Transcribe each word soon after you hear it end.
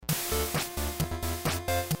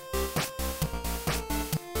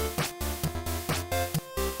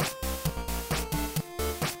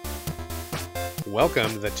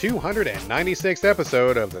Welcome to the 296th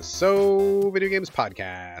episode of the SoVideogames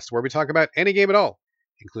podcast, where we talk about any game at all,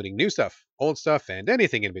 including new stuff, old stuff, and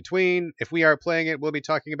anything in between. If we are playing it, we'll be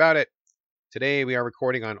talking about it. Today we are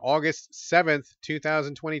recording on August 7th,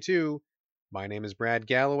 2022. My name is Brad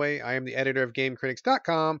Galloway. I am the editor of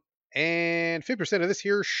GameCritics.com, and 50% of this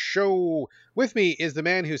here show. With me is the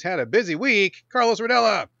man who's had a busy week, Carlos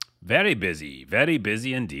Rodella. Very busy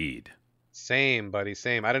indeed. Same, buddy,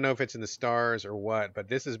 same. I don't know if it's in the stars or what, but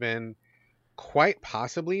this has been quite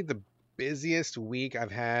possibly the busiest week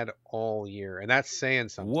I've had all year, and that's saying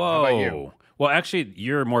something. Whoa. How about you? Well, actually,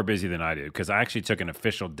 you're more busy than I did because I actually took an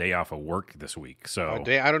official day off of work this week. So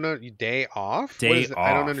I don't know. Day off? Day off.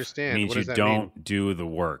 I don't understand. Means what does you that don't mean? do the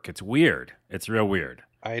work. It's weird. It's real weird.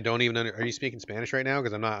 I don't even are you speaking Spanish right now?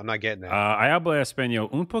 Because I'm not getting that. I hablo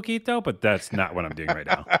español un poquito, but that's not what I'm doing right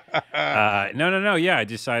now. No. Yeah, I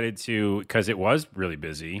decided to because it was really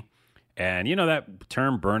busy, and you know that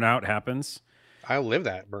term burnout happens. I live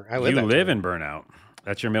that. You live in burnout.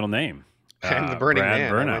 That's your middle name. I'm the Burning Brad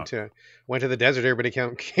Man. Burnout. I went to the desert. Everybody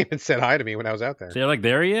came and said hi to me when I was out there. So you're like,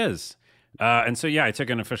 there he is. And so, yeah, I took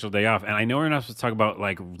an official day off. And I know we're not supposed to talk about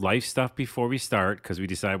like life stuff before we start because we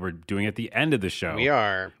decided we're doing it at the end of the show. We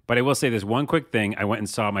are. But I will say this one quick thing. I went and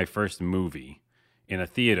saw my first movie in a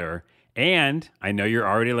theater. And I know you're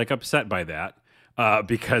already like upset by that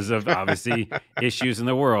because of obviously issues in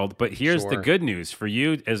the world. But here's the good news for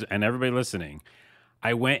you and everybody listening.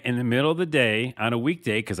 I went in the middle of the day on a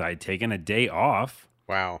weekday because I had taken a day off.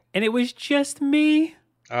 Wow. And it was just me.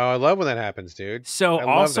 Oh, I love when that happens, dude. So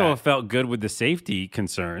also it felt good with the safety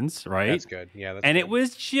concerns, right? That's good. Yeah, that's and good. It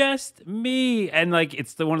was just me. And like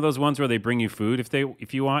it's one of those ones where they bring you food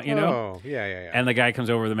if you want, you know? Oh, yeah. And the guy comes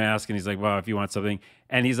over with the mask and he's like, well, if you want something.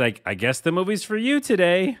 And he's like, I guess the movie's for you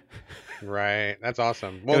today. Right. That's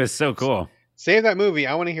awesome. Well, it was so cool. Save that movie.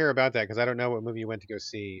 I want to hear about that because I don't know what movie you went to go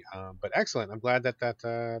see. But excellent. I'm glad that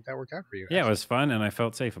worked out for you. Yeah, it was fun, and I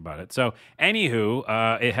felt safe about it. So,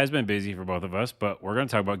 anywho, it has been busy for both of us, but we're going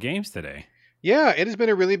to talk about games today. Yeah, it has been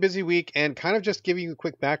a really busy week, and kind of just giving you a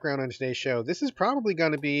quick background on today's show. This is probably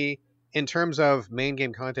going to be, in terms of main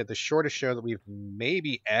game content, the shortest show that we've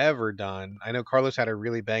maybe ever done. I know Carlos had a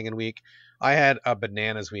really banging week. I had a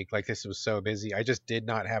bananas week. Like, this was so busy. I just did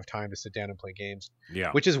not have time to sit down and play games. Yeah.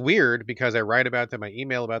 Which is weird because I write about them, I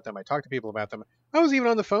email about them, I talk to people about them. I was even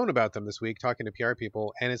on the phone about them this week talking to PR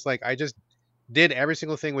people, and it's like I just did every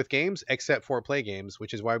single thing with games except for play games,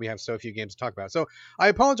 which is why we have so few games to talk about. So I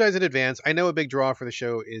apologize in advance. I know a big draw for the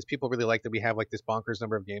show is people really like that we have like this bonkers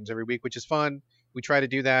number of games every week, which is fun. We try to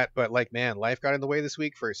do that, but like, man, life got in the way this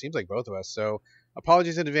week for it seems like both of us. So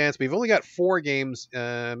apologies in advance. We've only got 4 games,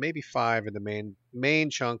 maybe 5 in the main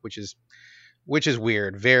chunk, which is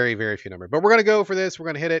weird. Very, very few number. But we're gonna go for this. We're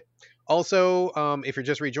gonna hit it. Also, if you're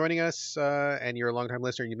just rejoining us and you're a longtime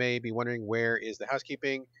listener, you may be wondering where is the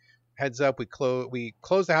housekeeping. Heads up, we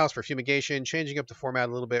close the house for fumigation, changing up the format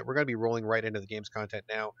a little bit. We're going to be rolling right into the game's content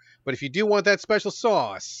now. But if you do want that special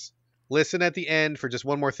sauce, listen at the end for just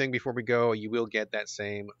one more thing before we go. You will get that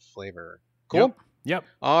same flavor. Cool? Yep.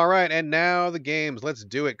 All right, and now the games. Let's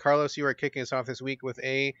do it. Carlos, you are kicking us off this week with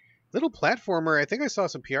a little platformer. I think I saw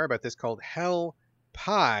some PR about this called Hell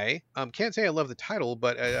Pie. Can't say I love the title,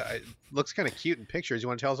 but it looks kind of cute in pictures. You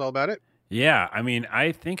want to tell us all about it? Yeah, I mean,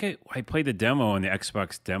 I think I played the demo in the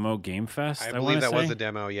Xbox Demo Game Fest. I believe that was the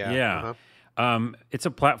demo, yeah. Yeah. Uh-huh. It's a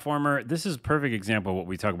platformer. This is a perfect example of what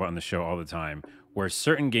we talk about on the show all the time, where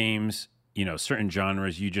certain games, certain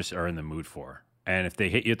genres you just are in the mood for. And if they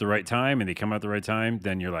hit you at the right time and they come out at the right time,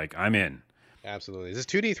 then you're like, I'm in. Absolutely. Is this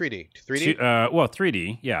 2D, 3D? 3D? Well,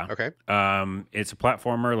 3D, yeah. Okay. It's a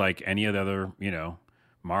platformer like any of the other,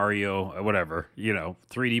 Mario, whatever, 3D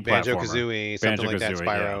platformer. Banjo-Kazooie, something like that,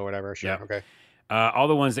 Spyro, whatever. Sure, yeah. Okay. All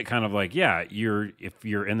the ones that kind of like, if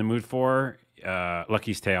you're in the mood for,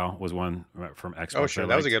 Lucky's Tale was one from Xbox. Oh, sure,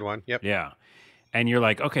 that was a good one. Yep. Yeah. And you're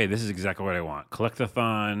like, okay, this is exactly what I want.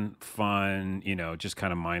 Collectathon, fun, just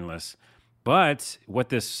kind of mindless. But what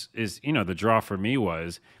this is, the draw for me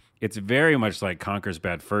was, it's very much like Conker's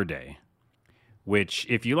Bad Fur Day. Which,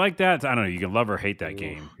 if you like that, I don't know, you can love or hate that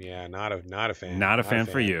game. Yeah, not a fan. Not a fan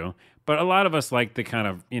for you. But a lot of us like the kind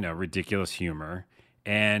of, ridiculous humor.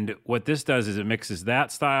 And what this does is it mixes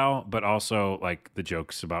that style, but also like the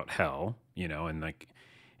jokes about hell, and like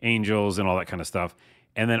angels and all that kind of stuff.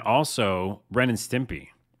 And then also Ren and Stimpy.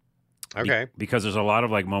 Okay. Because there's a lot of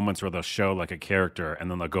like moments where they'll show like a character and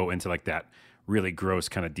then they'll go into like that really gross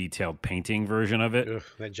kind of detailed painting version of it. Ugh,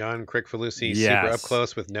 that John Crick-Falusi super up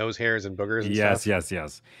close with nose hairs and boogers and stuff.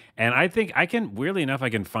 Yes. And I think weirdly enough, I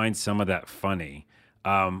can find some of that funny.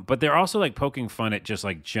 But they're also like poking fun at just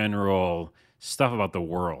like general stuff about the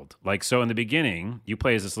world. Like, so in the beginning, you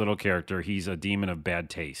play as this little character. He's a demon of bad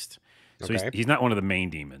taste. So he's not one of the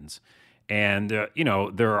main demons. And,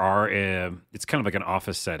 there are, it's kind of like an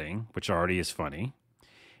office setting, which already is funny.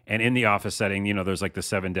 And in the office setting, there's like the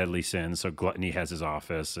 7 deadly sins. So gluttony has his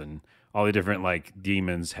office, and all the different like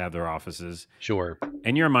demons have their offices. Sure.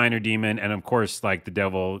 And you're a minor demon. And of course, like the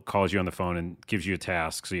devil calls you on the phone and gives you a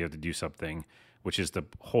task. So you have to do something, which is the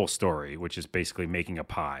whole story, which is basically making a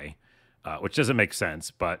pie, which doesn't make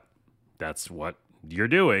sense, but that's what you're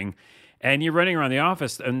doing. And you're running around the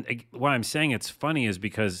office. And why I'm saying it's funny is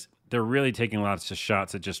because they're really taking lots of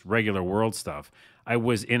shots at just regular world stuff. I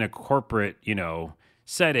was in a corporate,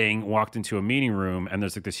 setting, walked into a meeting room, and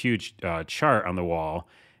there's like this huge chart on the wall,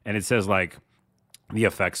 and it says like the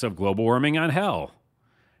effects of global warming on hell,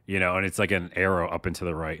 and it's like an arrow up and to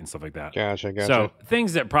the right and stuff like that. Gotcha. So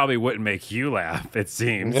things that probably wouldn't make you laugh, it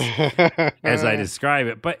seems, as I describe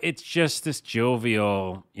it, but it's just this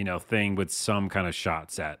jovial, thing with some kind of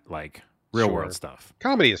shots at like real world stuff.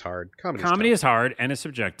 Comedy is hard. Comedy is hard and it's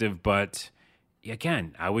subjective, but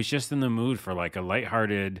again, I was just in the mood for like a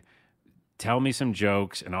lighthearted, tell me some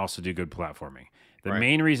jokes and also do good platforming. The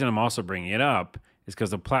main reason I'm also bringing it up is because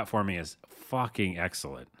the platforming is fucking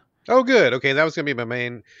excellent. Oh, good. Okay, that was going to be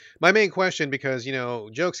my main question because,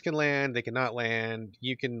 jokes can land, they cannot land.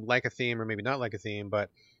 You can like a theme or maybe not like a theme, but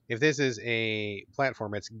if this is a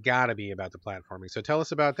platform, it's got to be about the platforming. So tell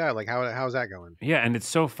us about that. Like, how's that going? Yeah, and it's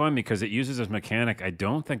so fun because it uses this mechanic I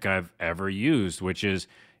don't think I've ever used, which is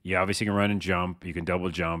you obviously can run and jump, you can double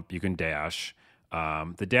jump, you can dash.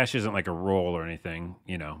 The dash isn't like a roll or anything,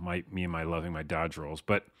 me and my loving my dodge rolls,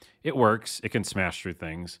 but it works. It can smash through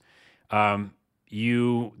things.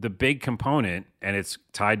 The big component, and it's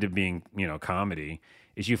tied to being, comedy,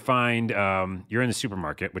 is you find you're in the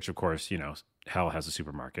supermarket, which of course, hell has a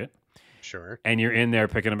supermarket. Sure. And you're in there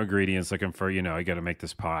picking up ingredients, looking for, you got to make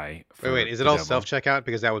this pie. Wait, is it all self-checkout?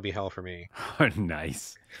 Because that would be hell for me.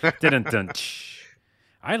 Nice. Dun.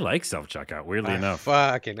 I like self-checkout, weirdly enough.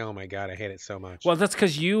 Fucking, oh my God, I hate it so much. Well, that's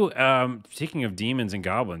because you, speaking of demons and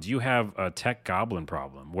goblins, you have a tech goblin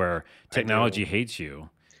problem where technology hates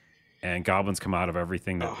you and goblins come out of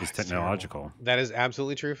everything that is technological. Terrible. That is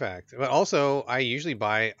absolutely true fact. But also, I usually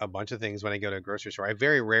buy a bunch of things when I go to a grocery store. I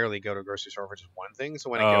very rarely go to a grocery store for just one thing.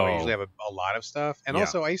 So when I go, I usually have a lot of stuff. And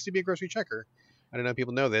also, I used to be a grocery checker. I don't know if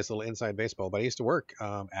people know this, a little inside baseball, but I used to work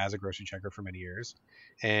as a grocery checker for many years.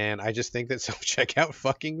 And I just think that self-checkout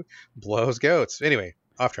fucking blows goats. Anyway,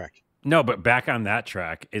 off track. No, but back on that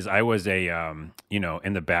track is I was a,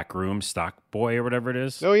 in the back room stock boy or whatever it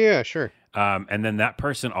is. Oh, yeah, sure. And then that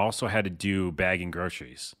person also had to do bagging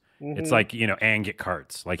groceries. Mm-hmm. It's like, and get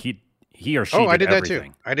carts. Like he or she I did that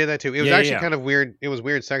everything. too. I did that too. It was actually kind of weird. It was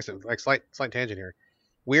weird sexism, like slight tangent here.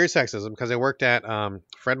 Weird sexism because I worked at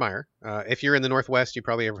Fred Meyer. If you're in the Northwest, you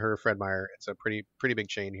probably have heard of Fred Meyer. It's a pretty big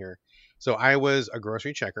chain here. So I was a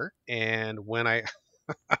grocery checker, and when I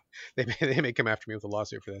they may come after me with a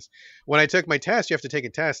lawsuit for this. When I took my test, you have to take a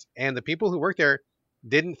test, and the people who worked there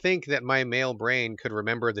didn't think that my male brain could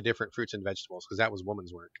remember the different fruits and vegetables because that was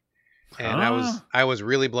woman's work. And I was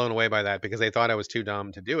really blown away by that because they thought I was too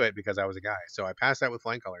dumb to do it because I was a guy. So I passed that with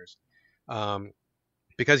flying colors.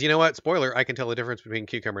 Because you know what? Spoiler, I can tell the difference between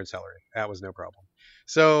cucumber and celery. That was no problem.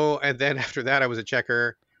 So, and then after that, I was a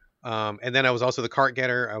checker. And then I was also the cart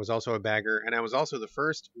getter. I was also a bagger. And I was also the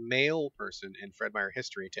first male person in Fred Meyer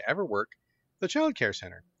history to ever work the child care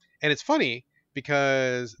center. And it's funny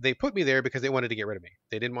because they put me there because they wanted to get rid of me.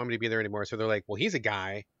 They didn't want me to be there anymore. So they're like, well, he's a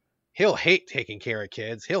guy. He'll hate taking care of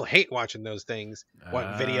kids. He'll hate watching those things,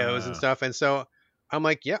 videos and stuff. And so I'm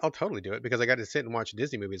like, yeah, I'll totally do it because I got to sit and watch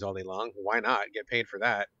Disney movies all day long. Why not get paid for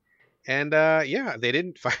that? And they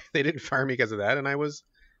didn't fire me because of that. And I was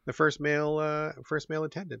the first male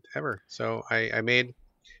attendant ever. So I made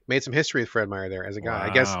some history with Fred Meyer there as a guy. Wow.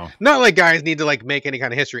 I guess not like guys need to like make any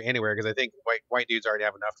kind of history anywhere because I think white dudes already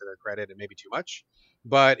have enough to their credit and maybe too much.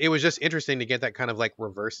 But it was just interesting to get that kind of like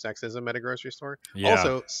reverse sexism at a grocery store. Yeah.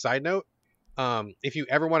 Also, side note, if you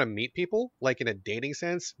ever want to meet people, like in a dating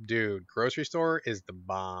sense, dude, grocery store is the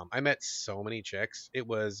bomb. I met so many chicks. It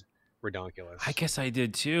was redonkulous. I guess I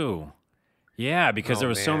did too. Yeah, because there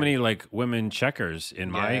was so many like women checkers in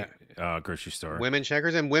my grocery store. Women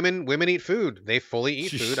checkers and women eat food. They fully eat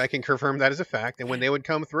food. I can confirm that as a fact. And when they would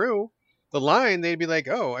come through the line, they'd be like,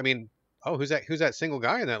 who's that single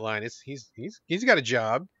guy in that line? He's got a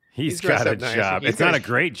job. He's got a job. It's not a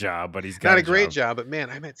great job, but he's got a great job. But man,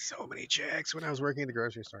 I met so many chicks when I was working at the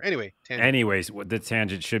grocery store. Anyway, anyways, the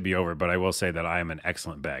tangent should be over, but I will say that I am an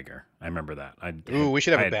excellent bagger. I remember that. We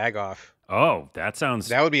should have a bag off. Oh, that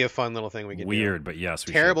would be a fun little thing we could weird, but yes,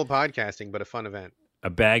 terrible podcasting, but a fun event. A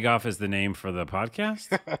bag off is the name for the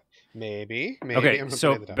podcast? Maybe. Okay, I'm gonna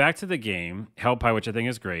so play the back to the game, Hell Pie, which I think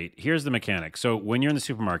is great. Here's the mechanic. So when you're in the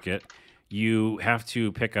supermarket, you have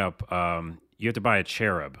to pick up, you have to buy a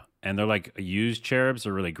cherub. And they're like used cherubs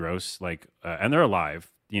are really gross. Like, and they're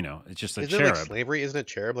alive. You know, it's just a Isn't it like cherub. slavery? Isn't a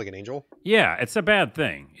cherub like an angel? Yeah, it's a bad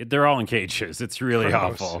thing. They're all in cages. It's really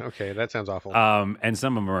Gross. awful. Okay, that sounds awful. And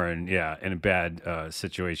some of them are in bad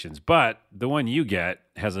situations. But the one you get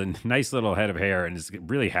has a nice little head of hair and is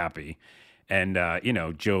really happy, and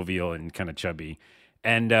jovial and kind of chubby.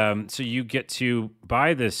 And so you get to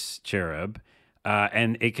buy this cherub,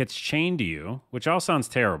 and it gets chained to you, which all sounds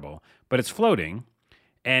terrible, but it's floating.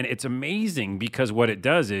 And it's amazing because what it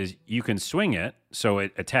does is you can swing it so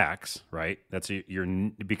it attacks, right?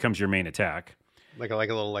 It becomes your main attack. Like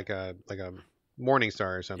a morning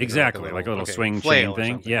star or something. Exactly, like a little swing chain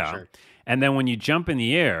thing. Yeah. Sure. And then when you jump in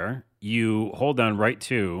the air, you hold down right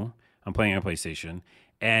two. I'm playing on PlayStation,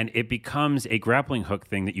 and it becomes a grappling hook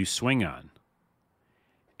thing that you swing on.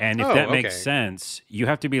 And if that makes sense, you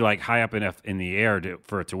have to be like high up enough in the air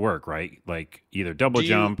for it to work, right? Like either double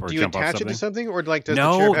jump or jump off something. Do you attach it to something, or like does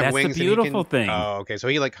no, the cherub have that's wings? The beautiful thing. Oh, okay. So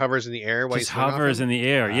he like hovers in the air while just hovers in the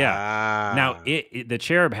air. Yeah. Ah. Now the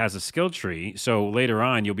cherub has a skill tree, so later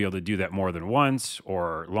on you'll be able to do that more than once,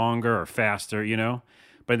 or longer, or faster.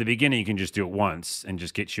 But in the beginning you can just do it once and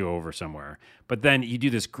just get you over somewhere. But then you do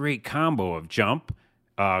this great combo of jump,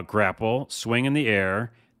 grapple, swing in the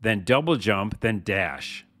air, then double jump, then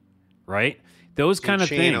dash. Right? Those kind of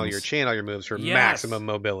things. Chain all your moves for maximum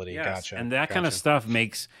mobility. Yes. Gotcha. And that kind of stuff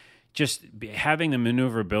makes just having the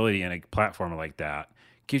maneuverability in a platform like that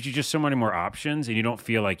gives you just so many more options, and you don't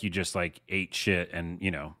feel like you just like ate shit and,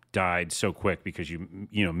 died so quick because you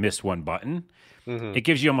missed one button. Mm-hmm. It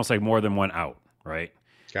gives you almost like more than one out, right?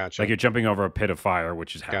 Gotcha. Like you're jumping over a pit of fire,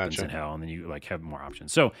 which happens in hell, and then you like have more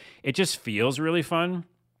options. So it just feels really fun.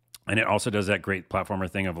 And it also does that great platformer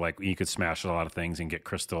thing of like you could smash a lot of things and get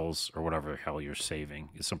crystals or whatever the hell you're saving.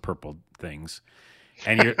 It's some purple things.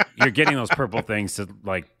 And you're getting those purple things to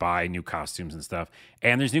like buy new costumes and stuff.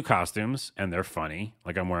 And there's new costumes and they're funny.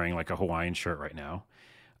 Like I'm wearing like a Hawaiian shirt right now.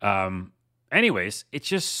 Anyways, it's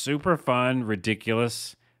just super fun,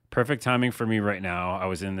 ridiculous, perfect timing for me right now. I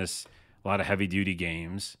was in a lot of heavy duty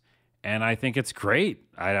games and I think it's great.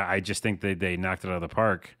 I just think they knocked it out of the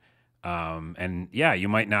park. And yeah, you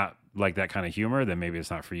might not like that kind of humor, then maybe it's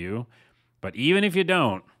not for you. But even if you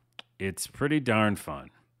don't, it's pretty darn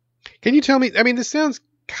fun. Can you tell me, I mean, this sounds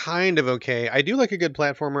kind of okay. I do like a good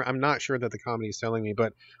platformer. I'm not sure that the comedy is selling me,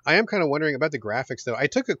 but I am kind of wondering about the graphics though. I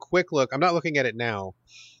took a quick look. I'm not looking at it now,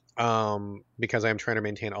 because I'm trying to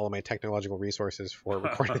maintain all of my technological resources for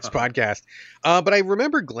recording this podcast. But I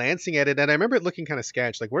remember glancing at it and I remember it looking kind of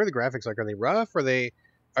sketch. Like, what are the graphics like? Are they rough? Are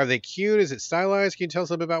they cute? Is it stylized? Can you tell us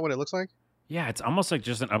a little bit about what it looks like? Yeah, it's almost like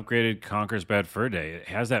just an upgraded Conker's Bad Fur Day. It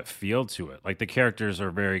has that feel to it. Like the characters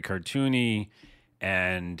are very cartoony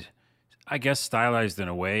and I guess stylized in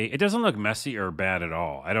a way. It doesn't look messy or bad at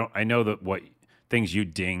all. I know that what things you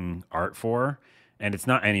ding art for, and it's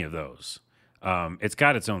not any of those. It's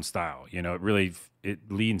got its own style. It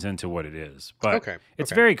leans into what it is. But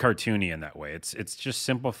it's very cartoony in that way. It's just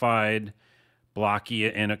simplified, blocky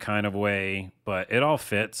in a kind of way, but it all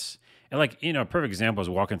fits. And like, a perfect example is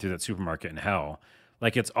walking through that supermarket in hell.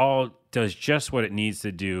 Like it's all does just what it needs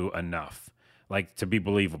to do enough, like to be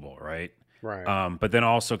believable, right? Right. But then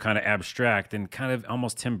also kind of abstract and kind of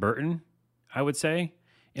almost Tim Burton, I would say,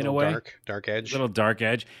 in a way. Dark edge. Little dark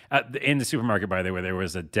edge. In the supermarket, by the way, there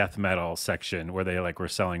was a death metal section where they like were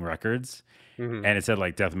selling records, and it said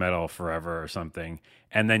like death metal forever or something.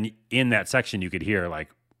 And then in that section, you could hear like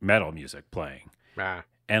metal music playing. Ah.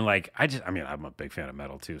 And like, I'm a big fan of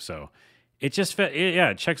metal too. So it just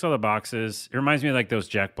it checks all the boxes. It reminds me of like those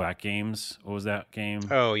Jack Black games. What was that game?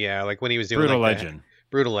 Oh yeah. Like when he was doing Brutal like Legend.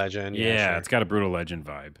 Brutal Legend. Yeah, sure. It's got a Brutal Legend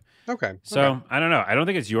vibe. Okay. So I don't know. I don't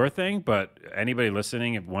think it's your thing, but anybody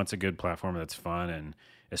listening wants a good platform that's fun, and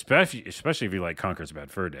especially if you like Conker's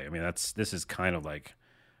Bad Fur Day. I mean, this is kind of like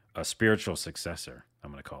a spiritual successor,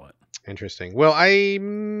 I'm going to call it. Interesting. Well, I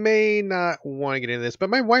may not want to get into this, but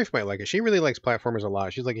my wife might like it. She really likes platformers a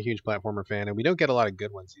lot. She's like a huge platformer fan, and we don't get a lot of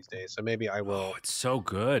good ones these days. So maybe I will. Oh, it's so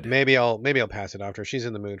good. Maybe I'll pass it off to her. She's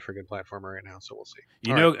in the mood for a good platformer right now, so we'll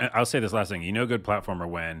see. I'll say this last thing. Good platformer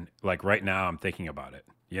when, like right now, I'm thinking about it.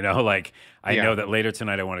 Like I know that later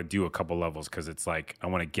tonight I want to do a couple levels because it's like I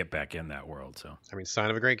want to get back in that world. So sign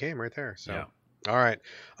of a great game right there. So. Yeah. All right.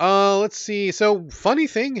 Let's see. So funny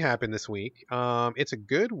thing happened this week. It's a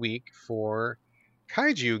good week for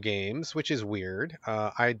kaiju games, which is weird.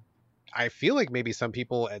 I feel like maybe some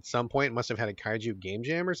people at some point must have had a kaiju game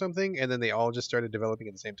jam or something, and then they all just started developing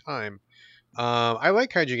at the same time. I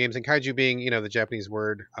like kaiju games, and kaiju being, the Japanese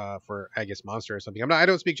word for, I guess, monster or something. I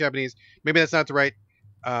don't speak Japanese. Maybe that's not the right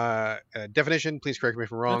definition. Please correct me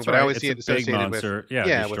if I'm wrong. That's But I right. always It's see a it big associated with, monster. Yeah,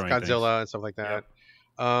 yeah, with destroying things. Godzilla and stuff like Yep.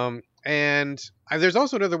 that. And there's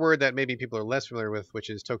also another word that maybe people are less familiar with, which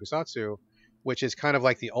is tokusatsu, which is kind of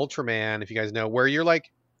like the Ultraman, if you guys know, where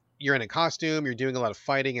you're in a costume, you're doing a lot of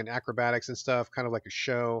fighting and acrobatics and stuff, kind of like a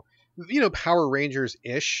show, Power Rangers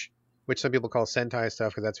ish, which some people call Sentai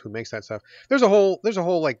stuff because that's who makes that stuff. There's a whole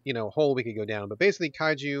like hole we could go down, but basically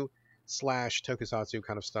kaiju slash tokusatsu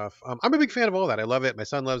kind of stuff. I'm a big fan of all that. I love it. My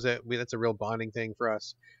son loves it. That's a real bonding thing for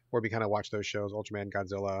us, where we kind of watch those shows: Ultraman,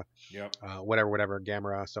 Godzilla, Yep. whatever,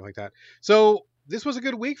 Gamera, stuff like that. So this was a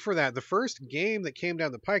good week for that. The first game that came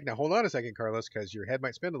down the pike. Now hold on a second, Carlos, because your head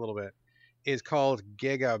might spin a little bit. Is called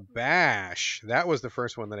Gigabash. That was the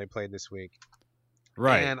first one that I played this week.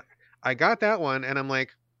 Right. And I got that one, and I'm like,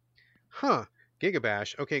 huh,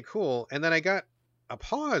 Gigabash. Okay, cool. And then I got a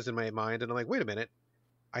pause in my mind, and I'm like, wait a minute.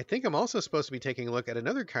 I think I'm also supposed to be taking a look at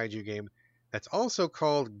another kaiju game that's also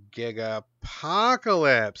called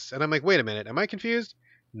Gigapocalypse. And I'm like, wait a minute. Am I confused?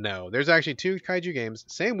 No, there's actually two kaiju games,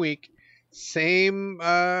 same week, same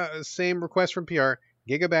request from PR.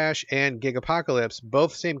 Gigabash and Gigapocalypse,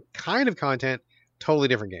 both same kind of content, totally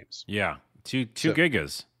different games. Yeah. Two So,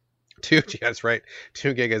 gigas. that's right,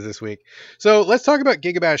 2 gigas this week. So let's talk about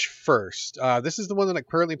Gigabash first. This is the one that I'm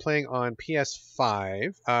currently playing on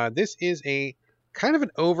PS5. This is a kind of an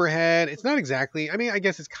overhead. It's not exactly, I mean, I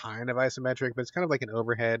guess it's kind of isometric, but it's kind of like an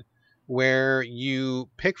overhead where you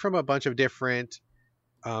pick from a bunch of different,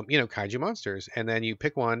 kaiju monsters, and then you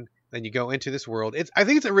pick one. Then you go into this world. I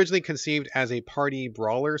think it's originally conceived as a party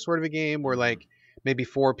brawler sort of a game where like maybe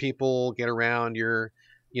 4 people get around your,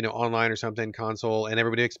 online or something console, and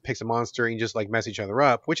everybody picks a monster and you just like mess each other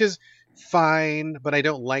up, which is fine. But I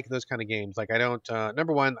don't like those kind of games. Like I don't.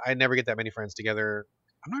 Number one, I never get that many friends together.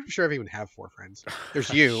 I'm not sure if I even have 4 friends.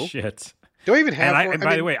 There's you. Shit. Do I even have? And 4?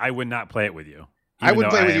 By the way, I would not play it with you. I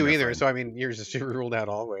wouldn't play with you your either, friend. so I mean, you're just ruled out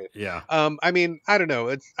all the way. Yeah. I mean, I don't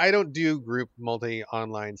know. I don't do group multi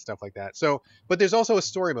online stuff like that. So, but there's also a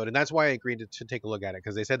story mode, and that's why I agreed to take a look at it,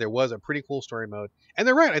 because they said there was a pretty cool story mode, and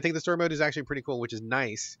they're right. I think the story mode is actually pretty cool, which is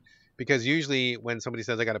nice, because usually when somebody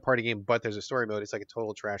says I got a party game but there's a story mode, it's like a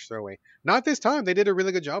total trash throwaway. Not this time. They did a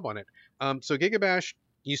really good job on it. So Gigabash,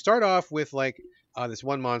 you start off with like this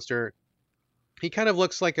one monster. He kind of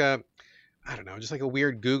looks like I don't know, just like a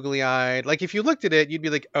weird googly eyed. Like if you looked at it, you'd be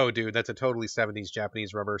like, oh, dude, that's a totally 70s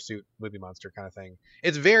Japanese rubber suit movie monster kind of thing.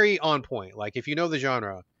 It's very on point. Like if you know the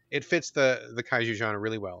genre, it fits the kaiju genre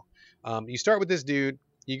really well. You start with this dude.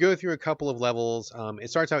 You go through a couple of levels. It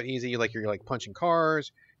starts out easy. You're like punching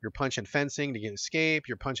cars. You're punching fencing to get escape.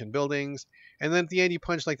 You're punching buildings. And then at the end, you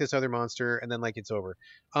punch like this other monster, and then like it's over.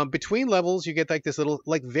 Between levels, you get like this little,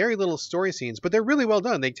 like very little story scenes, but they're really well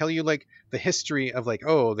done. They tell you like the history of like,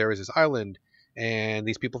 oh, there was this island, and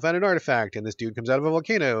these people found an artifact, and this dude comes out of a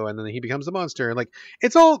volcano, and then he becomes a monster, and like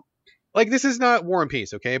it's all like this is not War and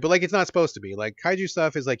Peace, okay? But like it's not supposed to be. Like kaiju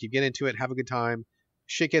stuff is like you get into it, have a good time,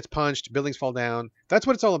 shit gets punched, buildings fall down. That's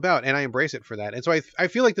what it's all about, and I embrace it for that. And so I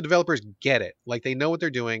feel like the developers get it. Like they know what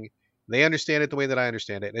they're doing. They understand it the way that I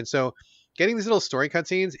understand it. And so getting these little story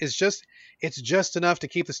cutscenes is just enough to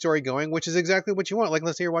keep the story going, which is exactly what you want. Like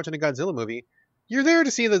let's say you're watching a Godzilla movie. You're there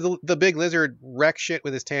to see the big lizard wreck shit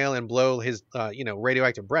with his tail and blow his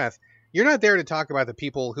radioactive breath. You're not there to talk about the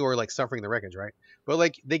people who are like suffering the wreckage, right? But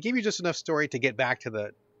like they give you just enough story to get back to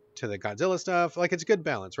the Godzilla stuff. Like it's a good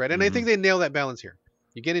balance, right? And I think they nail that balance here.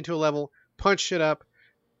 You get into a level, punch shit up,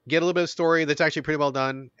 get a little bit of story that's actually pretty well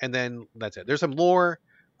done, and then that's it. There's some lore,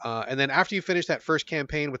 and then after you finish that first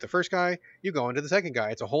campaign with the first guy, you go into the second guy.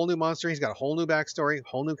 It's a whole new monster. He's got a whole new backstory,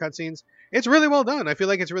 whole new cutscenes. It's really well done. I feel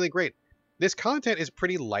like it's really great. This content is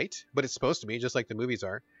pretty light, but it's supposed to be, just like the movies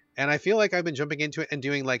are. And I feel like I've been jumping into it and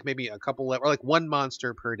doing like maybe a couple or like one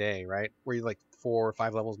monster per day, right? Where you're like 4 or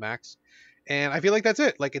 5 levels max. And I feel like that's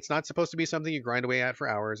it. Like it's not supposed to be something you grind away at for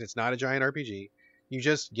hours. It's not a giant RPG. You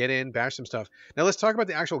just get in, bash some stuff. Now let's talk about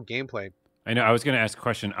the actual gameplay. I know. I was going to ask a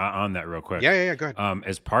question on that real quick. Yeah. Go ahead.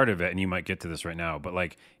 As part of it, and you might get to this right now, but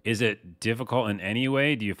like, is it difficult in any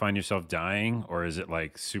way? Do you find yourself dying, or is it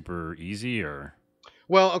like super easy? Or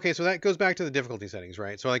well, okay, so that goes back to the difficulty settings,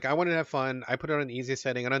 right? So like, I wanted to have fun. I put it on the easiest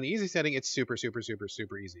setting, and on the easy setting, it's super, super, super,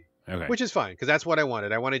 super easy. Okay. Which is fine because that's what I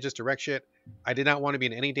wanted. I wanted just to wreck shit. I did not want to be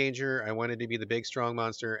in any danger. I wanted to be the big, strong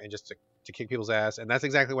monster and just to kick people's ass, and that's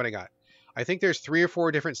exactly what I got. I think there's 3 or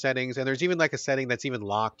 4 different settings, and there's even like a setting that's even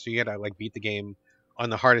locked, so you gotta like beat the game on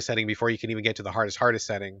the hardest setting before you can even get to the hardest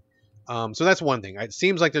setting. So that's one thing. It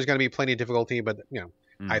seems like there's gonna be plenty of difficulty, but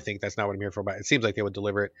I think that's not what I'm here for, but it seems like they would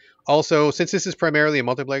deliver it. Also, since this is primarily a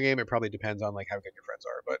multiplayer game, it probably depends on like how good your friends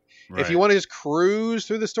are. But if you want to just cruise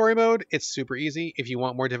through the story mode, it's super easy. If you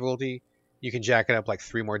want more difficulty, you can jack it up like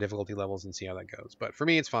 3 more difficulty levels and see how that goes. But for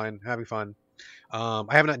me, it's fine. Having fun. I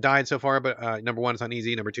haven't died so far, but number 1, it's on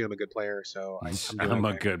easy. Number 2, I'm a good player, so I'm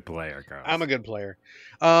a good player, Carlos. I'm a good player.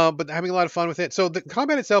 But having a lot of fun with it. So the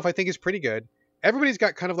combat itself, I think, is pretty good. Everybody's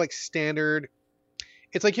got kind of like standard.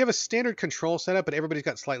 It's like you have a standard control setup, but everybody's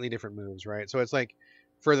got slightly different moves, right? So it's like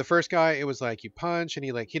for the first guy, it was like you punch and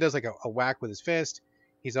he does like a whack with his fist.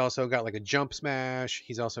 He's also got like a jump smash.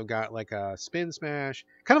 He's also got like a spin smash.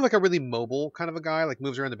 Kind of like a really mobile kind of a guy, like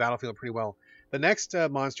moves around the battlefield pretty well. The next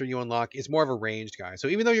monster you unlock is more of a ranged guy. So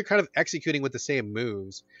even though you're kind of executing with the same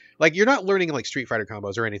moves, like you're not learning like Street Fighter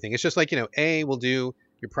combos or anything. It's just like, A will do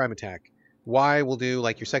your prime attack. Y will do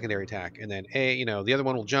like your secondary attack. And then A, the other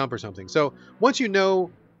one will jump or something. So once you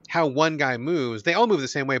know how one guy moves, they all move the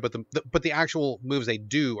same way, but the actual moves they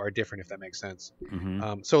do are different, if that makes sense.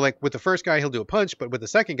 So like with the first guy, he'll do a punch, but with the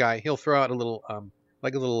second guy, he'll throw out a little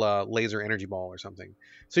laser energy ball or something.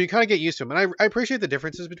 So you kind of get used to him, and I appreciate the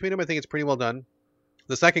differences between them. I think it's pretty well done.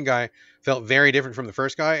 The second guy felt very different from the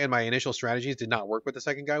first guy, and my initial strategies did not work with the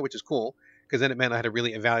second guy, which is cool because then it meant I had to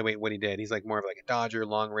really evaluate what he did. He's like more of like a dodger,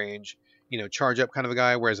 long range, charge up kind of a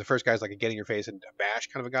guy, whereas the first guy's like a get in your face and a bash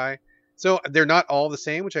kind of a guy. So they're not all the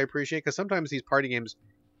same, which I appreciate, because sometimes these party games,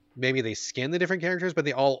 maybe they skin the different characters, but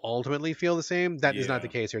they all ultimately feel the same. That is not the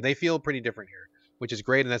case here. They feel pretty different here, which is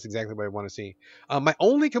great, and that's exactly what I want to see. My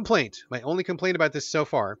only complaint about this so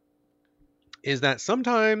far is that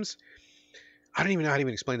sometimes, I don't even know how to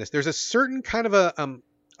even explain this. There's a certain kind of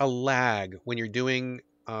a lag when you're doing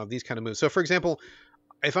these kind of moves. So for example,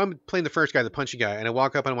 if I'm playing the first guy, the punchy guy, and I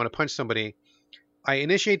walk up and I want to punch somebody, I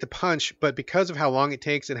initiate the punch, but because of how long it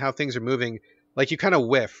takes and how things are moving, like you kind of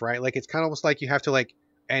whiff, right? Like it's kind of almost like you have to like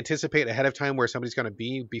anticipate ahead of time where somebody's going to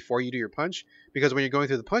be before you do your punch, because when you're going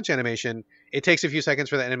through the punch animation, it takes a few seconds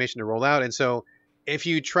for the animation to roll out. And so if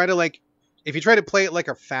you try to play it like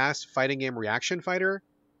a fast fighting game reaction fighter,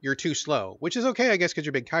 you're too slow, which is okay, I guess, because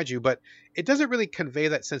you're big kaiju, but it doesn't really convey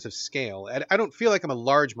that sense of scale. I don't feel like I'm a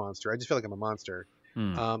large monster. I just feel like I'm a monster.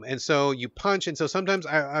 And so you punch, and so sometimes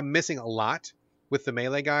I'm missing a lot with the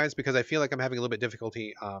melee guys because I feel like I'm having a little bit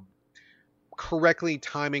difficulty correctly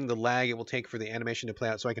timing the lag it will take for the animation to play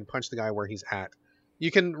out so I can punch the guy where he's at.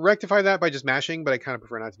 You can rectify that by just mashing, but I kind of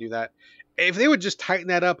prefer not to do that. If they would just tighten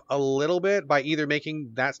that up a little bit by either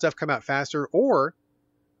making that stuff come out faster or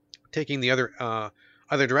taking the other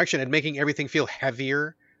direction and making everything feel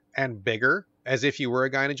heavier and bigger, as if you were a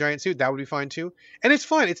guy in a giant suit, that would be fine too. And it's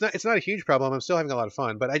fine. It's not a huge problem. I'm still having a lot of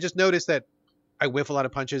fun, but I just noticed that I whiff a lot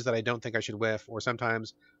of punches that I don't think I should whiff, or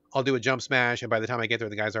sometimes I'll do a jump smash, and by the time I get there,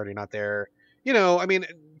 the guy's already not there. I mean,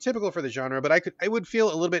 typical for the genre, but I would feel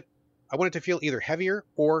a little bit, I want it to feel either heavier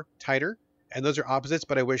or tighter, and those are opposites,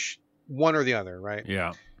 but I wish one or the other, right?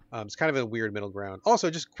 Yeah. It's kind of a weird middle ground. Also,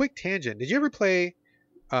 just quick tangent. Did you ever play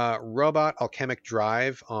Robot Alchemic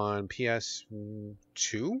Drive on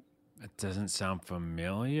PS2? It doesn't sound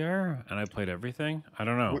familiar, and I played everything. I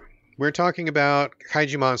don't know. We're talking about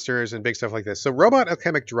kaiju monsters and big stuff like this. So Robot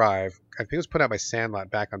Alchemic Drive, I think it was put out by Sandlot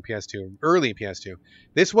back on PS2, early PS2.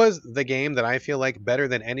 This was the game that I feel like better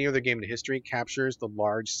than any other game in history captures the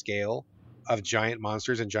large scale of giant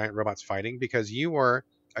monsters and giant robots fighting, because you were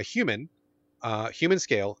a human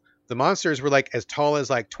scale. The monsters were like as tall as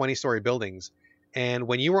like 20-story buildings. And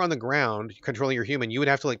when you were on the ground controlling your human, you would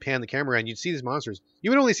have to like pan the camera and you'd see these monsters. You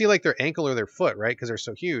would only see like their ankle or their foot, right? Because they're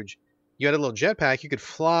so huge. You had a little jetpack. You could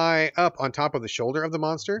fly up on top of the shoulder of the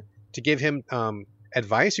monster to give him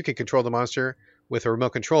advice. You could control the monster with a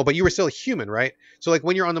remote control, but you were still a human, right? So like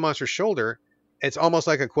when you're on the monster's shoulder, it's almost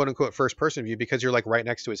like a quote unquote first person view because you're like right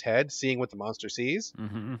next to his head, seeing what the monster sees.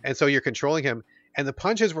 Mm-hmm. And so you're controlling him. And the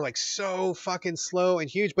punches were like so fucking slow and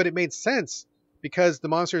huge, but it made sense because the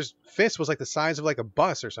monster's fist was like the size of like a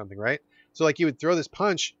bus or something, right? So like you would throw this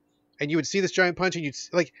punch and you would see this giant punch and you'd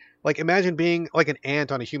like imagine being like an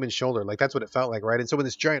ant on a human shoulder. Like that's what it felt like, right? And so when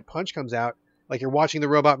this giant punch comes out, like you're watching the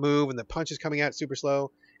robot move and the punch is coming out super slow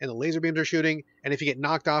and the laser beams are shooting. And if you get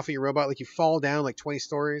knocked off of your robot, like you fall down like 20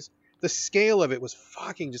 stories. The scale of it was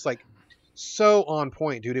fucking just like so on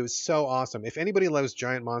point, dude. It was so awesome. If anybody loves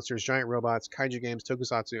giant monsters, giant robots, kaiju games,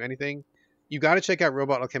 tokusatsu, anything, you got to check out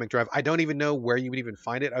Robot Alchemic Drive. I don't even know where you would even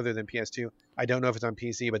find it other than PS2. I don't know if it's on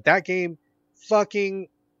PC, but that game fucking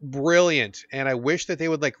brilliant, and I wish that they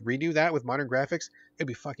would like redo that with modern graphics. It'd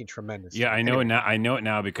be fucking tremendous. Yeah, I know Anyway. it now. I know it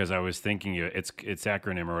now because I was thinking its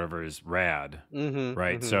acronym or whatever is RAD,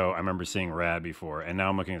 right? So I remember seeing RAD before, and now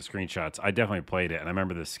I'm looking at screenshots. I definitely played it, and I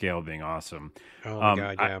remember the scale being awesome. Oh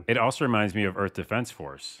my god, yeah. It also reminds me of Earth Defense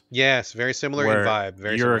Force. Yes, very similar in vibe.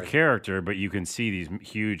 Very you're similar. a character, but you can see these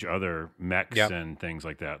huge other mechs and things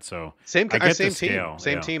like that. So same I get same the team. scale.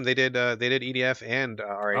 Same team. They did EDF and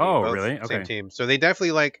RAD. Oh, both really? Okay. Same team. So they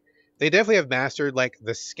definitely have mastered like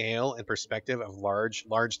the scale and perspective of large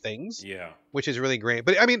things. Yeah. Which is really great.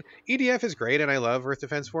 But I mean, EDF is great, and I love Earth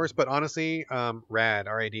Defense Force. But honestly, RAD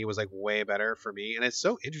was like way better for me, and it's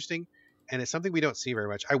so interesting, and it's something we don't see very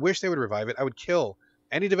much. I wish they would revive it. I would kill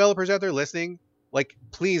any developers out there listening. Like,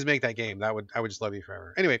 please make that game. I would just love you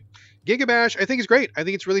forever. Anyway, Gigabash, I think is great. I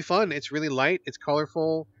think it's really fun. It's really light. It's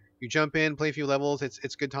colorful. You jump in, play a few levels.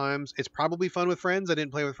 It's good times. It's probably fun with friends. I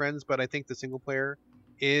didn't play with friends, but I think the single player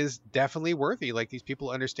is definitely worthy. Like, these people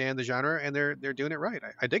understand the genre, and they're doing it right.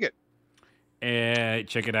 I dig it.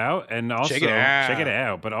 Check it out, and also check it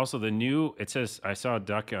out. But also the new. It says I saw a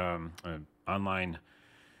Duck online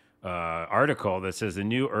article that says the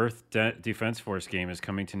new Earth Defense Force game is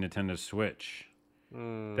coming to Nintendo Switch.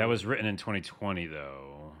 That was written in 2020,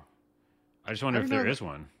 though. I just wonder if there is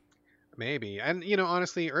one. Maybe. And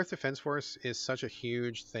honestly, Earth Defense Force is such a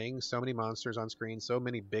huge thing. So many monsters on screen. So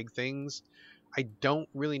many big things. I don't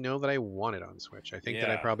really know that I want it on Switch. I think that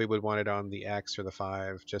I probably would want it on the X or the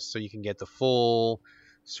 5, just so you can get the full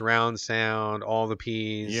surround sound, all the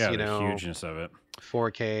Ps. Yeah, the hugeness of it.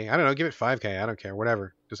 4K. I don't know. Give it 5K. I don't care.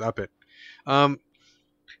 Whatever. Just up it.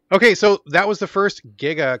 Okay, so that was the first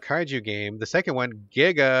Giga Kaiju game. The second one,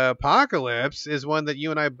 Gigapocalypse, is one that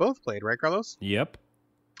you and I both played, right, Carlos? Yep.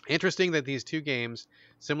 Interesting that these two games,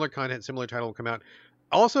 similar content, similar title, will come out.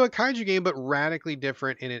 Also a kaiju game, but radically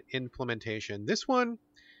different in an implementation. This one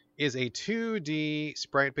is a 2D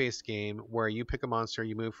sprite-based game where you pick a monster,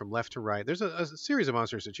 you move from left to right. There's a series of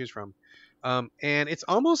monsters to choose from. And it's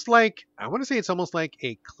almost like, I want to say it's almost like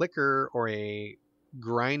a clicker or a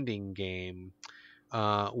grinding game,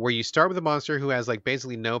 where you start with a monster who has like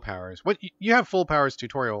basically no powers. You have full powers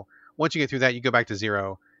tutorial. Once you get through that, you go back to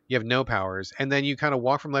 0. You have no powers. And then you kind of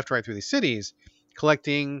walk from left to right through these cities,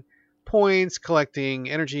 collecting points, collecting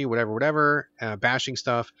energy, whatever, bashing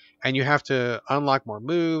stuff, and you have to unlock more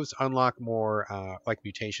moves, unlock more like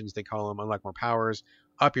mutations they call them, unlock more powers,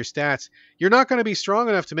 up your stats. You're not going to be strong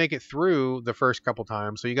enough to make it through the first couple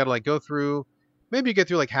times, so you got to like go through, maybe you get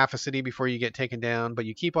through like half a city before you get taken down, but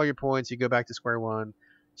you keep all your points, you go back to square one,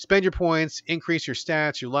 spend your points, increase your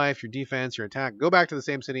stats, your life, your defense, your attack, go back to the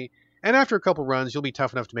same city, and after a couple runs, you'll be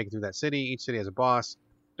tough enough to make it through that city. Each city has a boss.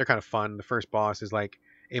 They're kind of fun. The first boss is like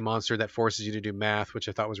a monster that forces you to do math, which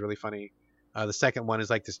I thought was really funny. The second one is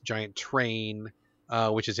like this giant train,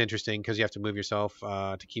 which is interesting because you have to move yourself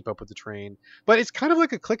to keep up with the train. But it's kind of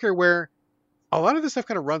like a clicker where a lot of this stuff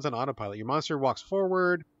kind of runs on autopilot. Your monster walks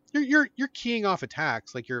forward. You're keying off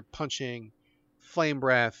attacks, like you're punching, flame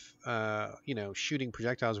breath, shooting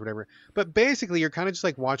projectiles or whatever. But basically, you're kind of just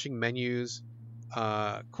like watching menus,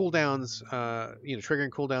 cooldowns, triggering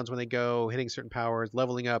cooldowns when they go, hitting certain powers,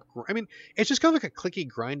 leveling up. I mean, it's just kind of like a clicky,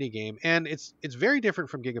 grindy game, and it's very different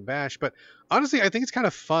from Gigabash. But honestly, I think it's kind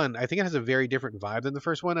of fun. I think it has a very different vibe than the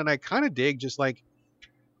first one, and I kind of dig just like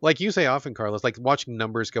you say often, Carlos, like watching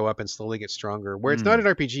numbers go up and slowly get stronger. Where it's not an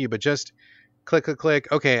RPG, but just click, click,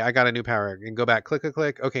 click. Okay, I got a new power, and go back. Click, click,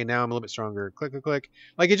 click. Okay, now I'm a little bit stronger. Click, click, click.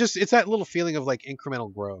 Like it's that little feeling of like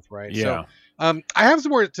incremental growth, right? Yeah. So, I have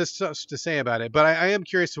some more to say about it, but I am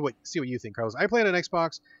curious to see what you think, Carlos. I played on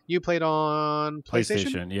Xbox. You played on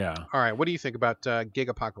PlayStation. Yeah. All right. What do you think about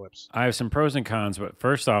Gigapocalypse? I have some pros and cons, but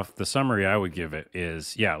first off, the summary I would give it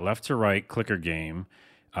is left to right clicker game.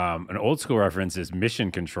 An old school reference is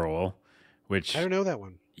Mission Control, which I don't know that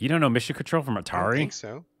one. You don't know Mission Control from Atari? I don't think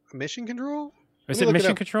so. Mission Control? Is it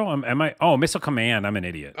Mission Control? Am I? Oh, Missile Command. I'm an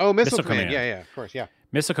idiot. Oh, Missile Command. Yeah, of course, yeah.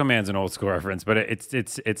 Missile Command's an old school reference, but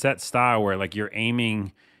it's that style where like you're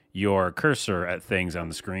aiming your cursor at things on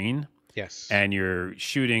the screen. Yes. And you're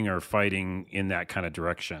shooting or fighting in that kind of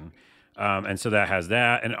direction. And so that has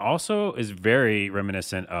that, and also is very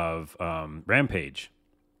reminiscent of Rampage.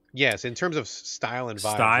 Yes, in terms of style and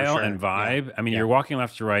vibe. Yeah. I mean, you're walking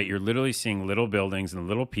left to right. You're literally seeing little buildings and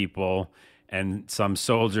little people and some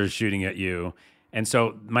soldiers shooting at you. And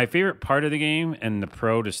so my favorite part of the game and the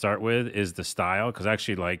pro to start with is the style, because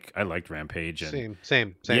I liked Rampage. And,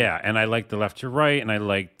 same. Yeah, and I like the left to right, and I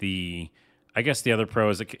like I guess the other pro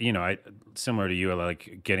is, similar to you, I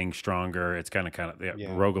like getting stronger. It's kind of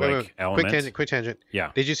roguelike element. Quick tangent.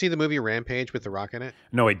 Yeah. Did you see the movie Rampage with The Rock in it?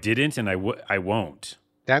 No, I didn't, and I won't.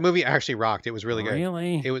 That movie actually rocked. It was really good.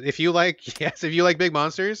 Really? It was if you like yes, if you like big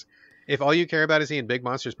monsters, if all you care about is seeing big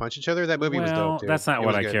monsters punch each other, that movie was dope, Well, dude. that's not It what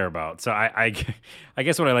was I good. care about. So I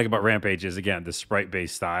guess what I like about Rampage is again the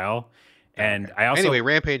sprite-based style, Oh, okay. and I also Anyway,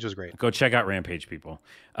 Rampage was great. go check out Rampage, people.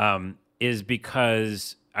 Is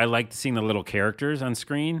because I like seeing the little characters on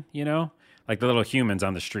screen. You know, like the little humans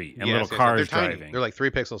on the street and little cars They're tiny. driving. They're like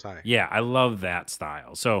 3 pixels high. Yeah, I love that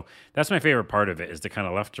style. So that's my favorite part of it is the kind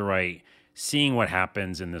of left to right, seeing what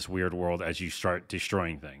happens in this weird world as you start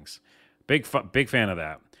destroying things. Big fan of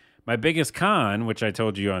that. My biggest con, which I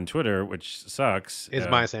told you on Twitter, which sucks, It's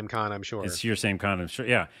my same con, I'm sure. it's your same con. I'm sure.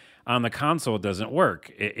 Yeah, on the console, it doesn't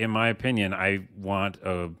work. In my opinion, I won't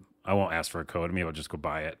ask for a code. Maybe I'll just go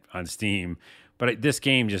buy it on Steam. But this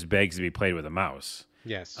game just begs to be played with a mouse.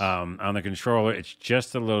 Yes. On the controller, it's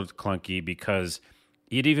just a little clunky because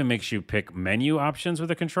it even makes you pick menu options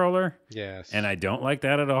with a controller. Yes. And I don't like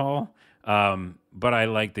that at all. But I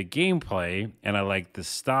like the gameplay and I like the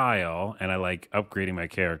style and I like upgrading my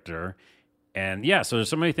character. And yeah, so there's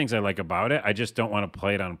so many things I like about it. I just don't want to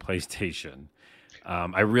play it on PlayStation.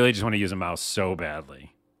 I really just want to use a mouse so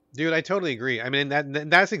badly. Dude, I totally agree. I mean,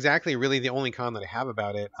 that's exactly really the only con that I have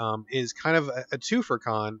about it. Is kind of a two-for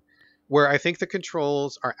con, where I think the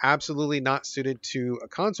controls are absolutely not suited to a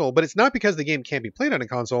console. But it's not because the game can't be played on a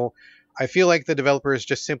console. I feel like the developers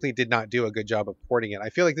just simply did not do a good job of porting it. I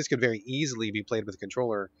feel like this could very easily be played with a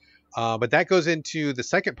controller. But that goes into the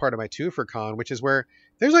second part of my two-for con, which is where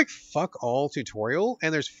there's like fuck all tutorial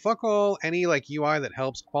and there's fuck all any like UI that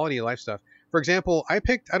helps quality of life stuff. For example, I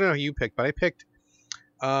don't know who you picked, but I picked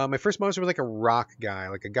my first monster was like a rock guy,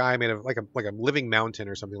 like a guy made of like a living mountain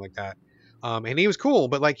or something like that. And he was cool,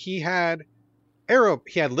 but like he had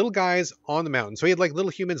little guys on the mountain. So he had like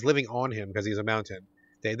little humans living on him because he's a mountain.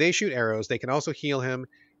 They shoot arrows. They can also heal him.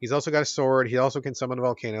 He's also got a sword. He also can summon a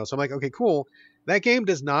volcano. So I'm like, okay, cool. That game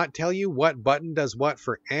does not tell you what button does what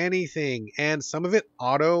for anything. And some of it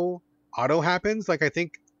auto happens. Like I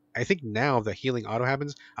think now the healing auto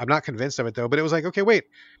happens. I'm not convinced of it though, but it was like, okay, wait.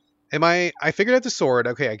 I figured out the sword.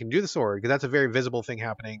 Okay, I can do the sword because that's a very visible thing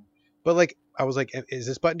happening. But like, I was like, is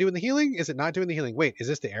this button doing the healing? Is it not doing the healing? Wait, is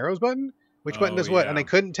this the arrows button? Which button does what? Yeah. And I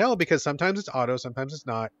couldn't tell because sometimes it's auto, sometimes it's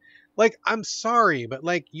not. Like, I'm sorry, but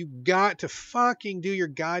like, you got to fucking do your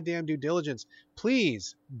goddamn due diligence.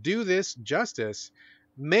 Please do this justice.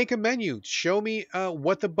 Make a menu. Show me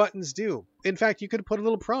what the buttons do. In fact, you could put a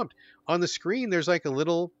little prompt on the screen. There's like a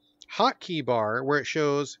little hotkey bar where it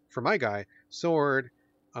shows for my guy sword,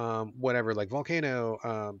 whatever, like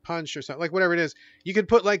volcano, punch or something, like whatever it is. You could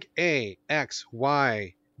put like A, X,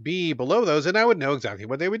 Y, B below those, and I would know exactly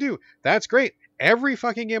what they would do. That's great. Every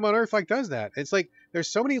fucking game on earth like does that. It's like there's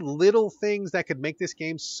so many little things that could make this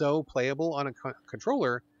game so playable on a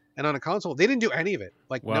controller and on a console. They didn't do any of it.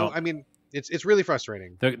 Like, well, no, I mean, it's really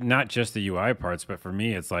frustrating. Not just the UI parts, but for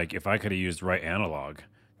me, it's like if I could have used right analog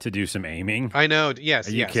to do some aiming. I know. Yes.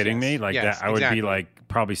 Are you kidding me? Like yes, that, I would be like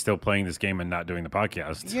probably still playing this game and not doing the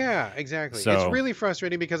podcast. Yeah, exactly. So, it's really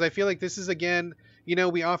frustrating because I feel like this is again,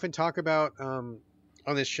 we often talk about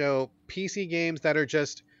on this show PC games that are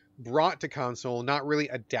just brought to console, not really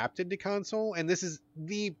adapted to console, and this is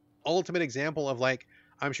the ultimate example of like,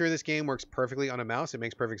 I'm sure this game works perfectly on a mouse. It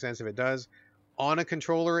makes perfect sense if it does. On a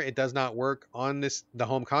controller, it does not work. On the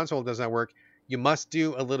home console, it does not work. You must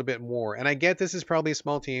do a little bit more. And I get this is probably a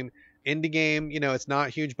small team. Indie game, it's not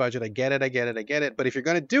huge budget. I get it. But if you're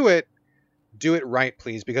going to do it right,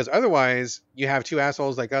 please. Because otherwise, you have two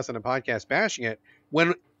assholes like us on a podcast bashing it.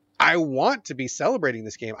 When I want to be celebrating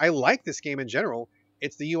this game. I like this game in general.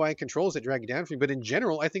 It's the UI controls that drag you down for me. But in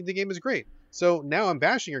general, I think the game is great. So now I'm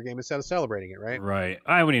bashing your game instead of celebrating it, right? Right.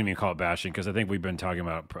 I wouldn't even call it bashing because I think we've been talking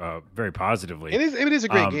about it very positively. It is a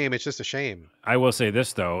great game. It's just a shame. I will say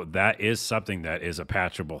this, though. That is something that is a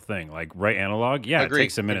patchable thing. Like right analog, yeah, it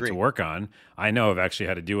takes a minute to work on. I know I've actually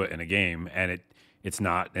had to do it in a game, and it's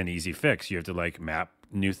not an easy fix. You have to like map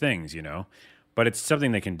new things, But it's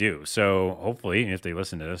something they can do. So hopefully, if they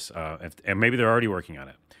listen to this, and maybe they're already working on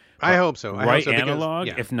it. I hope so. Analog.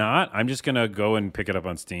 Yeah. If not, I'm just gonna go and pick it up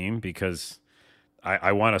on Steam because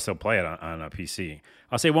I want to still play it on a PC.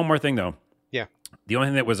 I'll say one more thing though. Yeah. The only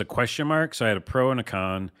thing that was a question mark, so I had a pro and a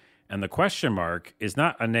con, and the question mark is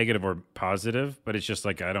not a negative or positive, but it's just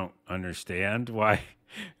like I don't understand why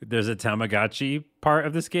there's a Tamagotchi part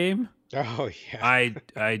of this game. Oh yeah.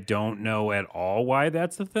 I don't know at all why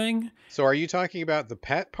that's the thing. So are you talking about the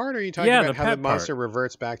pet part, or are you talking about how the monster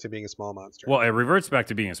reverts back to being a small monster? Well, it reverts back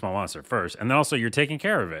to being a small monster first, and then also you're taking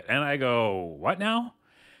care of it. And I go, what now?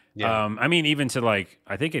 Yeah. I mean, even to like,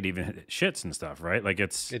 I think it even shits and stuff, right? Like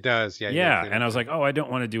it does. Yeah. Yeah. And I was like, oh, I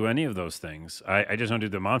don't want to do any of those things. I just want to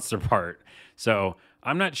do the monster part. So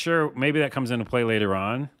I'm not sure. Maybe that comes into play later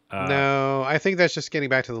on. No, I think that's just getting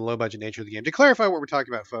back to the low budget nature of the game. To clarify what we're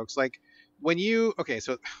talking about, folks, like when you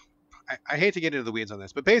so I hate to get into the weeds on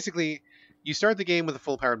this, but basically you start the game with a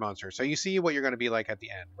full powered monster. So you see what you're going to be like at the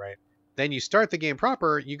end, right? Then you start the game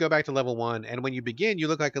proper, you go back to level 1, and when you begin, you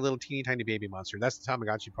look like a little teeny tiny baby monster. That's the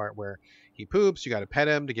Tamagotchi part where he poops, you got to pet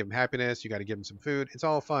him to give him happiness, you got to give him some food. It's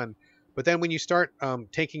all fun. But then when you start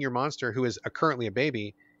taking your monster, who is currently a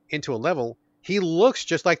baby, into a level, he looks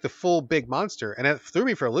just like the full big monster. And it threw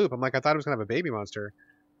me for a loop. I'm like, I thought it was going to have a baby monster.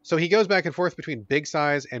 So he goes back and forth between big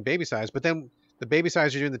size and baby size, but then the baby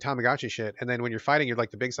size, you're doing the Tamagotchi shit, and then when you're fighting, you're like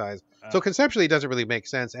the big size. So conceptually, it doesn't really make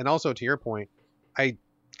sense. And also, to your point, I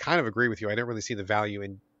kind of agree with you. I don't really see the value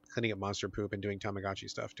in cleaning up monster poop and doing Tamagotchi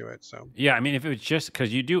stuff to it. So yeah, I mean, if it was just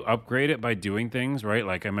because you do upgrade it by doing things, right?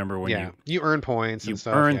 Like I remember when you earn points, you and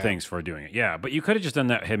stuff, earn things for doing it. Yeah, but you could have just done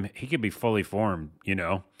that. He could be fully formed, in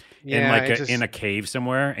a cave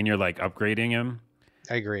somewhere, and you're like upgrading him.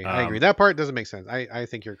 I agree. That part doesn't make sense. I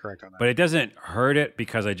think you're correct on that. But it doesn't hurt it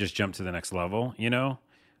because I just jumped to the next level,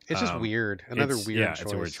 It's just weird. Another weird choice.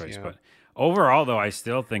 It's a weird choice. Yeah. But overall, though, I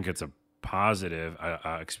still think it's a positive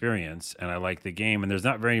experience, and I like the game. And there's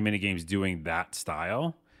not very many games doing that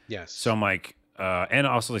style. Yes. So I'm like, and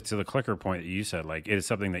also to the clicker point that you said, like it is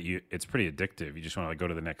something that it's pretty addictive. You just want to go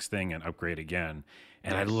to the next thing and upgrade again.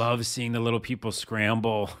 And I love seeing the little people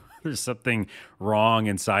scramble. There's something wrong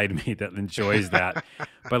inside me that enjoys that.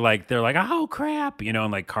 But like they're like, oh crap,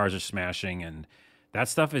 and like cars are smashing, and that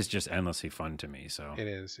stuff is just endlessly fun to me. So it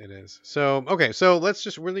is. So okay, so let's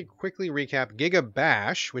just really quickly recap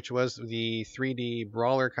Gigabash, which was the 3D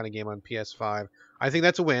brawler kind of game on PS5. I think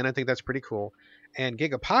that's a win. I think that's pretty cool. And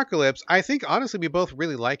Gigapocalypse, I think honestly we both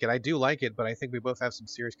really like it. I do like it, but I think we both have some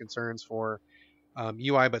serious concerns for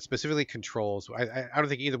UI, but specifically controls. I don't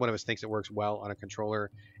think either one of us thinks it works well on a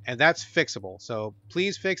controller, and that's fixable. So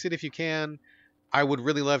please fix it if you can. I would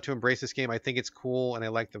really love to embrace this game. I think it's cool, and I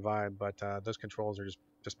like the vibe, but those controls are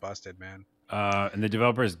just busted, man. And the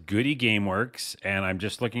developer is Goody Gameworks, and I'm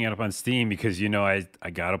just looking it up on Steam because I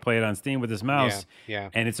gotta play it on Steam with this mouse. Yeah.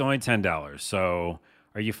 And it's only $10. So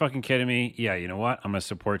are you fucking kidding me? Yeah, you know what? I'm gonna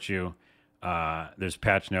support you. There's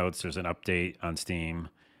patch notes. There's an update on Steam.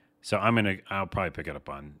 So I'll probably pick it up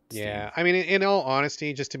on Steam. Yeah, I mean, in all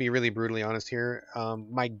honesty, just to be really brutally honest here,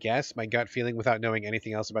 my gut feeling, without knowing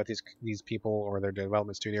anything else about these people or their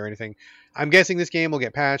development studio or anything, I'm guessing this game will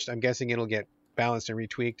get patched. I'm guessing it'll get balanced and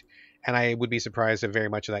retweaked, and I would be surprised if very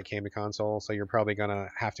much of that came to console. So you're probably gonna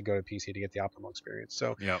have to go to PC to get the optimal experience.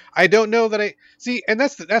 So I don't know that I see, and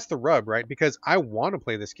that's the rub, right? Because I want to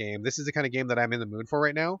play this game. This is the kind of game that I'm in the mood for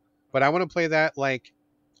right now, but I want to play that like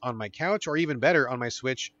on my couch, or even better, on my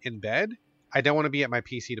Switch in bed. I don't want to be at my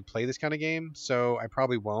PC to play this kind of game, so I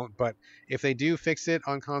probably won't. But if they do fix it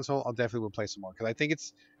on console, I'll definitely will play some more because I think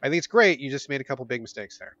it's great. You just made a couple big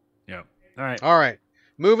mistakes there. Yeah. All right.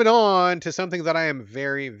 Moving on to something that I am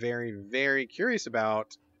very, very, very curious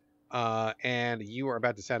about, and you are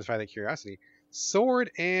about to satisfy that curiosity. Sword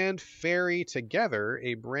and Fairy Together,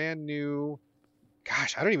 a brand new.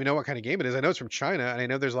 Gosh, I don't even know what kind of game it is. I know it's from China, and I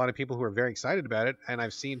know there's a lot of people who are very excited about it, and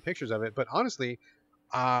I've seen pictures of it. But honestly,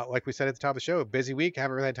 like we said at the top of the show, busy week,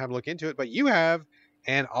 haven't really had time to look into it. But you have,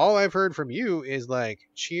 and all I've heard from you is like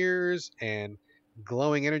cheers and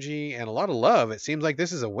glowing energy and a lot of love. It seems like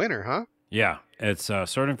this is a winner, huh? Yeah, it's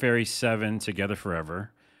Sword and Fairy 7 Together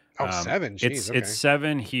Forever. Oh, 7? Jeez, it's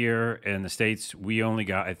 7 here in the States. We only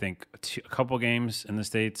got, I think, a couple games in the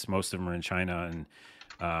States. Most of them are in China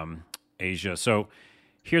and Asia. So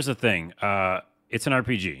here's the thing. It's an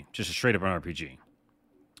RPG, just a straight up an RPG.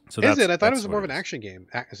 So is it? I thought it was more of an action game.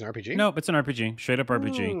 It's an RPG? No, it's an RPG, straight up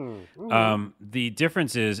RPG. The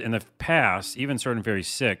difference is in the past, even Sword and Fairy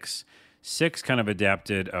 6 kind of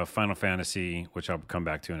adapted Final Fantasy, which I'll come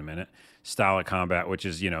back to in a minute, style of combat, which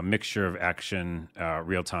is, a mixture of action,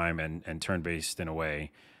 real time, and turn based in a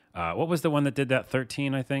way. What was the one that did that?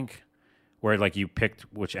 13, I think. Where like you picked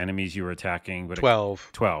which enemies you were attacking. But 12.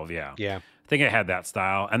 12, yeah. Yeah. I think it had that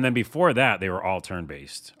style. And then before that, they were all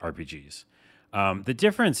turn-based RPGs. The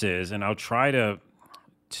difference is, and I'll try to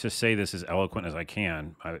say this as eloquent as I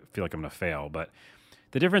can. I feel like I'm going to fail. But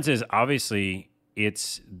the difference is, obviously,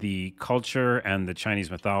 it's the culture and the Chinese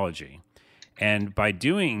mythology. And by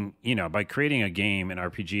by creating a game, an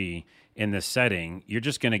RPG, in this setting, you're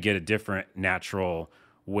just going to get a different natural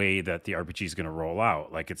way that the RPG is going to roll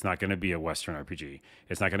out. Like it's not going to be a Western RPG.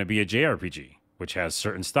 It's not going to be a JRPG, which has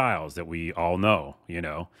certain styles that we all know,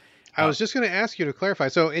 I was just going to ask you to clarify.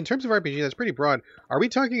 So in terms of RPG, that's pretty broad. Are we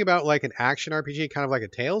talking about like an action RPG, kind of like a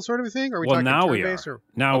Tales sort of a thing? Or are we talking now we turn-based? are.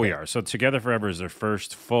 Now we are. So Together Forever is their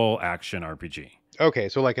first full action RPG. Okay,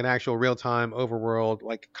 so like an actual real-time overworld,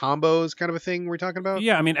 like combos kind of a thing we're talking about?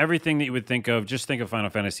 Yeah, I mean everything that you would think of. Just think of Final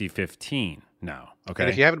Fantasy 15 now. And if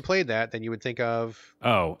Okay. you haven't played that, then you would think of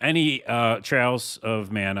Oh, any Trails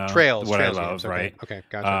of Mana, what I Trails love, games. Okay, right? okay,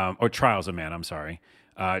 gotcha. Or Trials of Mana. I'm sorry.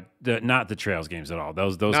 Not the Trails games at all.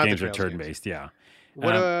 Those Not the games are Trails turn games. based. Yeah.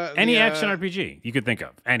 What Any action RPG you could think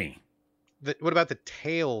of. Any. what about the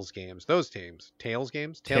Tales games? Those teams, Tales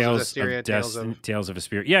games, Tales of Zestiria, Tales of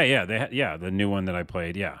Vesperia. Yeah, the new one that I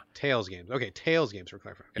played. Yeah. Tales games. Okay, Tales games for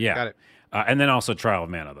clarifying. Okay, Yeah. got it. And then also Trial of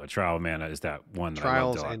Mana though. Trial of Mana is that one that I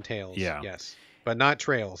loved Trials a lot. and Tales. Yeah. Yes, but not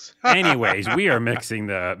Trails. Anyways, we are mixing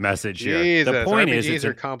the message here. Jesus, The point is, RPGs it's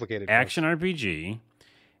are an complicated. action RPG,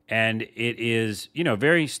 and it is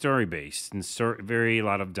very story based and very a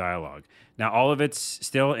lot of dialogue. Now, all of it's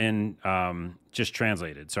still in just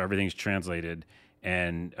translated, so everything's translated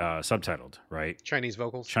and subtitled, right? Chinese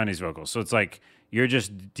vocals. Chinese vocals. So it's like you're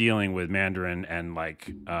just dealing with Mandarin and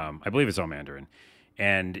like I believe it's all Mandarin,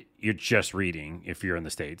 and you're just reading if you're in the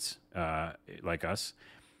States, like us.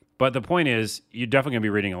 But the point is, you're definitely going to be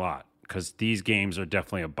reading a lot because these games are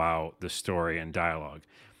definitely about the story and dialogue.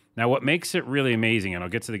 Now, what makes it really amazing, and I'll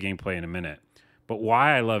get to the gameplay in a minute, but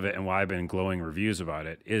why I love it and why I've been glowing reviews about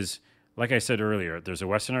it is, like I said earlier, there's a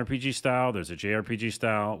Western RPG style, there's a JRPG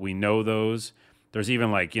style. We know those. There's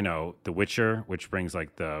even like, The Witcher, which brings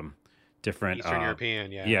like the different Eastern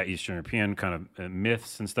European, yeah, Eastern European kind of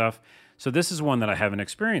myths and stuff. So this is one that I haven't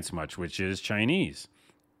experienced much, which is Chinese.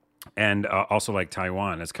 And also like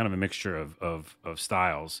Taiwan. It's kind of a mixture of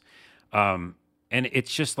styles. And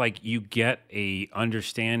it's just like you get a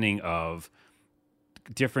understanding of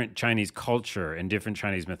different Chinese culture and different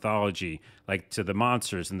Chinese mythology, like to the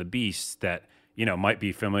monsters and the beasts that, might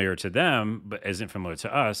be familiar to them, but isn't familiar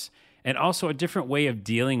to us. And also a different way of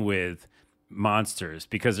dealing with monsters,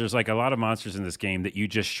 because there's like a lot of monsters in this game that you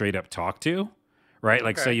just straight up talk to, right?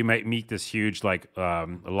 Like, so you might meet this huge like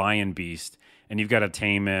lion beast, and you've got to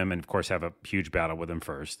tame him and, of course, have a huge battle with him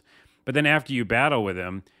first. But then after you battle with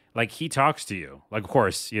him, like, he talks to you. Like, of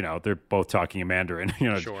course, they're both talking in Mandarin.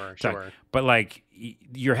 Sure. But, like,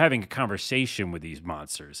 you're having a conversation with these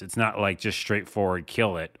monsters. It's not, like, just straightforward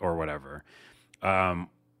kill it or whatever. And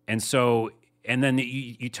then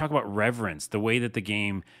you talk about reverence, the way that the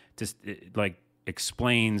game just, like,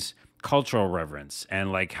 explains cultural reverence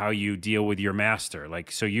and, like, how you deal with your master. Like,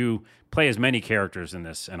 so you play as many characters in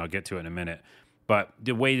this, and I'll get to it in a minute. But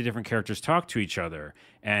the way the different characters talk to each other,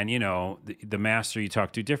 and the master you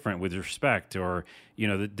talk to different with respect, or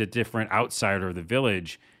the different outsider of the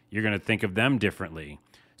village, you're going to think of them differently.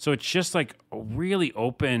 So it's just like a really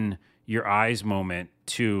open your eyes moment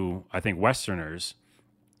to, I think, Westerners,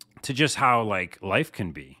 to just how like life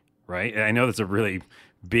can be, right? And I know that's a really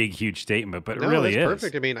big, huge statement, but it really is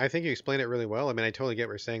perfect. I mean, I think you explained it really well. I mean, I totally get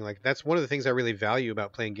what you're saying. Like, that's one of the things I really value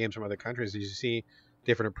about playing games from other countries is you see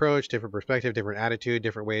different approach, different perspective, different attitude,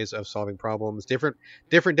 different ways of solving problems, different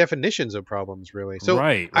definitions of problems, really. So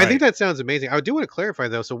right. I think that sounds amazing. I do want to clarify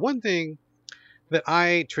though. So one thing that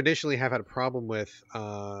I traditionally have had a problem with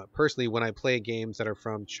personally when I play games that are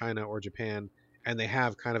from China or Japan, and they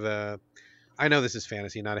have kind of a, I know this is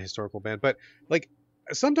fantasy, not a historical band, but like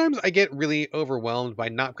sometimes I get really overwhelmed by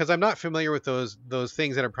not, because I'm not familiar with those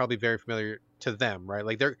things that are probably very familiar to them, right?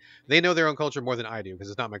 Like they know their own culture more than I do because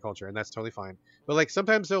it's not my culture, and that's totally fine. But like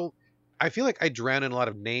sometimes I feel like I drown in a lot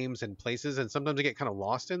of names and places, and sometimes I get kind of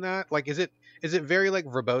lost in that. Like, is it very like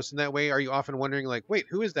verbose in that way? Are you often wondering like, wait,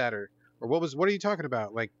 who is that, or what are you talking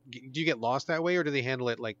about? Like, do you get lost that way, or do they handle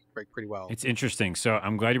it like pretty well? It's interesting. So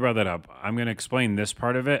I'm glad you brought that up. I'm going to explain this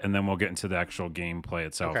part of it, and then we'll get into the actual gameplay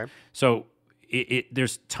itself. Okay. So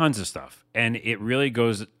there's tons of stuff, and it really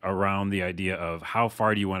goes around the idea of how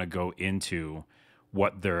far do you want to go into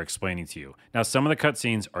what they're explaining to you. Now, some of the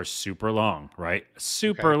cutscenes are super long, right?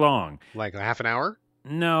 Super long. Like a half an hour?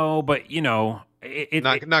 No, but not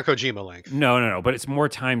Kojima length. No. But it's more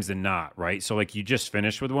times than not, right? So like you just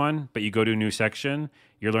finished with one, but you go to a new section,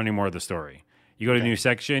 you're learning more of the story. You go to a new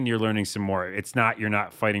section, you're learning some more. You're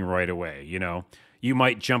not fighting right away, You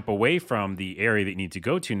might jump away from the area that you need to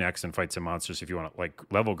go to next and fight some monsters if you want to like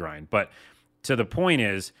level grind. But to the point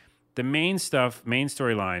is, the main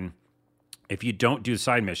storyline, if you don't do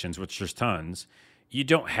side missions, which there's tons, you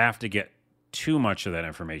don't have to get too much of that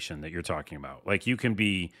information that you're talking about. Like, you can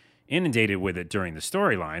be inundated with it during the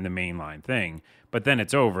storyline, the mainline thing, but then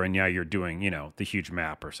it's over and now you're doing, the huge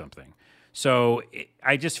map or something. So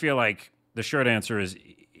I just feel like the short answer is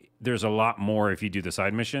there's a lot more if you do the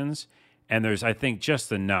side missions. And there's, I think,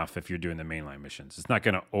 just enough if you're doing the mainline missions. It's not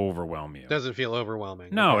going to overwhelm you. Doesn't feel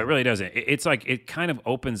overwhelming. No, it really doesn't. It's like it kind of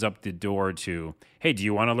opens up the door to, hey, do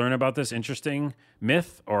you want to learn about this interesting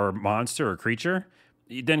myth or monster or creature?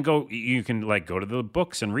 Then you can like go to the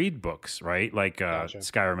books and read books, right? Like Gotcha.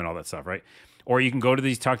 Skyrim and all that stuff, right? Or you can go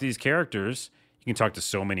to talk to these characters. You can talk to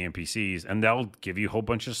so many NPCs and they'll give you a whole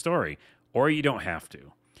bunch of story. Or you don't have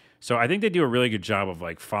to. So I think they do a really good job of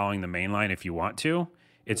like following the main line if you want to.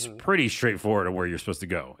 It's pretty straightforward of where you're supposed to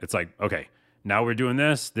go. It's like, okay, now we're doing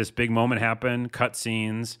this. This big moment happened, cut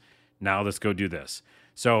scenes. Now let's go do this.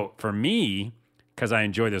 So for me, because I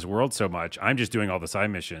enjoy this world so much, I'm just doing all the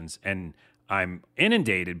side missions and I'm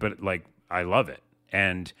inundated, but like I love it.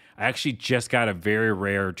 And I actually just got a very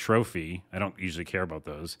rare trophy. I don't usually care about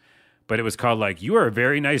those, but it was called like, you are a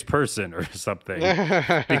very nice person or something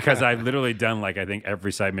because I've literally done like, I think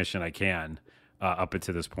every side mission I can up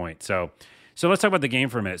until this point. So let's talk about the game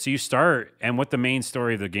for a minute. So you start, and what the main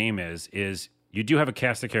story of the game is you do have a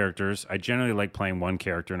cast of characters. I generally like playing one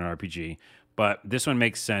character in an RPG, but this one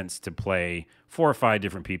makes sense to play 4 or 5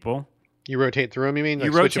 different people. You rotate through them, you mean?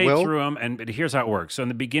 Like you rotate through them, but here's how it works. So in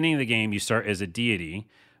the beginning of the game, you start as a deity.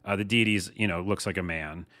 The deity's, looks like a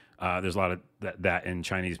man. There's a lot of that in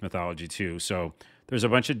Chinese mythology too. So there's a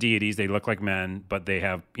bunch of deities. They look like men, but they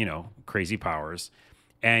have, crazy powers.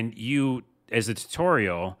 And you, as a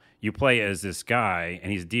tutorial, you play as this guy,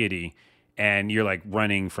 and he's a deity, and you're like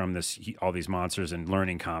running from all these monsters and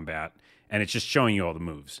learning combat, and it's just showing you all the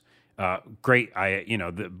moves. Great,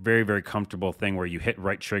 the very, very comfortable thing where you hit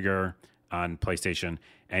right trigger on PlayStation,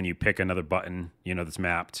 and you pick another button, that's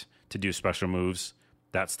mapped to do special moves.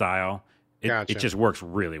 That style, Gotcha. It just works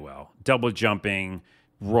really well. Double jumping,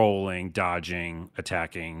 rolling, dodging,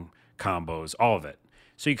 attacking, combos, all of it.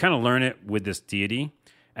 So you kind of learn it with this deity.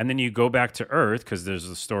 And then you go back to Earth because there's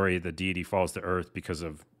a story the deity falls to Earth because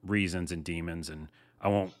of reasons and demons, and I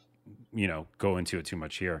won't, go into it too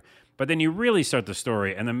much here. But then you really start the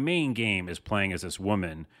story, and the main game is playing as this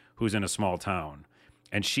woman who's in a small town,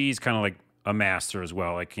 and she's kind of like a master as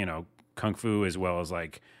well, like kung fu as well as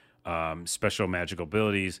like special magical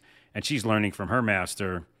abilities, and she's learning from her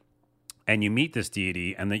master. And you meet this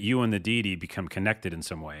deity, and that you and the deity become connected in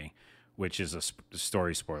some way, which is a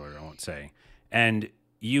story spoiler, I won't say, and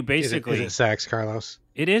you basically... Is it sex, Carlos?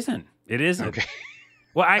 It isn't. It isn't. Okay.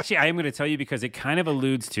 Well, actually, I am going to tell you because it kind of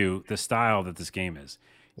alludes to the style that this game is.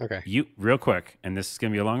 Okay. Real quick, and this is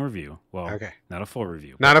going to be a long review. Well, okay. Not a full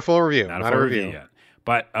review. Not a full review. Not a full review yet.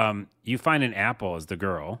 But you find an apple as the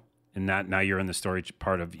girl, and now you're in the story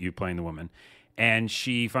part of you playing the woman. And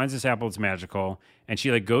she finds this apple, it's magical, and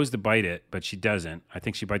she like goes to bite it, but she doesn't. I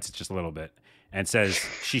think she bites it just a little bit and says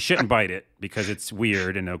she shouldn't bite it because it's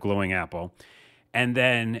weird and a glowing apple. And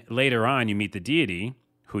then later on, you meet the deity,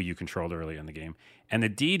 who you controlled earlier in the game, and the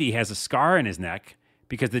deity has a scar in his neck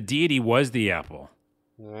because the deity was the apple.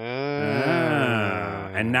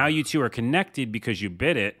 And now you two are connected because you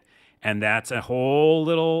bit it, and that's a whole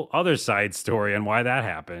little other side story on why that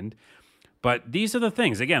happened. But these are the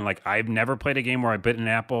things. Again, like I've never played a game where I bit an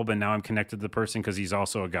apple, but now I'm connected to the person because he's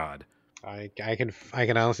also a god. I can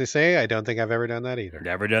honestly say I don't think I've ever done that either.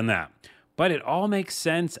 Never done that. But it all makes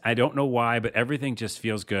sense. I don't know why, but everything just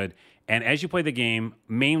feels good. And as you play the game,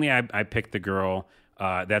 mainly I picked the girl.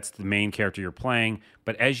 That's the main character you're playing.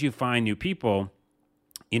 But as you find new people,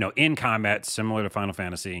 in combat, similar to Final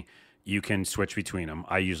Fantasy, you can switch between them.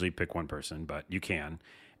 I usually pick one person, but you can.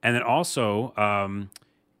 And then also,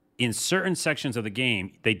 in certain sections of the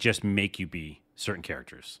game, they just make you be certain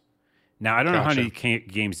characters. Now, I don't know how many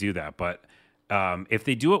games do that, but... if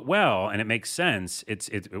they do it well and it makes sense,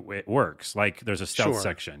 it works. Like there's a stealth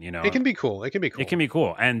section, It can be cool. It can be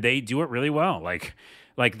cool. And they do it really well. Like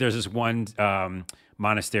there's this one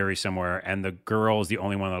monastery somewhere, and the girl is the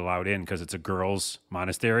only one allowed in because it's a girls'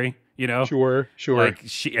 monastery. Sure. Like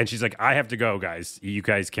she's like, I have to go, guys. You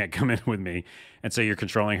guys can't come in with me, and so you're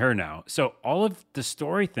controlling her now. So all of the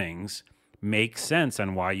story things make sense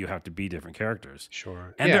on why you have to be different characters.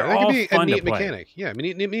 Sure. And they're all fun to play. Mechanic. Yeah, I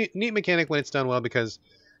mean, neat mechanic when it's done well, because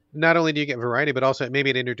not only do you get variety, but also maybe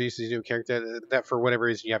it introduces you to a character that for whatever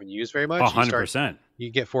reason you haven't used very much. 100%. You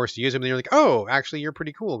get forced to use them, and you're like, oh, actually, you're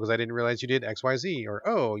pretty cool because I didn't realize you did X, Y, Z, or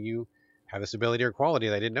oh, you have this ability or quality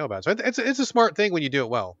that I didn't know about. So it's a smart thing when you do it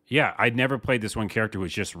well. Yeah, I'd never played this one character who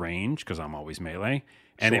was just range because I'm always melee,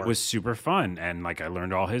 and it was super fun, and like I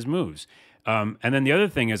learned all his moves. And then the other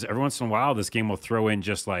thing is, every once in a while, this game will throw in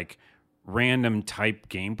just like random type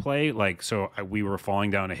gameplay. Like, so we were falling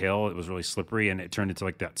down a hill. It was really slippery, and it turned into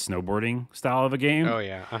like that snowboarding style of a game. Oh,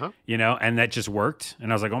 yeah. And that just worked.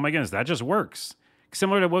 And I was like, oh my goodness, that just works.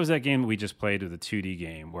 Similar to, what was that game we just played, with the 2D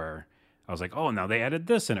game where I was like, oh, now they added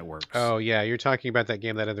this and it works. Oh yeah, you're talking about that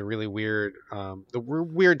game that had the really weird,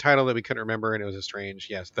 weird title that we couldn't remember, and it was a strange.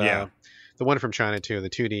 Yes, the one from China too, the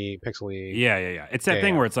 2D pixely. Yeah. It's that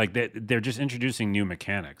thing where it's like they're just introducing new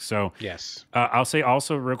mechanics. So yes, I'll say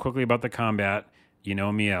also real quickly about the combat. You know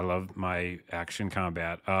me, I love my action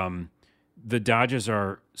combat. The dodges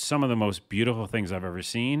are some of the most beautiful things I've ever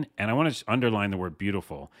seen, and I want to underline the word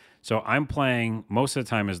beautiful. So I'm playing most of the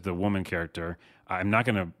time as the woman character. I'm not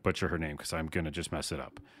going to butcher her name because I'm going to just mess it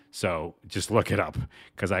up. So just look it up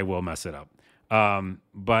because I will mess it up.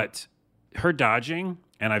 But her dodging,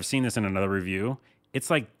 and I've seen this in another review, it's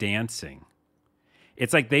like dancing.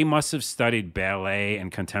 It's like they must have studied ballet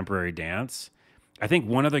and contemporary dance. I think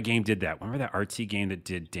one other game did that. Remember that artsy game that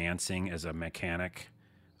did dancing as a mechanic?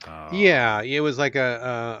 yeah, it was like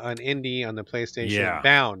an indie on the PlayStation. Yeah.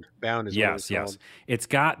 Bound is what it was called. Yes. It's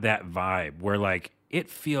got that vibe where like it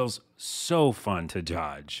feels so fun to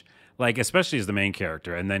dodge. Like especially as the main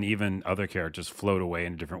character, and then even other characters float away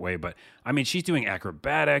in a different way. But I mean, she's doing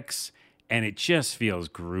acrobatics, and it just feels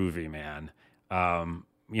groovy, man.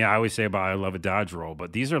 Yeah, I always say I love a dodge roll,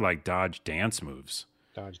 but these are like dodge dance moves.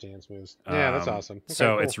 Dodge dance moves. Yeah, that's awesome. Okay,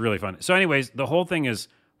 so cool. It's really fun. So, anyways, the whole thing is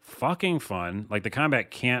fucking fun. Like the combat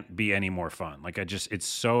can't be any more fun. Like it's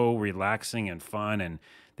so relaxing and fun, and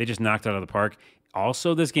they just knocked it out of the park.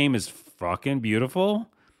 Also, this game is fucking beautiful.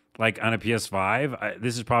 Like on a PS5,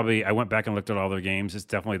 this is probably, I went back and looked at all their games. It's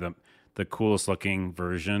definitely the coolest looking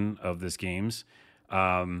version of this game's.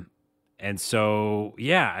 And so,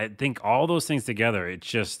 yeah, I think all those things together, it's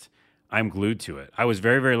just, I'm glued to it. I was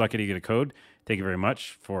very, very lucky to get a code. Thank you very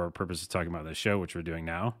much for purposes of talking about this show, which we're doing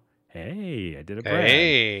now. Hey, I did a brag.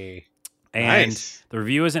 Hey. And nice. The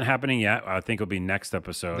review isn't happening yet. I think it'll be next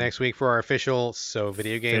episode. Next week for our official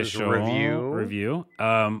SoVideogames review.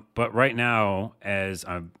 But right now,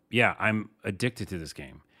 I'm addicted to this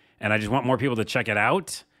game. And I just want more people to check it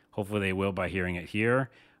out. Hopefully they will by hearing it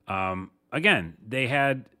here. Again, they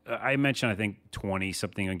had, I mentioned, I think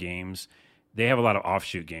 20-something games. They have a lot of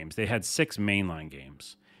offshoot games. They had 6 mainline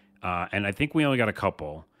games. And I think we only got a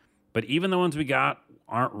couple. But even the ones we got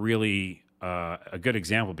aren't really a good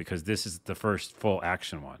example because this is the first full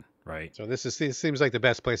action one, right? So this seems like the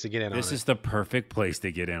best place to get in on it. This is the perfect place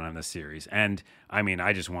to get in on the series. And I mean,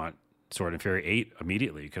 I just want Sword and Fairy 8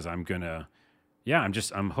 immediately because I'm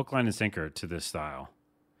hook, line, and sinker to this style.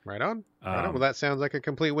 Right on. Well, that sounds like a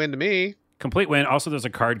complete win to me. Complete win. Also, there's a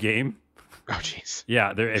card game. Oh, jeez.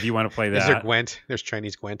 Yeah, if you want to play that. Is there Gwent? There's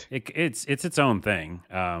Chinese Gwent. It's its own thing,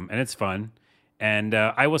 and it's fun. And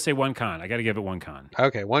I will say one con. I got to give it one con.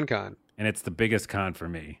 Okay, one con. And it's the biggest con for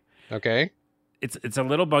me. Okay. It's a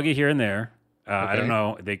little buggy here and there. Okay. I don't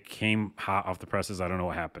know. They came hot off the presses. I don't know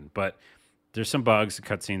what happened. But there's some bugs,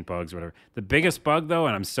 cutscene bugs, whatever. The biggest bug, though,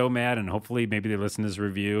 and I'm so mad, and hopefully maybe they listen to this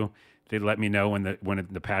review. They let me know when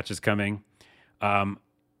the patch is coming.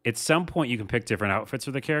 At some point, you can pick different outfits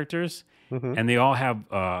for the characters. Mm-hmm. And they all have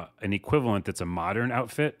an equivalent that's a modern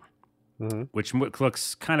outfit, mm-hmm. which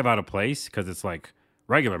looks kind of out of place because it's like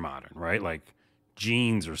regular modern, right? Like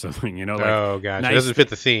jeans or something, you know? Like oh, gotcha. Nice, it doesn't fit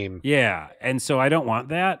the theme. Yeah. And so I don't want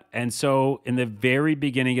that. And so in the very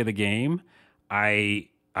beginning of the game, I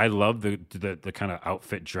love the kind of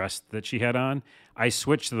outfit dress that she had on. I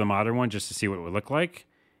switched to the modern one just to see what it would look like.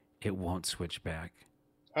 It won't switch back.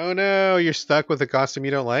 Oh no, you're stuck with a costume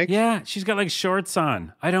you don't like? Yeah, she's got like shorts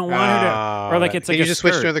on. I don't want her to. Or like it's like you just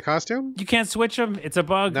skirt. switch to the costume? You can't switch them. It's a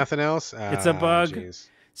bug. Nothing else? It's a bug. Geez.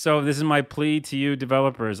 So this is my plea to you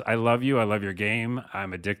developers. I love you. I love your game.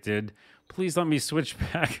 I'm addicted. Please let me switch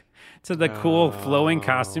back to the cool flowing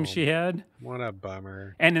costume she had. What a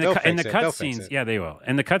bummer. And in the cutscenes, yeah, they will.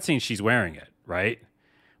 In the cutscenes, she's wearing it, right?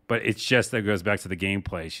 But it's just that it goes back to the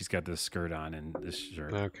gameplay. She's got this skirt on and this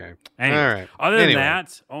shirt. Okay. Anyway, all right. Other than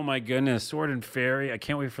that, oh my goodness, Sword and Fairy. I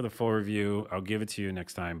can't wait for the full review. I'll give it to you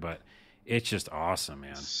next time, but it's just awesome,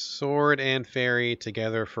 man. Sword and Fairy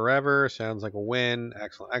together forever. Sounds like a win.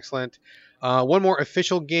 Excellent, excellent. One more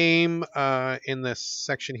official game in this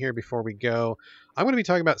section here before we go. I'm going to be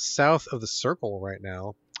talking about South of the Circle right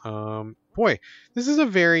now. Boy, this is a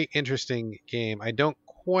very interesting game. I don't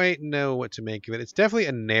quite know what to make of it. It's definitely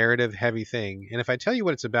a narrative heavy thing. And if I tell you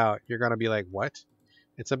what it's about, you're going to be like, what?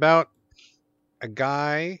 It's about a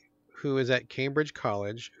guy who is at Cambridge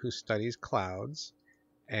College who studies clouds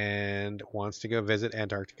and wants to go visit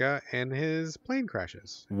Antarctica, and his plane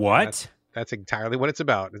crashes. What? That's entirely what it's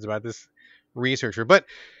about. It's about this researcher. But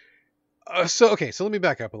so let me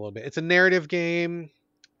back up a little bit. It's a narrative game.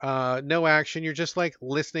 No action. You're just like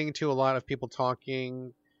listening to a lot of people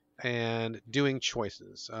talking and doing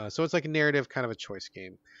choices. So it's like a narrative kind of a choice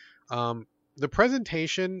game. The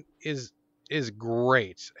presentation is is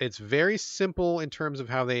great. It's very simple in terms of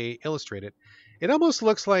how they illustrate it. It almost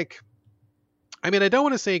looks like, I mean, I don't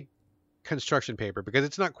want to say construction paper because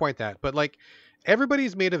it's not quite that, but like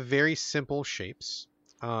everybody's made of very simple shapes.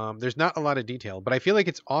 There's not a lot of detail, but I feel like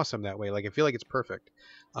it's awesome that way. Like I feel like it's perfect.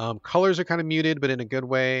 Colors are kind of muted, but in a good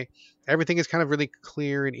way. Everything is kind of really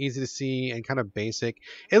clear and easy to see and kind of basic.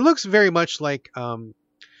 It looks very much like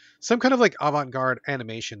some kind of like avant-garde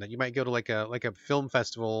animation that you might go to like a film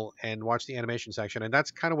festival and watch the animation section, and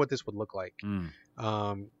that's kind of what this would look like.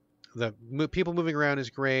 People moving around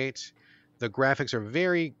is great. The graphics are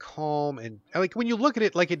very calm, and like when you look at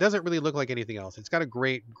it, like it doesn't really look like anything else. It's got a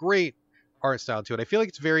great art style to it. I feel like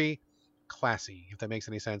it's very classy, if that makes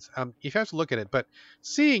any sense. You have to look at it, but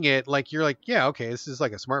seeing it, like you're like, yeah, okay, this is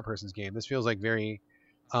like a smart person's game. This feels like very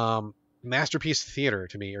masterpiece theater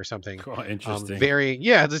to me or something. Cool, interesting.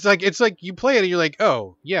 It's like you play it and you're like,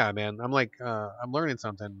 oh yeah, man, I'm learning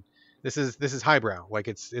something. This is highbrow. Like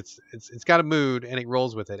it's got a mood and it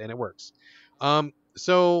rolls with it and it works.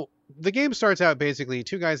 So the game starts out basically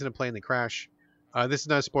two guys in a plane that crash. This is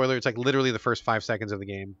not a spoiler. It's like literally the first 5 seconds of the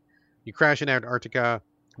game. You crash in Antarctica.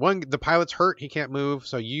 The pilot's hurt. He can't move.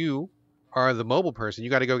 So you are the mobile person. You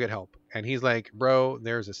got to go get help. And he's like, bro,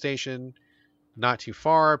 there's a station not too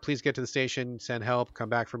far. Please get to the station. Send help. Come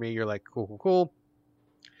back for me. You're like, cool.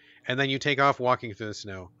 And then you take off walking through the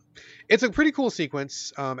snow. It's a pretty cool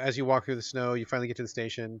sequence. As you walk through the snow, you finally get to the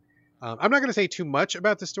station. I'm not going to say too much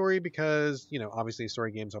about the story because, obviously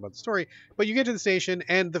story games are about the story, but you get to the station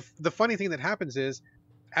and the funny thing that happens is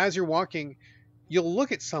as you're walking, you'll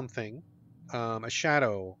look at something, a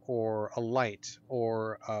shadow or a light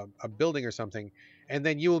or a building or something, and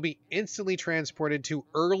then you will be instantly transported to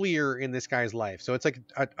earlier in this guy's life. So it's like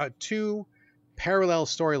two parallel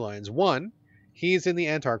storylines. One, he's in the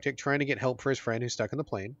Antarctic trying to get help for his friend who's stuck in the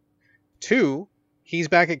plane. Two, he's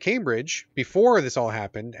back at Cambridge before this all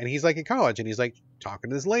happened, and he's like in college, and he's like talking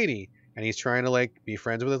to this lady, and he's trying to like be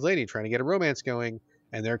friends with this lady, trying to get a romance going,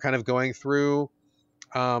 and they're kind of going through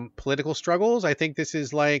political struggles. I think this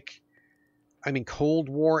is like, Cold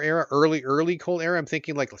War era, early Cold era. I'm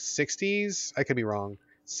thinking like 60s. I could be wrong.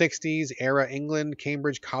 60s era England,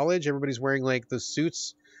 Cambridge College. Everybody's wearing like the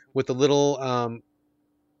suits with the little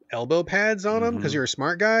elbow pads on them because you're a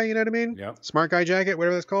smart guy, you know what I mean? Yep. Smart guy jacket,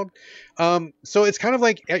 whatever that's called. So it's kind of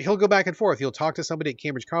like he'll go back and forth. He'll talk to somebody at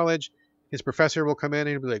Cambridge College. His professor will come in and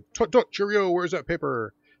he'll be like, tut, cheerio, where's that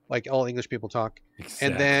paper? Like all English people talk. Exactly.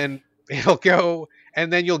 And then he'll go,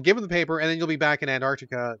 and then you'll give him the paper, and then you'll be back in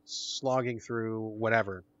Antarctica slogging through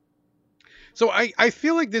whatever. So I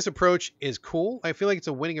feel like this approach is cool. I feel like it's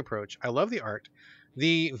a winning approach. I love the art.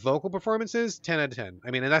 The vocal performances, 10 out of 10.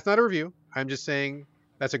 And that's not a review. I'm just saying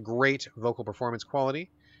that's a great vocal performance quality.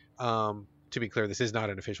 To be clear, this is not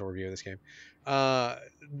an official review of this game.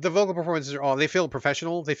 The vocal performances they feel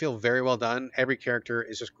professional. They feel very well done. Every character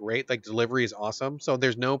is just great. Like delivery is awesome. So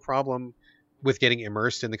there's no problem with getting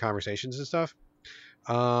immersed in the conversations and stuff.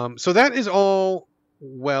 So that is all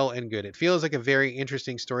well and good. It feels like a very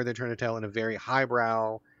interesting story they're trying to tell in a very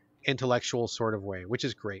highbrow, intellectual sort of way, which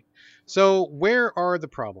is great. So where are the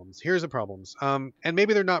problems? Here's the problems. And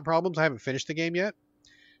maybe they're not problems. I haven't finished the game yet.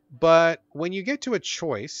 But when you get to a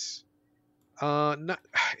choice,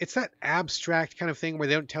 it's that abstract kind of thing where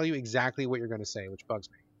they don't tell you exactly what you're going to say, which bugs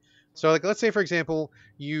me. So like, let's say, for example,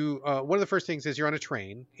 you one of the first things is you're on a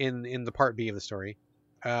train in the part B of the story.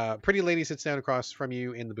 Pretty lady sits down across from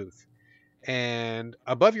you in the booth. And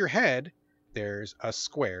above your head, there's a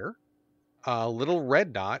square, a little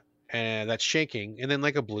red dot that's shaking, and then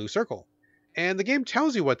like a blue circle. And the game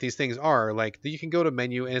tells you what these things are. Like you can go to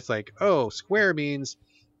menu and it's like, oh, square means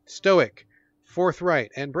stoic,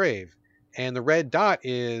 forthright, and brave. And the red dot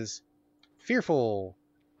is fearful,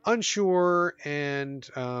 unsure, and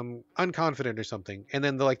unconfident or something. And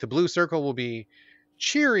then the blue circle will be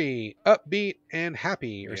cheery, upbeat, and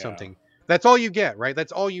happy or something. That's all you get, right?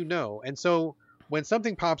 That's all you know. And so when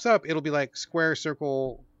something pops up, it'll be like square,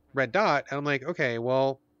 circle, red dot. And I'm like, okay,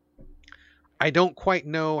 well, I don't quite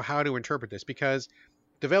know how to interpret this because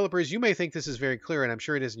developers, you may think this is very clear, and I'm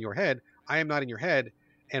sure it is in your head. I am not in your head.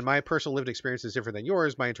 And my personal lived experience is different than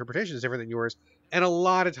yours. My interpretation is different than yours. And a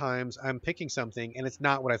lot of times I'm picking something and it's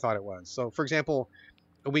not what I thought it was. So for example,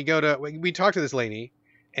 we talk to this lady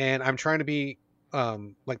and I'm trying to be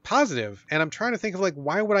like positive, and I'm trying to think of like,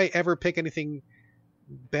 why would I ever pick anything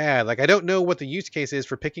bad? Like I don't know what the use case is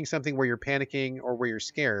for picking something where you're panicking or where you're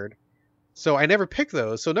scared. So I never pick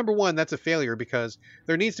those. So number one, that's a failure because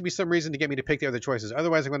there needs to be some reason to get me to pick the other choices.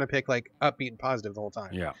 Otherwise I'm going to pick like upbeat and positive the whole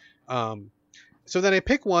time. Yeah. So then I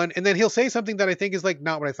pick one, and then he'll say something that I think is like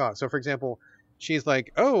not what I thought. So for example, she's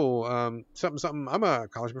like, "Oh, something something. I'm a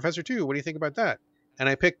college professor too. What do you think about that?" And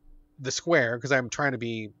I pick the square because I'm trying to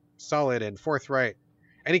be solid and forthright.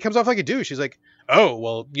 And he comes off like a douche. She's like, "Oh,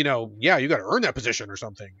 well, yeah, you got to earn that position or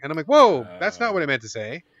something." And I'm like, "Whoa, that's not what I meant to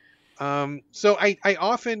say." So I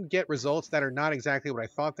often get results that are not exactly what I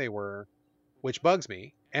thought they were, which bugs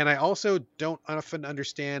me. And I also don't often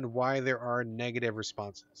understand why there are negative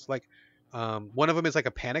responses. Like, one of them is like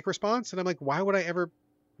a panic response, and I'm like, why would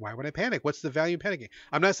I panic? What's the value in panicking?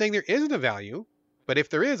 I'm not saying there isn't a value, but if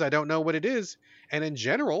there is, I don't know what it is. And in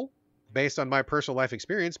general, based on my personal life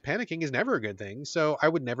experience, panicking is never a good thing. So I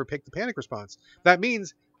would never pick the panic response. That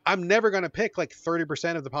means I'm never going to pick like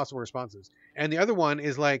 30% of the possible responses. And the other one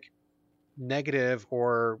is like negative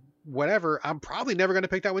or whatever. I'm probably never going to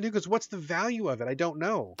pick that one too, because what's the value of it? I don't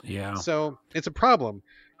know. Yeah. So it's a problem.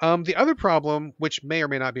 The other problem, which may or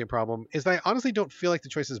may not be a problem, is that I honestly don't feel like the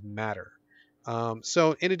choices matter.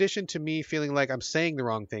 So in addition to me feeling like I'm saying the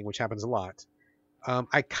wrong thing, which happens a lot,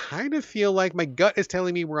 I kind of feel like my gut is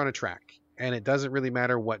telling me we're on a track, and it doesn't really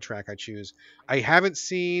matter what track I choose. I haven't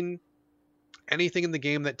seen anything in the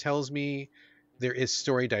game that tells me there is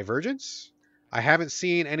story divergence. I haven't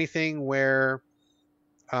seen anything where,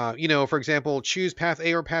 for example, choose path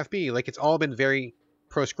A or path B. Like, it's all been very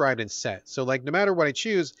proscribed and set. So like, no matter what I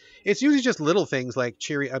choose, it's usually just little things like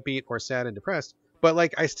cheery, upbeat, or sad and depressed. But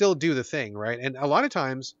like, I still do the thing, right? And a lot of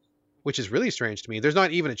times, which is really strange to me, there's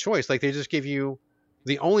not even a choice. Like, they just give you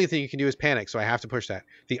the only thing you can do is panic, so I have to push that.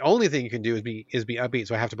 The only thing you can do is be upbeat,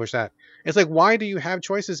 so I have to push that. It's like, why do you have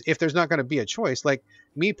choices if there's not going to be a choice? Like,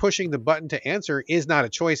 me pushing the button to answer is not a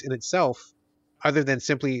choice in itself, other than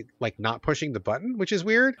simply like not pushing the button, which is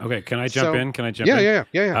weird. Okay, can I jump in?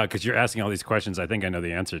 Yeah. Because you're asking all these questions I think I know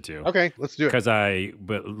the answer to. Okay, let's do it.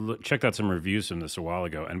 Because checked out some reviews from this a while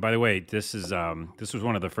ago. And by the way, this was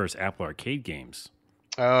one of the first Apple Arcade games.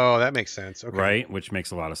 Oh, that makes sense. Okay. Right, which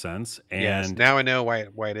makes a lot of sense. And yes, now I know why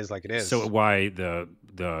it is like it is. So why the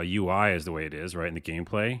UI is the way it is, right? And the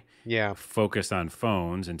gameplay, focused on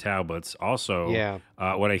phones and tablets. Also,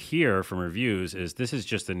 what I hear from reviews is this is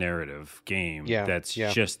just a narrative game. That's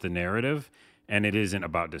just the narrative, and it isn't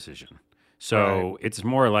about decision. So it's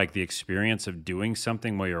more like the experience of doing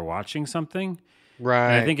something while you're watching something.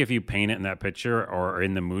 Right. And I think if you paint it in that picture or are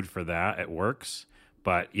in the mood for that, it works.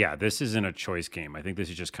 But yeah, this isn't a choice game. I think this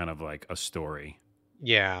is just kind of like a story.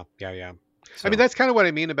 Yeah. So. I mean, that's kind of what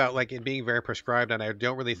I mean about like it being very prescribed, and I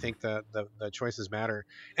don't really think the choices matter.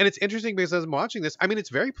 And it's interesting because as I'm watching this, I mean, it's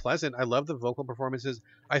very pleasant. I love the vocal performances.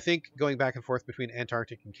 I think going back and forth between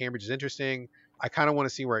Antarctic and Cambridge is interesting. I kind of want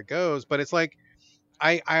to see where it goes, but it's like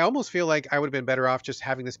I almost feel like I would have been better off just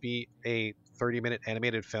having this be a 30-minute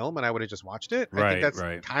animated film, and I would have just watched it. I think that's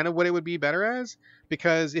kind of what it would be better as,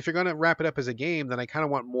 because if you're going to wrap it up as a game, then I kind of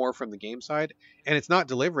want more from the game side, and it's not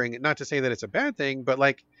delivering. Not to say that it's a bad thing, but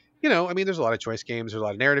like, I mean, there's a lot of choice games, there's a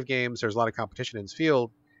lot of narrative games, there's a lot of competition in this field,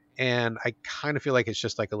 and I kind of feel like it's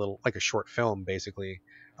just like a short film, basically,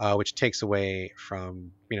 which takes away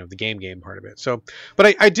from, the game part of it. So,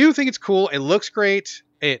 but I do think it's cool. It looks great.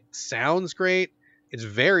 It sounds great. It's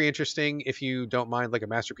very interesting if you don't mind like a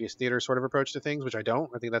Masterpiece Theater sort of approach to things, which I don't.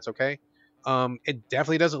 I think that's okay. It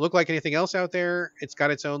definitely doesn't look like anything else out there. It's got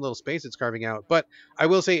its own little space it's carving out. But I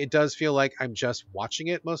will say it does feel like I'm just watching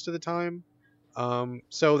it most of the time.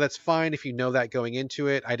 So that's fine if you know that going into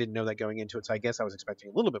it. I didn't know that going into it, so I guess I was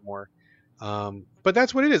expecting a little bit more. But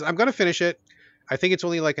that's what it is. I'm going to finish it. I think it's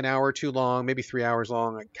only like an hour or two long, maybe 3 hours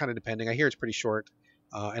long, kind of depending. I hear it's pretty short.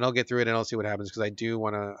 And I'll get through it and I'll see what happens, because I do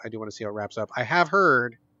want to see how it wraps up. I have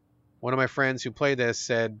heard one of my friends who played this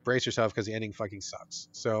said, brace yourself because the ending fucking sucks.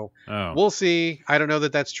 So we'll see. I don't know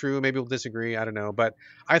that that's true. Maybe we'll disagree. I don't know. But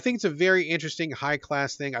I think it's a very interesting, high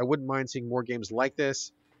class thing. I wouldn't mind seeing more games like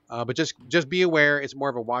this. But just be aware, it's more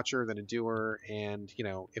of a watcher than a doer. And,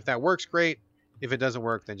 if that works, great. If it doesn't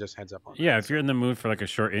work, then just heads up on that. Yeah, if you're in the mood for like a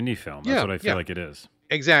short indie film, that's what I feel like it is.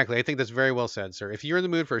 Exactly. I think that's very well said, sir. If you're in the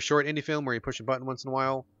mood for a short indie film where you push a button once in a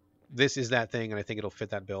while, this is that thing, and I think it'll fit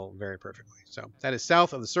that bill very perfectly. So that is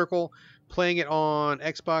South of the Circle. Playing it on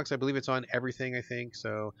Xbox. I believe it's on everything, I think.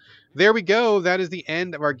 So there we go. That is the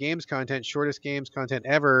end of our games content, shortest games content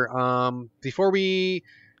ever.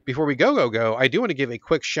 Before we go, I do want to give a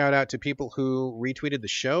quick shout out to people who retweeted the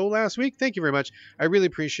show last week. Thank you very much. I really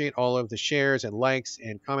appreciate all of the shares and likes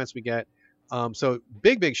and comments we get. So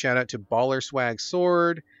big shout out to Baller Swag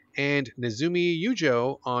Sword and Nezumi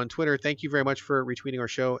Yujo on Twitter. Thank you very much for retweeting our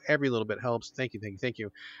show. Every little bit helps. Thank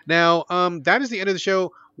you. Now, that is the end of the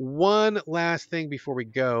show. One last thing before we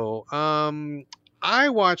go. I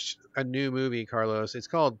watched a new movie, Carlos. It's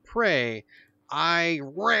called Prey. I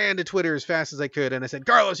ran to Twitter as fast as I could, and I said,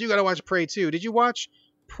 Carlos, you got to watch Prey too. Did you watch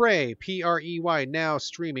Prey, Prey, now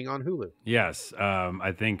streaming on Hulu. Yes. I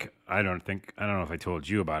don't know if I told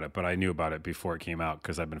you about it, but I knew about it before it came out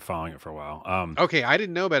because I've been following it for a while. Okay, I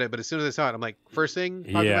didn't know about it, but as soon as I saw it, I'm like, first thing popped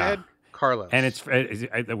in my Yeah. head, Carlos.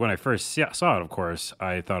 And when I first saw it, of course,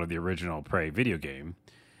 I thought of the original Prey video game.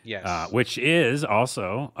 Yes. Which is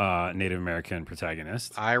also Native American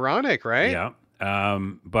protagonist. Ironic, right? Yeah.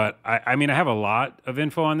 But I mean, I have a lot of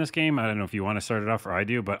info on this game. I don't know if you want to start it off or I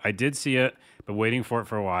do, but I did see it, but waiting for it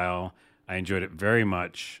for a while. I enjoyed it very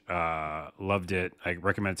much. Loved it. I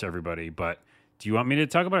recommend it to everybody. But do you want me to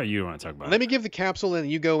talk about it or you want to talk about it? Let me give the capsule and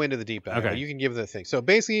you go into the deep dive. Okay. You can give the thing. So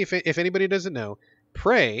basically, if anybody doesn't know,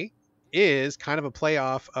 Prey is kind of a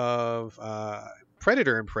playoff of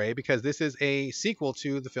Predator and Prey because this is a sequel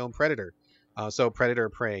to the film Predator. So Predator,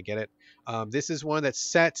 Prey, get it? This is one that's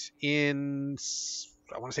set in,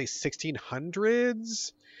 I want to say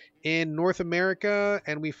 1600s in North America,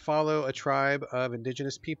 and we follow a tribe of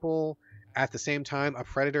indigenous people. At the same time, a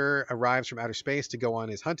predator arrives from outer space to go on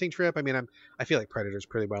his hunting trip. I mean, I feel like Predator's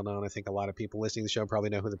pretty well known. I think a lot of people listening to the show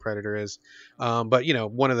probably know who the Predator is. But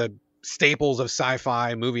one of the staples of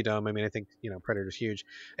sci-fi moviedom. I mean, I think Predator's huge.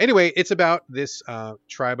 Anyway, it's about this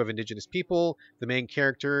tribe of indigenous people. The main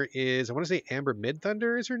character is, I want to say Amber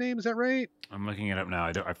Midthunder is her name. Is that right? I'm looking it up now.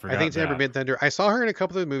 I forgot. I think it's Amber Midthunder. I saw her in a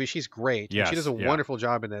couple of the movies. She's great. Yes, she does a wonderful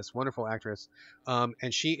job in this. Wonderful actress.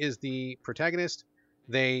 And she is the protagonist.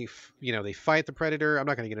 They fight the Predator. I'm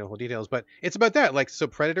not going to get into the whole details, but it's about that. Like, so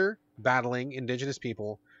Predator battling indigenous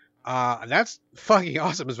people. That's fucking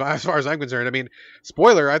awesome as far as I'm concerned. I mean,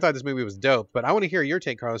 spoiler, I thought this movie was dope, but I want to hear your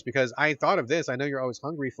take, Carlos, because I thought of this. I know you're always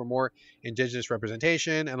hungry for more indigenous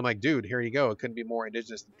representation, and I'm like, dude, here you go. It couldn't be more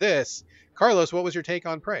indigenous than this. Carlos, what was your take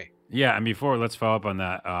on Prey? Yeah, and before, let's follow up on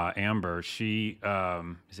that. Amber, she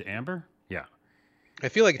is it Amber? Yeah, I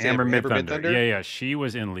feel like it's Amber Midthunder. Yeah. She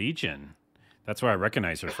was in Legion. That's where I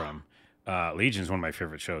recognize her from. Legion's one of my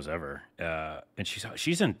favorite shows ever, and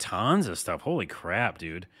she's in tons of stuff. Holy crap,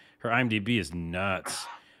 dude! Her IMDb is nuts.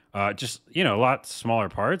 Just a lot smaller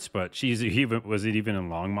parts, but was it even in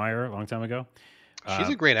Longmire a long time ago? She's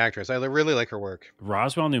a great actress. I really like her work.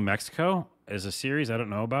 Roswell, New Mexico is a series I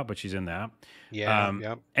don't know about, but she's in that. Yeah.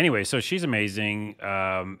 Yep. Anyway, so she's amazing.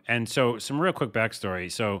 And so some real quick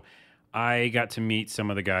backstory. So I got to meet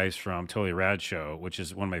some of the guys from Totally Rad Show, which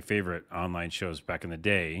is one of my favorite online shows back in the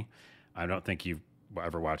day. I don't think you've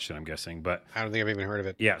ever watched it, I'm guessing, but I don't think I've even heard of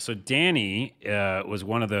it. Yeah, so Danny was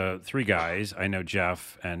one of the three guys. I know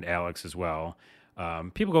Jeff and Alex as well.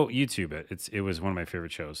 People go YouTube it. It was one of my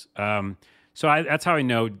favorite shows. So that's how I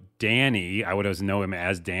know Danny. I would always know him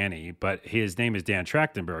as Danny, but his name is Dan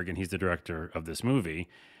Trachtenberg, and he's the director of this movie,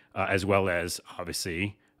 as well as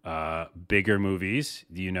obviously bigger movies.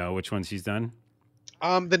 Do you know which ones he's done?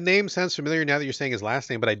 The name sounds familiar now that you're saying his last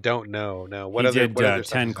name, but I don't know. No, what other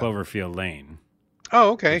 10 Cloverfield Lane.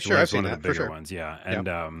 Oh, okay, sure. I've seen one that of the bigger for sure. ones, yeah. And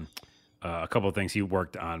a couple of things he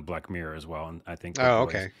worked on Black Mirror as well, and I think. Oh,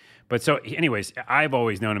 okay. But so, anyways, I've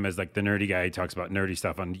always known him as like the nerdy guy. He talks about nerdy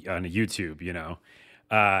stuff on YouTube,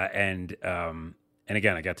 and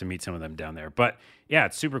again, I got to meet some of them down there. But yeah,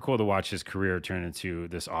 it's super cool to watch his career turn into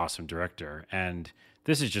this awesome director, and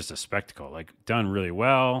this is just a spectacle, like done really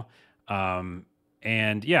well.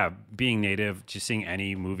 And yeah, being native, just seeing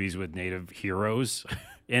any movies with native heroes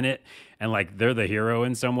in it, and like they're the hero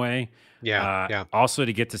in some way. Yeah. Also,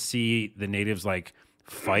 to get to see the natives like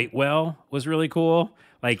fight well was really cool.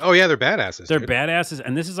 Like, oh yeah, they're badasses. They're badasses,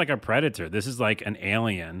 and this is like a predator. This is like an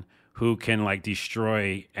alien who can like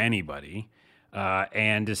destroy anybody.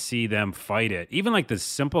 And to see them fight it, even like the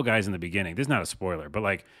simple guys in the beginning. This is not a spoiler, but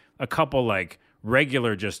like a couple like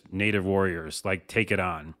regular just native warriors like take it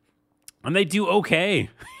on. And they do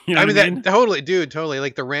okay. I mean? Totally, dude, totally.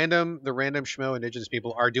 Like the random schmo indigenous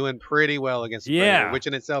people are doing pretty well against the Predator, which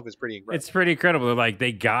in itself is pretty incredible. It's pretty incredible. They're like,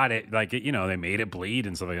 they got it. Like, they made it bleed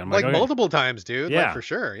and stuff like that. I'm like okay. Multiple times, dude. Yeah. Like, for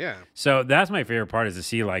sure, yeah. So that's my favorite part is to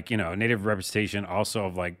see like, native representation also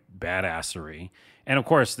of like badassery. And of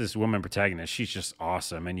course, this woman protagonist, she's just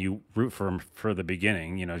awesome. And you root for her for the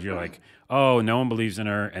beginning. You're like, oh, no one believes in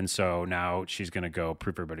her. And so now she's going to go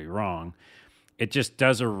prove everybody wrong. It just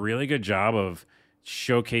does a really good job of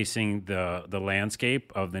showcasing the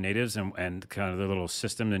landscape of the natives and kind of their little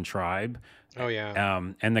system and tribe. Oh, yeah.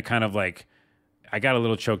 And the kind of like, I got a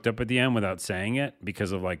little choked up at the end without saying it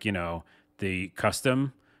because of like, the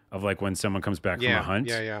custom of like when someone comes back from a hunt.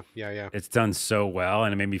 Yeah. It's done so well.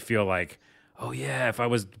 And it made me feel like, oh, yeah, if I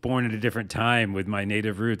was born at a different time with my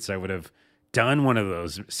native roots, I would have done one of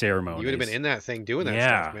those ceremonies. You would have been in that thing doing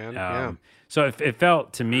that stuff, man. So it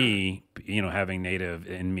felt to me, having native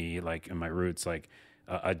in me, like in my roots, like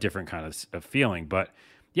a different kind of feeling. But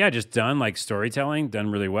Yeah, just done like storytelling, done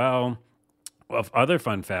really well. Well, other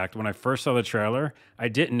fun fact, when I first saw the trailer, I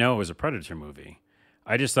didn't know it was a Predator movie.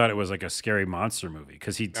 I just thought it was like a scary monster movie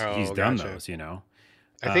because he's Oh, done gotcha. those, you know.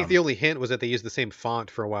 I think the Um, only hint was that they used the same font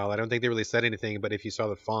for a while. I don't think they really said anything, but if you saw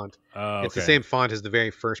the font, oh, it's the okay. same font as the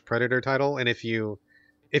very first Predator title. And if you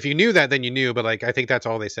knew that, then you knew. But like, I think that's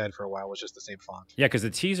all they said for a while was just the same font. Yeah, because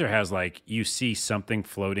the teaser has like you see something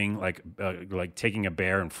floating, like taking a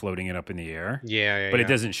bear and floating it up in the air, Yeah, yeah, but it yeah.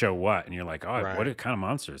 doesn't show what, and you're like, oh, Right. what kind of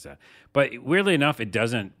monster is that? But weirdly enough, it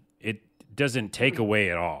doesn't take away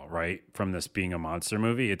at all, right, from this being a monster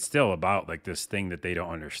movie. It's still about like this thing that they don't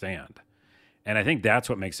understand, and I think that's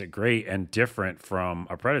what makes it great and different from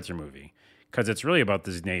a Predator movie because it's really about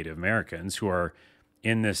these Native Americans who are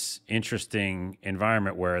in this interesting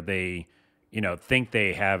environment where they think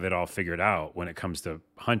they have it all figured out when it comes to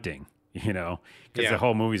hunting, because the Yeah.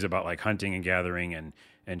 whole movie's about like hunting and gathering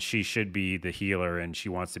and she should be the healer and she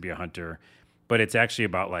wants to be a hunter, but it's actually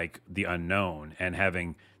about like the unknown and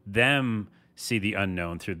having them see the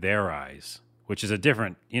unknown through their eyes, which is a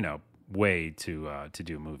different, way to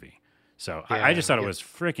do a movie. So I Yeah. just thought it Yeah. was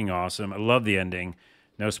freaking awesome. I love the ending.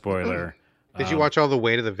 No spoiler. Did you Um, watch all the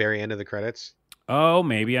way to the very end of the credits? oh,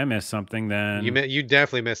 maybe I missed something then. You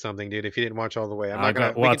definitely missed something, dude. If you didn't watch all the way, I'm I'll not go,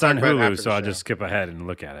 gonna. We well, can it's talk on about it Hulu, after the so I'll show. just skip ahead and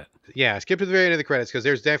look at it. Yeah, skip to the very end of the credits because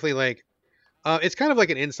there's definitely like, it's kind of like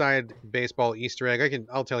an inside baseball Easter egg.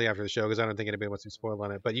 I'll tell you after the show because I don't think anybody wants to be spoiled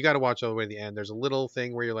on it. But you got to watch all the way to the end. There's a little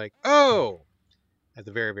thing where you're like, oh, at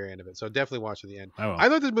the very very end of it. So definitely watch to the end. I will. I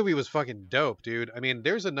thought this movie was fucking dope, dude. I mean,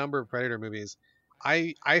 there's a number of Predator movies.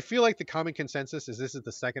 I feel like the common consensus is this is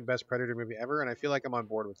the second best Predator movie ever, and I feel like I'm on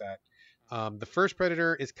board with that. The first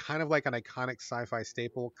Predator is kind of like an iconic sci-fi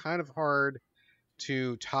staple, kind of hard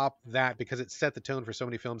to top that because it set the tone for so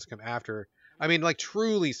many films to come after. I mean, like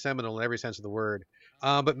truly seminal in every sense of the word.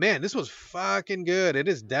 But man, this was fucking good. It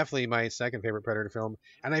is definitely my second favorite Predator film,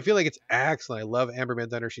 and I feel like it's excellent. I love Amber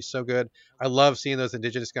Midthunder; she's so good. I love seeing those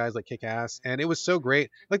indigenous guys like kick ass, and it was so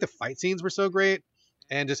great. Like the fight scenes were so great,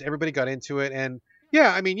 and just everybody got into it. And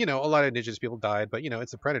yeah, I mean, a lot of indigenous people died, but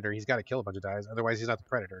it's a Predator. He's got to kill a bunch of guys, otherwise he's not the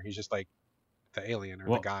Predator. He's just like the alien or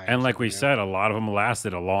the Well, guy or and like we something. said, a lot of them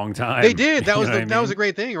lasted a long They time. did. That You was know what I that was a mean?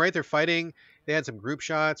 great thing, right? They're fighting. They had some group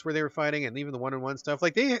shots where they were fighting, and even the one-on-one stuff.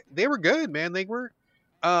 Like they were good, man. They were,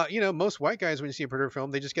 most white guys when you see a Predator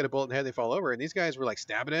film, they just get a bullet in the head, they fall over, and these guys were like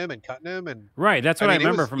stabbing him and cutting him, and Right. That's I what I mean, it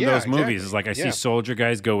remember was from yeah, those movies. Is exactly, like I see yeah, soldier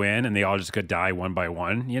guys go in and they all just could die one by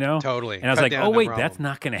one, totally And I was cut like, oh down, no wait, that's problem.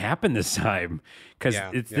 not going to happen this time because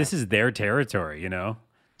Yeah, yeah, this is their territory.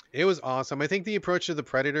 it was awesome. I think the approach to the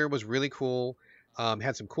Predator was really cool.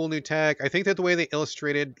 Had some cool new tech. I think that the way they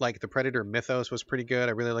illustrated like the Predator mythos was pretty good.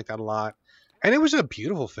 I really liked that a lot. And it was a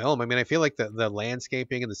beautiful film. I mean, I feel like the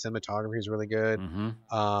landscaping and the cinematography is really good. Hmm.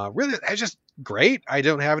 Really, it's just great. I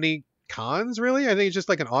don't have any cons really. I think it's just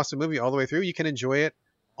like an awesome movie all the way through. You can enjoy it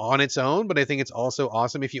on its own, but I think it's also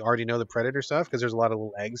awesome if you already know the Predator stuff because there's a lot of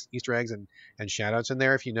little Easter eggs, and shout outs in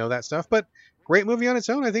there if you know that stuff. But great movie on its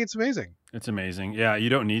own. I think it's amazing. It's amazing. Yeah, you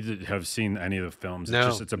don't need to have seen any of the films. No,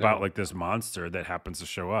 It's about no, like this monster that happens to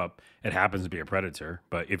show up. It happens to be a predator,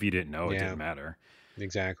 but if you didn't know, it yeah, didn't matter.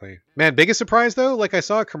 exactly. Man, biggest surprise though, like I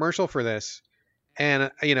saw a commercial for this.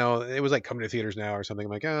 And it was like coming to theaters now or something.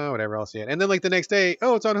 I'm like, oh, whatever, I'll see it. And then like the next day,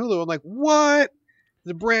 oh, it's on Hulu. I'm like, what?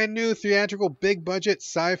 The brand new theatrical big budget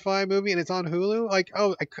sci-fi movie, and it's on Hulu. Like,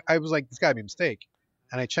 oh, I was like, this gotta be a mistake.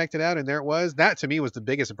 And I checked it out, and there it was. That to me was the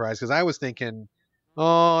biggest surprise because I was thinking,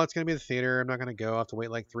 oh, it's gonna be the theater. I'm not gonna go. I have to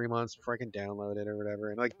wait like 3 months before I can download it or whatever.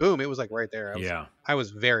 And like, boom, it was like right there. Yeah. I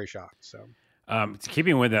was very shocked. So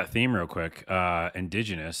Keeping with that theme real quick,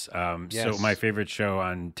 Indigenous. So my yes, favorite show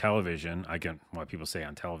on television, again, what people say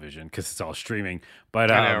on television because it's all streaming, but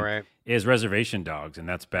I know, right? is Reservation Dogs, and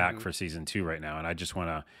that's back Hmm. for season 2 right now. And I just want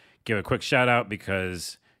to give a quick shout out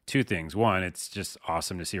because two things. One, it's just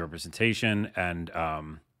awesome to see representation, and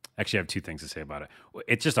actually, I have two things to say about it.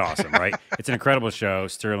 It's just awesome, right? It's an incredible show.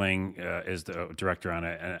 Sterling is the director on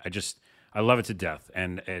it, and I love it to death.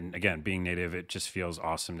 And again, being Native, it just feels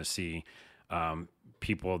awesome to see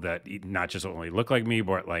people that not just only look like me,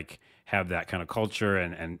 but like have that kind of culture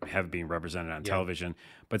and have being represented on Yeah, television.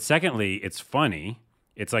 But secondly, it's funny.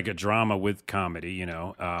 It's like a drama with comedy,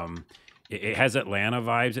 it has Atlanta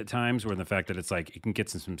vibes at times where the fact that it's like it can get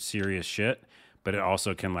some serious shit, but it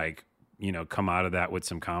also can like, come out of that with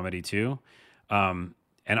some comedy too. And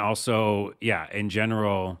also, yeah, in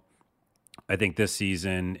general, I think this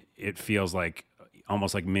season it feels like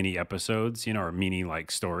almost like mini episodes, or mini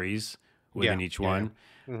like stories yeah, within each yeah, one.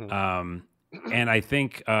 yeah. Hmm. Um, and I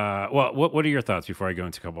think, well, what are your thoughts before I go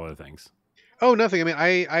into a couple other things? Oh, nothing. I mean,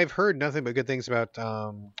 I've heard nothing but good things about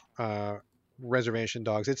Reservation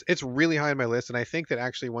Dogs. It's really high on my list, and I think that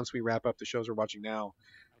actually once we wrap up the shows we're watching now,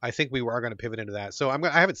 I think we are going to pivot into that. So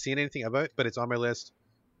I haven't seen anything of it, but it's on my list.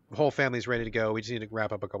 The whole family's ready to go. We just need to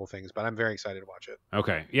wrap up a couple things, but I'm very excited to watch it.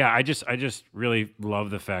 Okay. Yeah, I just really love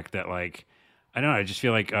the fact that, like, I don't know, I just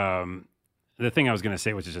feel like the thing I was going to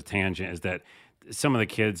say, which is a tangent, is that some of the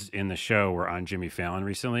kids in the show were on Jimmy Fallon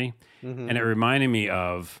recently, and it reminded me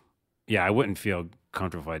of, I wouldn't feel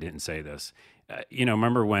comfortable if I didn't say this.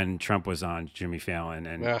 Remember when Trump was on Jimmy Fallon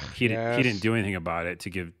and he didn't do anything about it? To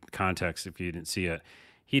give context, if you didn't see it,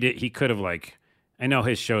 he could have, like, I know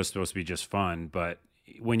his show is supposed to be just fun, but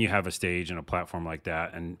when you have a stage and a platform like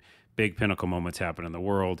that and big pinnacle moments happen in the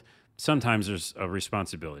world, sometimes there's a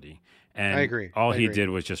responsibility. And I agree. All he did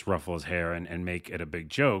was just ruffle his hair and make it a big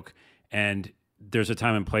joke. And there's a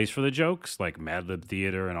time and place for the jokes, like Mad Lib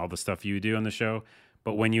Theater and all the stuff you do on the show.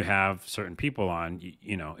 But when you have certain people on,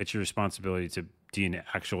 it's your responsibility to do an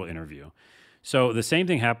actual interview. So the same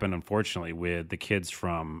thing happened, unfortunately, with the kids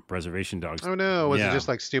from Reservation Dogs. Oh no, was it just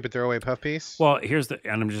like stupid throwaway puff piece? Well,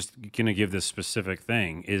 and I'm just going to give this specific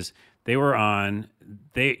thing, is they were on,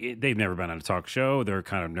 they've never been on a talk show. They're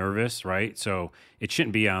kind of nervous, right? So it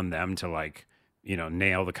shouldn't be on them to, like,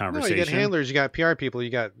 nail the conversation. No, you got handlers, you got PR people,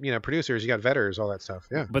 you got, producers, you got vetters, all that stuff.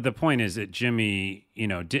 Yeah. But the point is that Jimmy,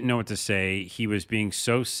 didn't know what to say. He was being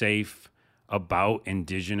so safe about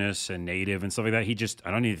indigenous and native and stuff like that.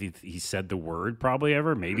 I don't know if he said the word probably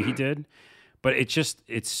ever. Maybe he did. But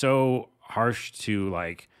it's so harsh to,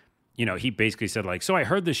 like, he basically said, like, so I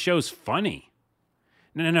heard the show's funny.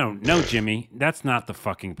 No, Jimmy, that's not the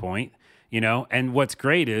fucking point, And what's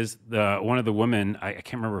great is one of the women, I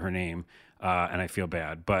can't remember her name, and I feel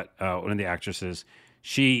bad, but one of the actresses,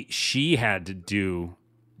 she had to do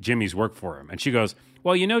Jimmy's work for him. And she goes,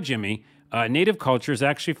 well, Jimmy, native culture is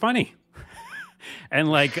actually funny. And,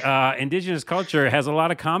 like, indigenous culture has a lot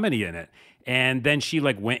of comedy in it. And then she,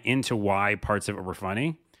 like, went into why parts of it were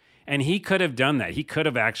funny. And he could have done that. He could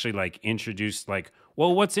have actually, like, introduced, like,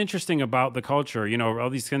 well, what's interesting about the culture, all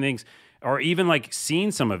these kind of things, or even, like,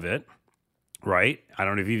 seen some of it, right? I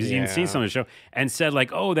don't know if you've even seen some of the show, and said,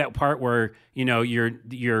 like, oh, that part where,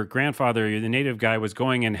 your grandfather, the native guy, was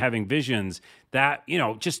going and having visions, that,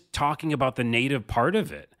 just talking about the native part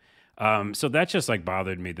of it. So that just, like,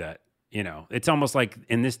 bothered me that, it's almost like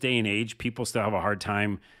in this day and age, people still have a hard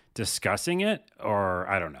time discussing it, or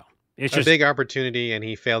I don't know. It's just a big opportunity, and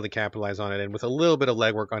he failed to capitalize on it. And with a little bit of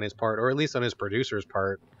legwork on his part, or at least on his producer's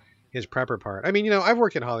part, his prepper part. I mean, I've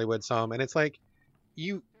worked in Hollywood some, and it's like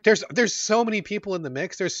there's so many people in the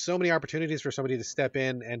mix. There's so many opportunities for somebody to step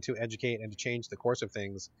in and to educate and to change the course of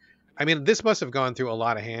things. I mean, this must have gone through a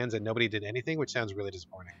lot of hands, and nobody did anything, which sounds really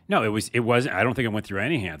disappointing. No, it wasn't. I don't think it went through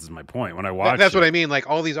any hands. Is my point. When I watched, that's what I mean. Like,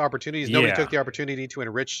 all these opportunities, nobody took the opportunity to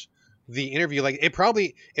enrich the interview. Like, it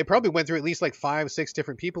probably went through at least like 5-6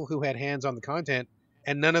 different people who had hands on the content,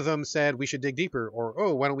 and none of them said we should dig deeper, or,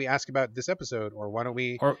 oh, why don't we ask about this episode, or why don't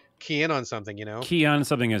we key in on something, Key on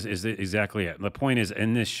something is exactly it. The point is,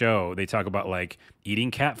 in this show, they talk about, like, eating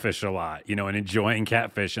catfish a lot, and enjoying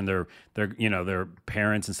catfish, and their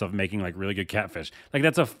parents and stuff making, like, really good catfish. Like,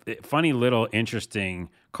 that's a funny little interesting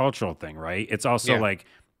cultural thing, right? It's also like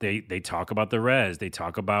they talk about the res, they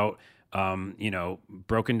talk about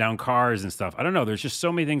broken down cars and stuff. I don't know. There's just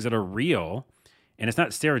so many things that are real. And it's not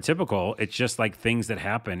stereotypical. It's just, like, things that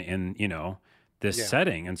happen in, this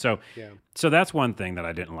setting. And so that's one thing that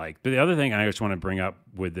I didn't like. But the other thing I just want to bring up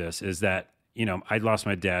with this is that, I lost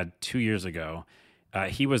my dad 2 years ago.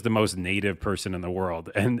 He was the most native person in the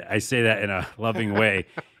world. And I say that in a loving way.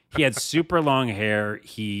 He had super long hair.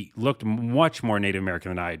 He looked much more Native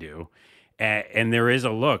American than I do. And there is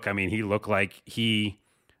a look. I mean, he looked like he,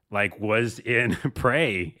 like, was in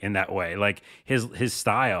Prey in that way. Like, his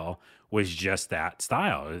style was just that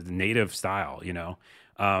style, native style,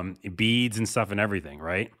 beads and stuff and everything,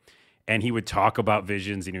 right? And he would talk about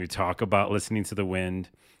visions, and he would talk about listening to the wind.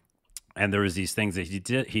 And there was these things that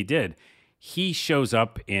he did. He shows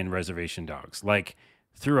up in Reservation Dogs. Like,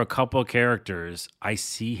 through a couple characters, I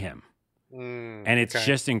see him. And it's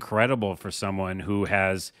just incredible for someone who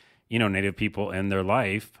has, native people in their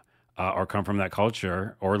life, or come from that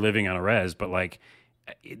culture, or living on a res. But, like,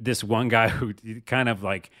 this one guy who kind of,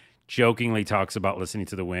 like, jokingly talks about listening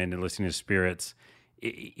to the wind and listening to spirits,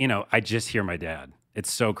 I just hear my dad. It's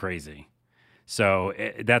so crazy. So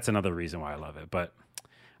that's another reason why I love it. But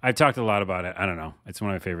I've talked a lot about it. I don't know. It's one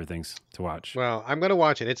of my favorite things to watch. Well, I'm gonna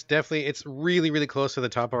watch it. It's really, really close to the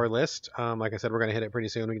top of our list. Like I said, we're gonna hit it pretty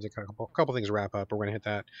soon. We can just couple things to wrap up. We're gonna hit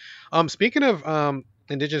that. Speaking of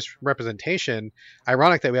Indigenous representation,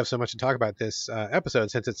 ironic that we have so much to talk about this episode,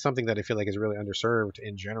 since it's something that I feel like is really underserved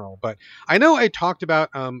in general. But I know I talked about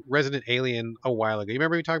Resident Alien a while ago. You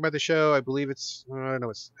remember we talked about the show? I believe it's I don't know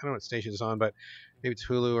what station it's on, but maybe it's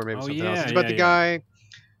Hulu or maybe something else. It's about the guy.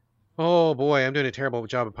 Oh boy, I'm doing a terrible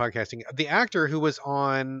job of podcasting. The actor who was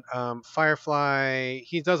on Firefly,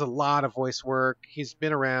 he does a lot of voice work. He's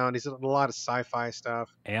been around. He's done a lot of sci-fi stuff.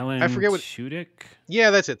 Alan I forget what. Tudyk? Yeah,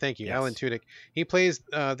 that's it. Thank you, Yes. Alan Tudyk. He plays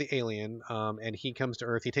the alien, and he comes to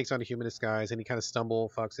Earth. He takes on a human disguise, and he kind of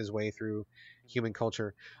fucks his way through human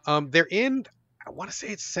culture. They're in. I want to say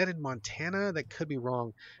it's set in Montana. That could be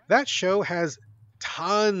wrong. That show has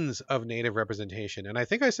tons of native representation, and I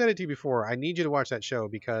think I said it to you before. I need you to watch that show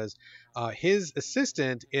because his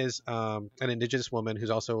assistant is an indigenous woman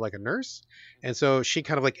who's also like a nurse, and so she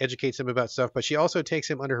kind of like educates him about stuff, but she also takes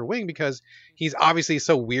him under her wing because he's obviously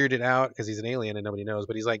so weirded out because he's an alien and nobody knows,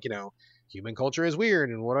 but he's like, human culture is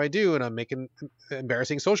weird and what do I do, and I'm making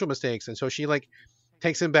embarrassing social mistakes, and so she like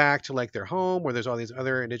takes him back to like their home where there's all these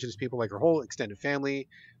other indigenous people, like her whole extended family,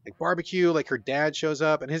 like barbecue, like her dad shows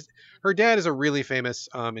up, and her dad is a really famous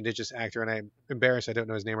indigenous actor, and I'm embarrassed I don't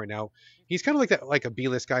know his name right now. He's kind of like that, like a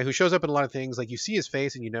B-list guy who shows up in a lot of things, like you see his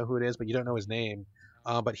face and you know who it is, but you don't know his name.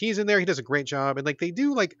 But he's in there, he does a great job, and like they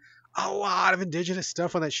do like a lot of indigenous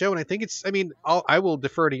stuff on that show, and I think I will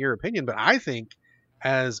defer to your opinion, but I think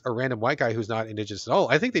as a random white guy who's not indigenous at all,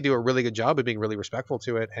 I think they do a really good job of being really respectful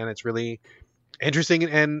to it, and it's really interesting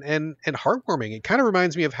and heartwarming. It kind of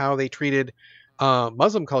reminds me of how they treated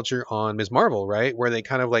Muslim culture on Ms. Marvel, right? Where they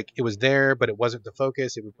kind of like, it was there, but it wasn't the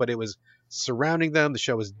focus, but it was surrounding them. The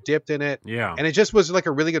show was dipped in it. Yeah. And it just was like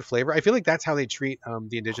a really good flavor. I feel like that's how they treat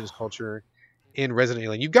the indigenous culture in Resident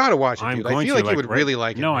Alien. You got to watch it, dude. I feel like you would really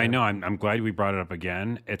like it. No, man. I know. I'm glad we brought it up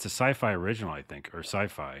again. It's a sci-fi original, I think, or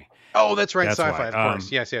sci-fi. Oh, that's right. Sci-fi, of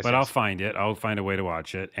course. Yes. But I'll find it. I'll find a way to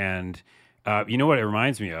watch it. And you know what it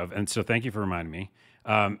reminds me of? And so thank you for reminding me.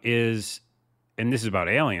 And this is about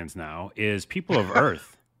aliens now, is People of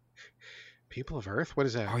Earth. People of Earth? What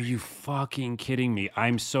is that? Are you fucking kidding me?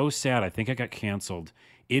 I'm so sad. I think I got canceled.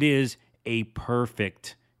 It is a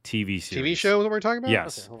perfect TV series. TV show that we're talking about?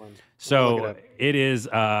 Yes. Okay, hold on. So it is,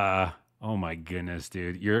 oh my goodness,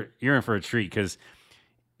 dude. You're in for a treat because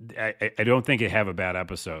I don't think it have a bad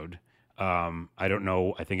episode. I don't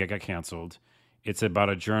know. I think I got canceled. It's about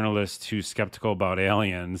a journalist who's skeptical about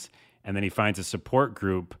aliens, and then he finds a support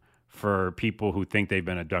group for people who think they've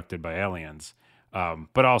been abducted by aliens.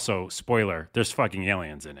 But also, spoiler, there's fucking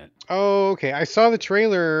aliens in it. Oh, okay. I saw the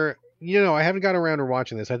trailer. I haven't gotten around to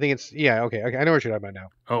watching this. I think it's, okay. I know what you're talking about now.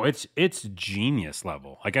 Oh, it's genius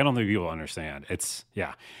level. Like, I don't think people understand. It's,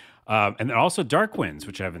 yeah. And then also Dark Winds,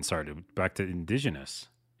 which I haven't started, back to Indigenous,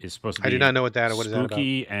 is supposed to be. I do not know what is that about.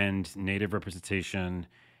 Spooky and native representation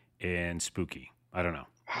in spooky. I don't know.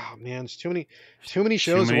 Oh man, it's too many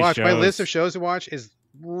shows to watch. My list of shows to watch is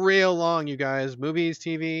real long, you guys. Movies,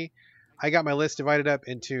 TV. I got my list divided up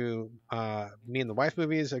into me and the wife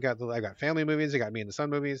movies. I got family movies. I got me and the son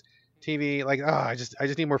movies. TV. Like, I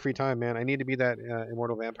just need more free time, man. I need to be that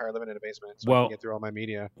immortal vampire living in a basement so I can get through all my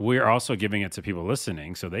media. We're also giving it to people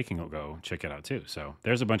listening so they can go check it out too. So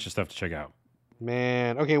there's a bunch of stuff to check out.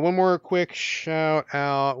 Man. Okay, one more quick shout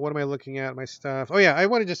out. What am I looking at? My stuff. Oh yeah, I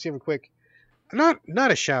want to just give a quick, not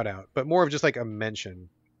a shout out, but more of just like a mention.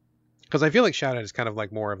 Because I feel like shout out is kind of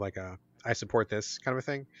like more of like a I support this kind of a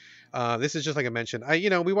thing. This is just like a mention.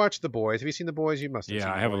 We watched The Boys. Have you seen The Boys? You must have.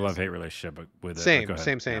 Yeah, I have a love-hate relationship with it.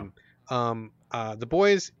 Same. Yeah. The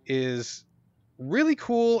Boys is really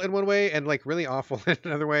cool in one way and like really awful in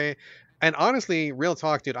another way. And honestly, real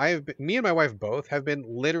talk, dude, me and my wife both have been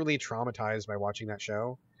literally traumatized by watching that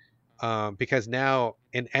show. Because now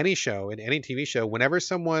in any TV show, whenever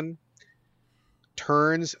someone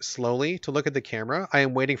turns slowly to look at the camera, I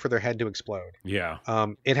am waiting for their head to explode. Yeah.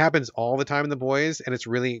 It happens all the time in The Boys, and it's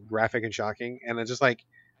really graphic and shocking. And it's just like,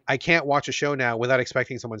 I can't watch a show now without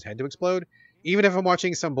expecting someone's head to explode. Even if I'm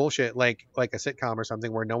watching some bullshit like a sitcom or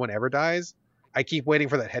something where no one ever dies, I keep waiting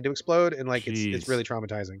for that head to explode, and like it's really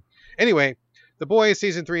traumatizing. Anyway, The Boys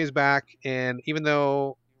season 3 is back, and even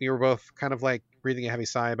though we were both kind of like breathing a heavy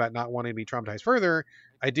sigh about not wanting to be traumatized further,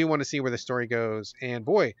 I do want to see where the story goes. And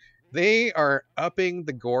boy, they are upping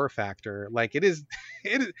the gore factor. Like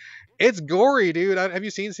it's gory, dude. Have you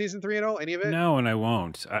seen season 3 at all? Any of it? No, and I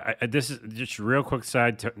won't. This is just real quick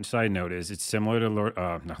side note is it's similar to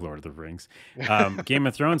not Lord of the Rings, Game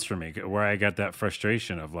of Thrones for me, where I got that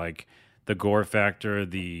frustration of like the gore factor,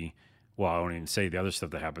 the well, I won't even say the other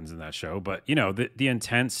stuff that happens in that show, but you know, the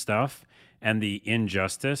intense stuff and the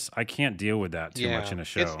injustice, I can't deal with that too much Yeah, in a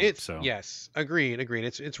show. it's So yes, agreed.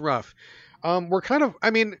 It's rough. We're kind of, I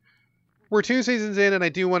mean, we're 2 seasons in, and I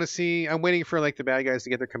do want to see. I'm waiting for like the bad guys to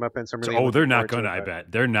get their comeuppance. So I'm really they're looking not forward to gonna. it. I But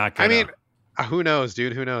bet they're not I gonna. mean, who knows,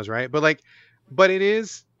 dude? Who knows, right? But like, but it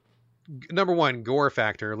is number one gore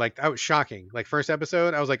factor. Like, I was shocking. Like first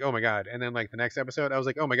episode, I was like, oh my god, and then like the next episode, I was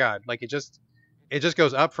like, oh my god. Like it just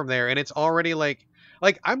goes up from there, and it's already like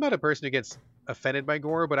I'm not a person who gets offended by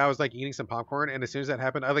gore, but I was like eating some popcorn, and as soon as that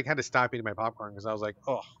happened, I like had to stop eating my popcorn because I was like,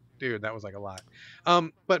 oh, dude, that was like a lot.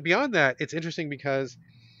 But beyond that, it's interesting because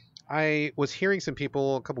I was hearing some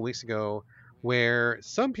people a couple weeks ago where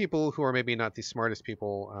some people who are maybe not the smartest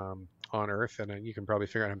people on Earth, and you can probably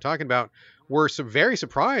figure out what I'm talking about, were very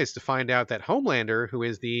surprised to find out that Homelander, who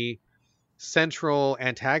is the central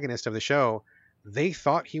antagonist of the show, they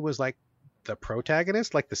thought he was like the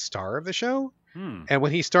protagonist, like the star of the show. And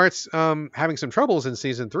when he starts having some troubles in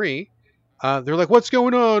season 3, they're like, "What's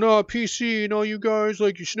going on? Oh, PC and all you guys,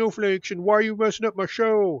 like you snowflakes, and why are you messing up my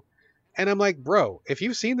show?" And I'm like, bro, if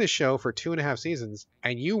you've seen this show for 2.5 seasons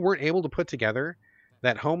and you weren't able to put together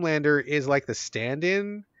that Homelander is like the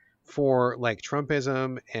stand-in for like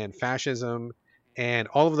Trumpism and fascism and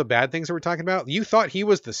all of the bad things that we're talking about, you thought he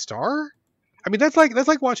was the star? I mean, that's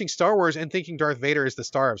like watching Star Wars and thinking Darth Vader is the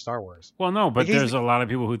star of Star Wars. Well, no, Like but there's a lot of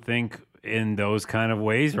people who think in those kind of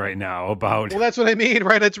ways right now about. Well, that's what I mean,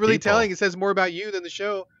 right? That's really people. telling. It says more about you than the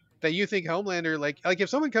show that you think Homelander. Like if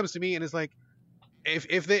someone comes to me and is like,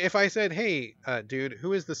 if I said, hey, dude,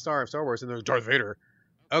 who is the star of Star Wars? And they're Darth Vader.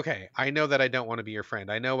 Okay, I know that I don't want to be your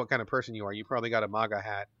friend. I know what kind of person you are. You probably got a MAGA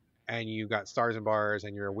hat and you got stars and bars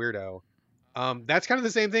and you're a weirdo. That's kind of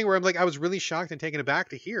the same thing where I'm like, I was really shocked and taken aback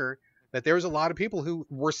to hear that there was a lot of people who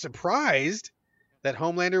were surprised that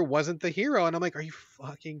Homelander wasn't the hero. And I'm like, are you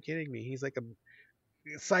fucking kidding me? He's like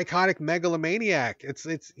a psychotic megalomaniac.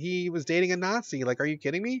 He was dating a Nazi. Like, are you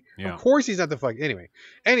kidding me? Yeah. Of course he's not the fuck.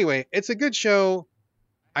 Anyway, it's a good show.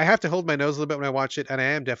 I have to hold my nose a little bit when I watch it, and I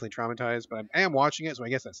am definitely traumatized, but I am watching it, so I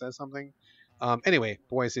guess that says something. Anyway,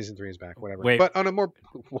 Boys season 3 is back, whatever. Wait. But on a more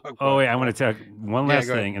wait, I want to tell one last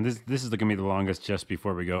go thing, and this is going to be the longest just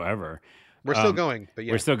before we go ever. We're still going, but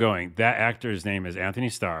yeah. We're still going. That actor's name is Anthony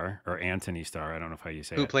Starr, or Anthony Starr. I don't know how you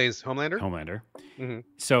say it. Who plays Homelander? Homelander. Mm-hmm.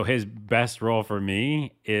 So his best role for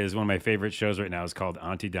me is one of my favorite shows right now. Is called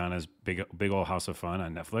Auntie Donna's Big Old House of Fun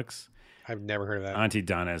on Netflix. I've never heard of that. Auntie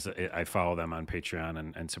Donna's. I follow them on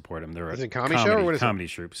Patreon and support them. They're is it a comedy show or what is comedy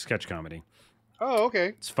troupe, sketch comedy. Oh, okay.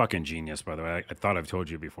 It's fucking genius, by the way. I thought I've told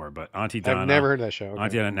you before, but Auntie Donna. I've never heard that show. Okay.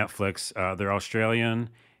 Auntie Donna Netflix. They're Australian.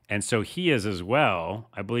 And so he is as well.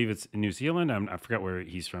 I believe it's in New Zealand. I forgot where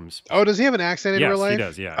he's from. Oh, does he have an accent in real life?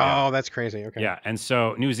 Yes, he does. Yeah. Oh, that's crazy. Okay. Yeah. And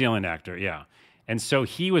so New Zealand actor. Yeah. And so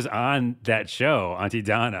he was on that show, Auntie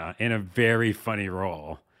Donna, in a very funny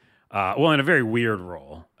role. In a very weird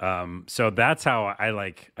role. So that's how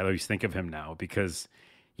I always think of him now, because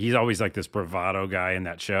he's always like this bravado guy in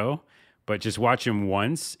that show. But just watch him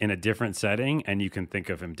once in a different setting, and you can think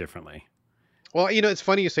of him differently. Well, it's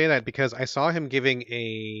funny you say that, because I saw him giving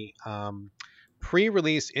a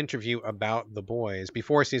pre-release interview about The Boys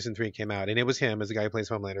before season 3 came out, and it was him as the guy who plays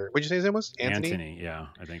Homelander. What'd you say his name was? Anthony, yeah,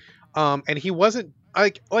 I think. And he wasn't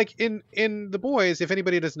like in The Boys. If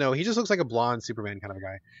anybody doesn't know, he just looks like a blonde Superman kind of a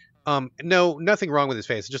guy. No, nothing wrong with his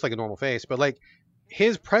face. It's just like a normal face. But like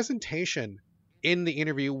his presentation in the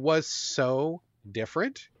interview was so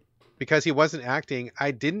different. Because he wasn't acting, I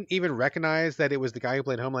didn't even recognize that it was the guy who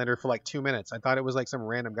played Homelander for like 2 minutes. I thought it was like some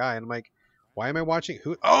random guy. And I'm like, why am I watching?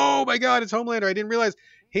 Who? Oh my God, it's Homelander. I didn't realize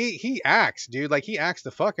he acts, dude. Like he acts the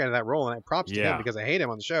fuck out of that role. And I props to him because I hate him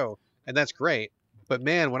on the show. And that's great. But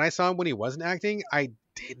man, when I saw him when he wasn't acting, I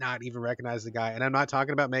did not even recognize the guy. And I'm not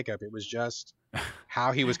talking about makeup. It was just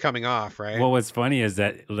how he was coming off, right? Well, what's funny is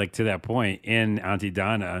that, like, to that point, in Auntie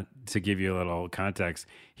Donna, to give you a little context,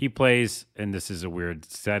 he plays, and this is a weird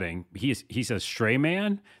setting, he's a stray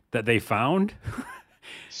man that they found.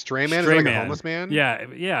 Stray man is like a homeless man?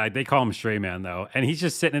 Yeah, they call him stray man, though. And he's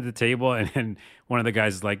just sitting at the table, and one of the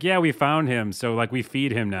guys is like, yeah, we found him, so, like, we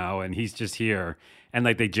feed him now, and he's just here. And,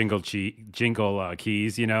 like, they jingle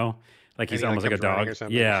keys, you know? Like, he's almost like a dog.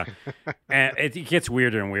 Yeah. And it gets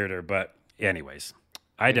weirder and weirder, but anyways,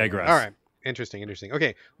 I digress. All right. Interesting.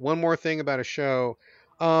 Okay. One more thing about a show.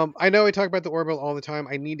 I know I talk about the Orville all the time.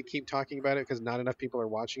 I need to keep talking about it because not enough people are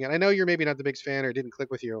watching it. I know you're maybe not the biggest fan or it didn't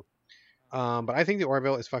click with you. But I think the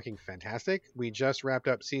Orville is fucking fantastic. We just wrapped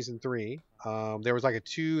up season 3. There was like a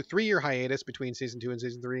 2-3 year hiatus between season 2 and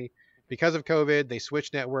season 3 because of COVID. They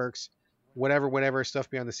switched networks, whatever stuff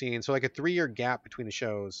behind the scenes. So like a 3 year gap between the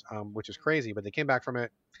shows, which is crazy, but they came back from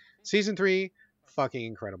it. Season 3, fucking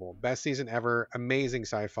incredible. Best season ever. Amazing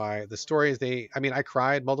sci-fi. The stories I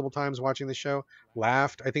cried multiple times watching the show.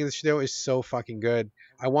 Laughed. I think the show is so fucking good.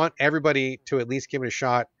 I want everybody to at least give it a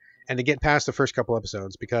shot and to get past the first couple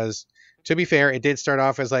episodes because, to be fair, it did start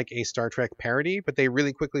off as like a Star Trek parody, but they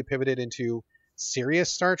really quickly pivoted into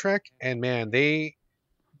serious Star Trek. And man, they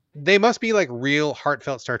must be like real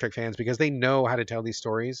heartfelt Star Trek fans because they know how to tell these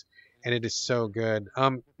stories, and it is so good.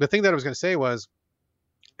 The thing that I was going to say was,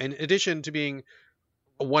 in addition to being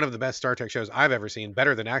one of the best Star Trek shows I've ever seen,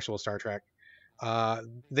 better than actual Star Trek,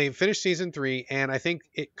 they finished season 3, and I think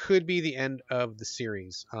it could be the end of the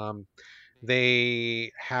series.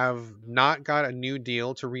 They have not got a new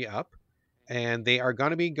deal to re-up, and they are going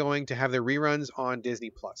to be going to have their reruns on Disney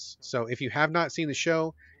Plus. So if you have not seen the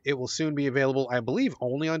show, it will soon be available, I believe,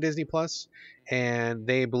 only on Disney Plus. And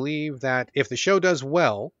they believe that if the show does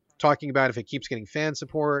well, talking about if it keeps getting fan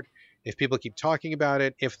support, if people keep talking about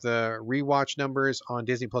it, if the rewatch numbers on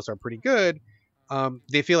Disney Plus are pretty good,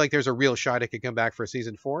 they feel like there's a real shot it could come back for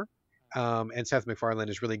season 4. And Seth MacFarlane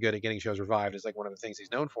is really good at getting shows revived. Is like one of the things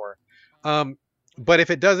he's known for. But if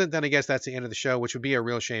it doesn't, then I guess that's the end of the show, which would be a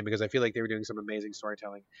real shame because I feel like they were doing some amazing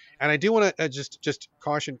storytelling. And I do want to just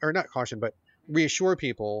caution, or not caution, but reassure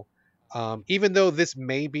people. Even though this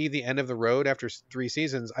may be the end of the road after 3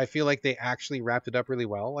 seasons, I feel like they actually wrapped it up really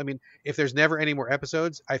well. I mean, if there's never any more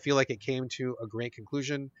episodes, I feel like it came to a great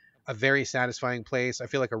conclusion, a very satisfying place. I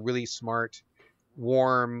feel like a really smart,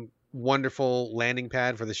 warm, wonderful landing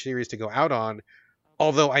pad for the series to go out on.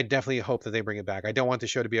 Although I definitely hope that they bring it back. I don't want the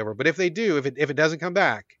show to be over. But if they do, if it doesn't come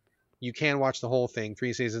back, you can watch the whole thing,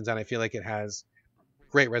 3 seasons, and I feel like it has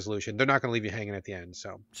great resolution. They're not going to leave you hanging at the end.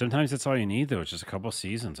 So sometimes that's all you need, though. It's just a couple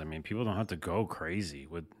seasons. I mean, people don't have to go crazy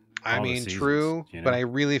with. All the seasons, true, you know? but I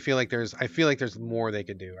really feel like there's more they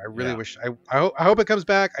could do. I really wish. I hope it comes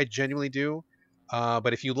back. I genuinely do.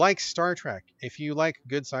 But if you like Star Trek, if you like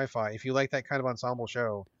good sci-fi, if you like that kind of ensemble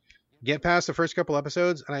show, get past the first couple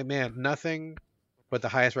episodes, and nothing but the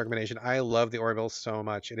highest recommendation. I love the Orville so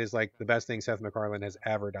much. It is like the best thing Seth MacFarlane has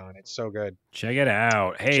ever done. It's so good. Check it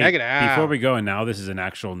out. Hey, check it out. Before we go, and now this is an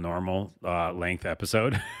actual normal length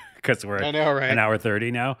episode because we're I know, right? an hour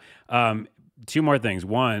 30 now. 2 more things.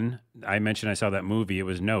 One, I mentioned I saw that movie. It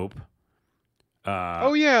was Nope.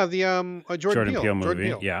 Oh yeah, the Jordan Peele movie. Jordan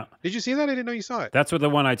Peele. Yeah. Did you see that? I didn't know you saw it. That's what the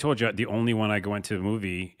one I told you. The only one I go into the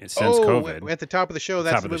movie since COVID. At the top of the show.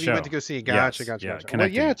 That's the movie you went to go see. Gotcha. Well,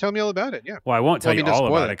 yeah, tell me all about it. Yeah. Well, I won't tell you all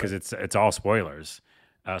about it because it's all spoilers.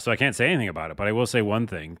 So I can't say anything about it. But I will say one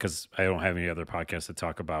thing because I don't have any other podcasts to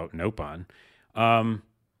talk about Nope on.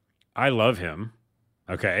 I love him.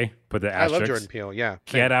 Okay, put the asterisk. I love Jordan Peele. Yeah.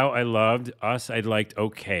 Get Out, I loved. Us, I liked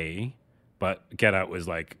okay, but Get Out was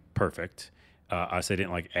like perfect. Us, I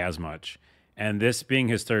didn't like as much. And this being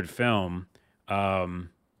his 3rd film, I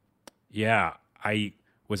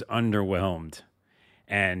was underwhelmed.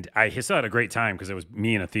 And I still had a great time because it was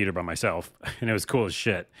me in a theater by myself, and it was cool as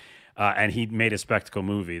shit. And he made a spectacle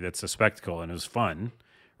movie that's a spectacle, and it was fun,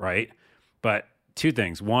 right? But 2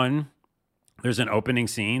 things. One, there's an opening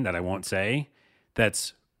scene that I won't say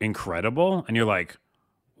that's incredible, and you're like,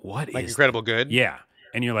 what is... Like incredible good? Yeah.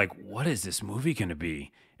 And you're like, what is this movie going to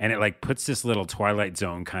be? And it like puts this little Twilight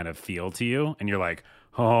Zone kind of feel to you. And you're like,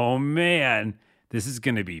 oh man, this is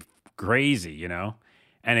going to be crazy, you know?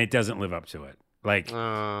 And it doesn't live up to it. Like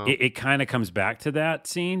it kind of comes back to that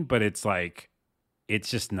scene, but it's like, it's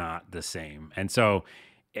just not the same. And so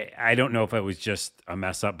I don't know if it was just a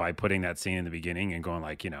mess up by putting that scene in the beginning and going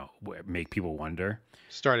like, make people wonder.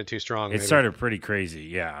 Started too strong. It started pretty crazy.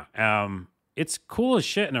 Yeah. It's cool as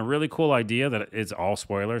shit and a really cool idea that it's all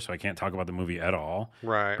spoilers, so I can't talk about the movie at all.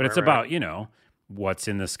 Right. But it's about, what's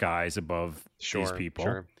in the skies above these people.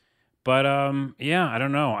 Sure. But I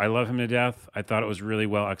don't know. I love him to death. I thought it was really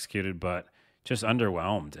well executed, but just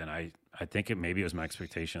underwhelmed. And I think maybe it was my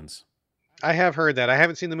expectations. I have heard that. I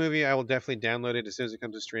haven't seen the movie. I will definitely download it as soon as it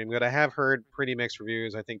comes to stream. But I have heard pretty mixed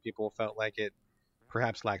reviews. I think people felt like it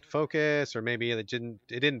perhaps lacked focus, or maybe it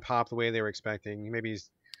didn't pop the way they were expecting. Maybe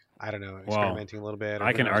I don't know, experimenting a little bit.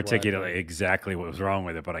 I can articulate exactly what was wrong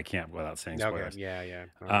with it, but I can't without saying spoilers. Okay. Yeah.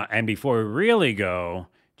 Right. And before we really go,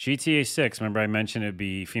 GTA 6, remember I mentioned it'd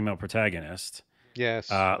be female protagonist.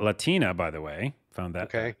 Yes. Latina, by the way. Found that.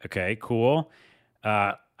 Okay. Okay, cool.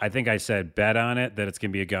 I think I said bet on it that it's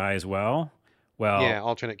going to be a guy as well. Well, yeah,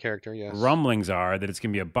 alternate character, yes. Rumblings are that it's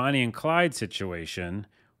going to be a Bonnie and Clyde situation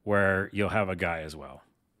where you'll have a guy as well.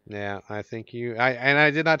 Yeah, I think I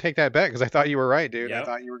did not take that bet because I thought you were right, dude. Yep. I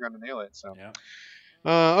thought you were going to nail it. So, yep.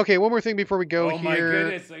 Okay, one more thing before we go here. Oh my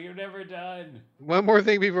goodness, so you're never done. One more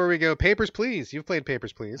thing before we go. Papers, Please. You've played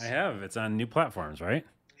Papers, Please. I have. It's on new platforms, right?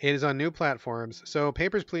 It is on new platforms. So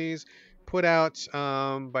Papers, Please put out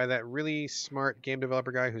by that really smart game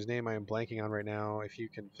developer guy whose name I am blanking on right now. If you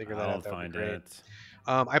can figure that I'll out, that would be find great. it.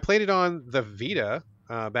 I played it on the Vita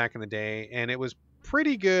back in the day, and it was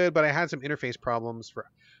pretty good, but I had some interface problems.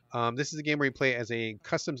 This is a game where you play as a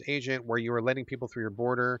customs agent where you are letting people through your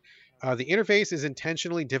border. The interface is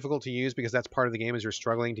intentionally difficult to use because that's part of the game, is you're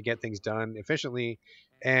struggling to get things done efficiently,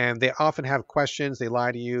 and they often have questions. They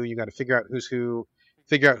lie to you. You got to figure out who's who,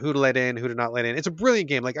 figure out who to let in, who to not let in. It's a brilliant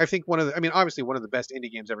game. Like, I think obviously one of the best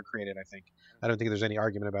indie games ever created. I don't think there's any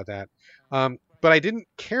argument about that. But I didn't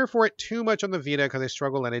care for it too much on the Vita because I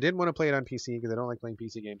struggled, and I didn't want to play it on PC because I don't like playing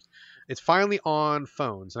PC games. It's finally on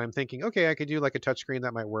phones, and I'm thinking, okay, I could do like a touchscreen,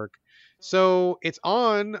 that might work. So it's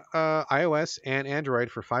on iOS and Android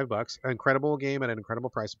for $5. An incredible game at an incredible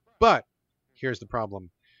price. But here's the problem: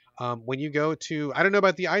 when you go to, I don't know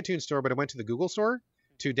about the iTunes store, but I went to the Google store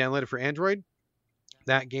to download it for Android.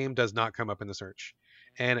 That game does not come up in the search.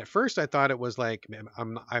 And at first I thought it was like,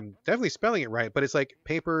 I'm definitely spelling it right, but it's like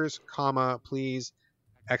Papers, comma, please,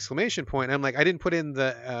 exclamation point. And I'm like, I didn't put in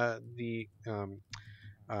the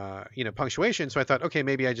punctuation, so I thought, okay,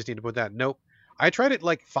 maybe I just need to put that. Nope. I tried it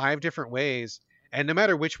like 5 different ways, and no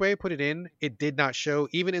matter which way I put it in, it did not show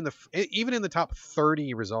even in the top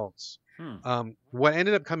 30 results. What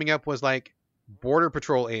ended up coming up was like border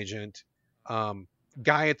patrol agent,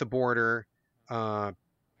 guy at the border,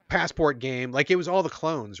 passport game. Like, it was all the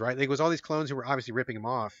clones, right? Like, it was all these clones who were obviously ripping him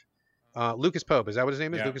off. Lucas Pope, is that what his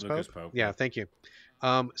name is? Yeah, Lucas Pope? Pope. Yeah, thank you.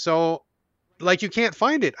 So like, you can't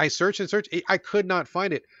find it. I searched and searched. I could not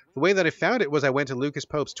find it. The way that I found it was I went to Lucas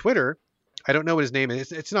Pope's Twitter. I don't know what his name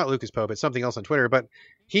is. It's not Lucas Pope. It's something else on Twitter. But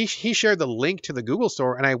he shared the link to the Google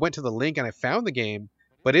store, and I went to the link and I found the game,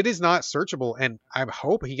 but it is not searchable. And I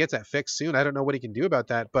hope he gets that fixed soon. I don't know what he can do about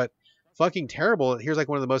that, but fucking terrible. Here's like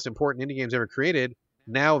one of the most important indie games ever created,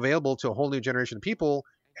 now available to a whole new generation of people,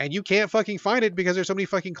 and you can't fucking find it because there's so many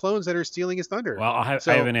fucking clones that are stealing his thunder. Well, I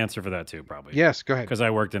have an answer for that too, probably. Yes, go ahead. Because I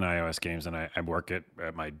worked in iOS games, and I work at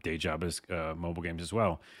my day job as mobile games as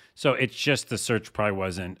well. So it's just the search probably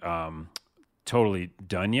wasn't totally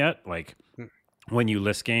done yet. Like, when you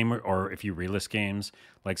list game or if you relist games,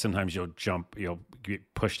 like sometimes you'll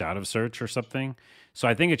get pushed out of search or something. So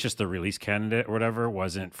I think it's just the release candidate or whatever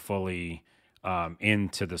wasn't fully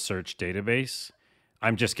into the search database.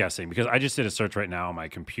 I'm just guessing because I just did a search right now on my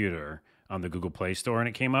computer on the Google Play Store and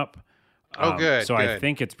it came up. Oh, good. So good. I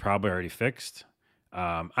think it's probably already fixed.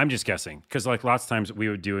 I'm just guessing because like lots of times we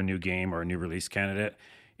would do a new game or a new release candidate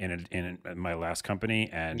in my last company,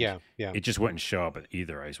 and it just wouldn't show up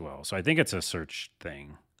either as well. So I think it's a search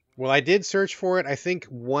thing. Well, I did search for it, I think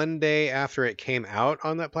one day after it came out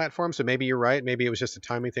on that platform. So maybe you're right. Maybe it was just a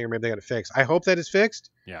timing thing, or maybe they got it fixed. I hope that it's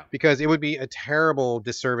fixed. Yeah. Because it would be a terrible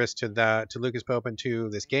disservice to Lucas Pope and to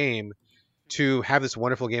this game to have this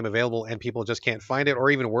wonderful game available and people just can't find it,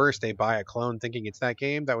 or even worse, they buy a clone thinking it's that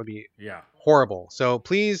game. That would be horrible. So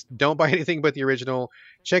please don't buy anything but the original.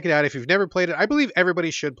 Check it out if you've never played it. I believe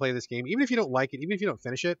everybody should play this game, even if you don't like it, even if you don't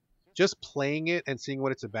finish it. Just playing it and seeing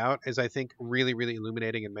what it's about is, I think, really, really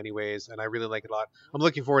illuminating in many ways, and I really like it a lot. I'm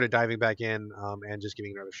looking forward to diving back in and just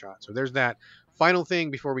giving it another shot. So there's that. Final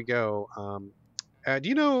thing before we go. Do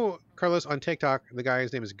you know, Carlos, on TikTok, the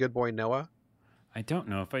guy's name is Good Boy Noah? I don't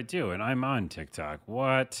know if I do, and I'm on TikTok.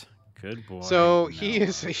 What? Good boy. So he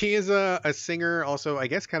is a singer, also I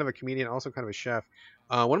guess kind of a comedian, also kind of a chef.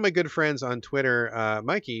 One of my good friends on Twitter,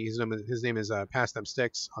 Mikey, his name is Pass Them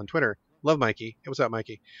Sticks on Twitter. Love Mikey. Hey, what's up,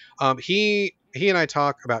 Mikey? He and I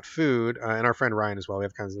talk about food, and our friend Ryan as well. We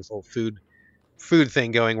have kind of this old food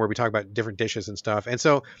thing going where we talk about different dishes and stuff. And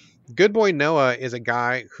so Good Boy Noah is a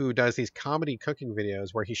guy who does these comedy cooking videos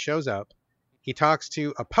where he shows up, he talks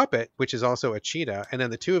to a puppet, which is also a cheetah, and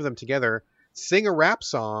then the two of them together sing a rap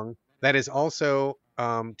song that is also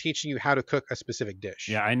teaching you how to cook a specific dish.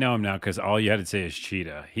 Yeah, I know him now because all you had to say is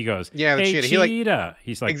cheetah. He goes, yeah, the hey, cheetah.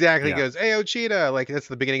 He's like, exactly. Yeah. He goes, hey, oh, cheetah. Like, that's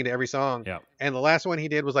the beginning to every song. Yeah. And the last one he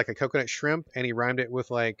did was like a coconut shrimp, and he rhymed it with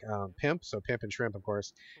like pimp. So pimp and shrimp, of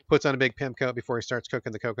course. Puts on a big pimp coat before he starts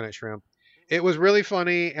cooking the coconut shrimp. It was really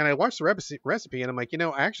funny, and I watched the recipe, and I'm like,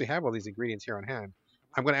 I actually have all these ingredients here on hand.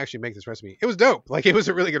 I'm going to actually make this recipe. It was dope. Like, it was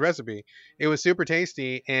a really good recipe. It was super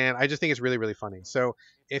tasty, and I just think it's really, really funny. So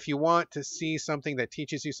if you want to see something that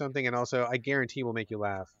teaches you something, and also I guarantee will make you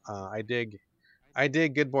laugh, I dig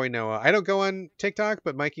Good Boy Noah. I don't go on TikTok,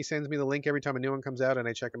 but Mikey sends me the link every time a new one comes out, and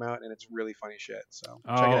I check them out, and it's really funny shit. So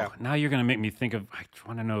check it out. Now you're going to make me think of, I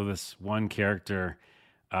want to know this one character.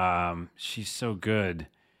 She's so good.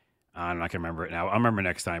 I'm not going to remember it now. I'll remember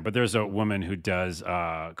next time. But there's a woman who does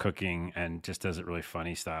cooking and just does it really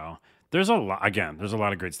funny style. There's a lot. Again, there's a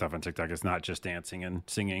lot of great stuff on TikTok. It's not just dancing and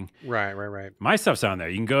singing. Right. My stuff's on there.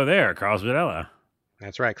 You can go there, Carlos Videla.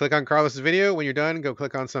 That's right. Click on Carlos's video. When you're done, go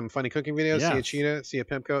click on some funny cooking videos. Yes. See a cheetah, see a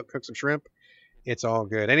pimp coat, cook some shrimp. It's all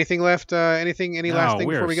good. Anything left? Any last thing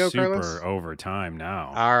before we go, Carlos? Super over time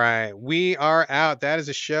now. All right. We are out. That is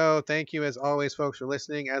a show. Thank you, as always, folks, for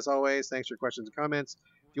listening. As always, thanks for your questions and comments.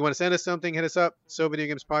 If you want to send us something, hit us up.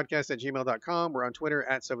 SoVideoGamesPodcast@gmail.com. We're on Twitter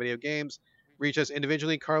 @SoVideoGames. Reach us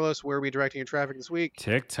individually. Carlos, where are we directing your traffic this week?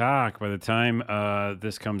 TikTok. By the time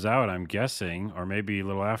this comes out, I'm guessing, or maybe a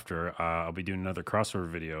little after, I'll be doing another crossover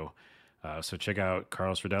video. So check out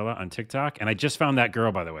Carlos Videla on TikTok. And I just found that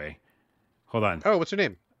girl, by the way. Hold on. Oh, what's her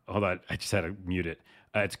name? Hold on. I just had to mute it.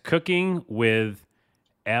 It's Cooking with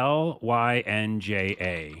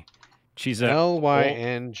Lynja. She's a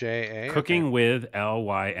Lynja. Cooking with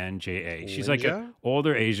Lynja. She's like an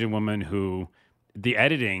older Asian woman who the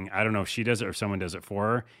editing, I don't know if she does it or someone does it for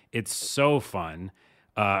her. It's so fun.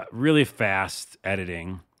 Really fast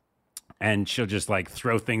editing. And she'll just like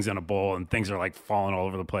throw things in a bowl and things are like falling all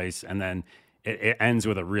over the place. And then it ends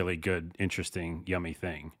with a really good, interesting, yummy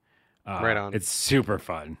thing. Right on. It's super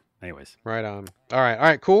fun. Anyways. Right on. All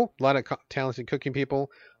right, cool. A lot of talented cooking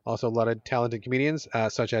people. Also, a lot of talented comedians,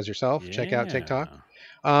 such as yourself. Yeah. Check out TikTok.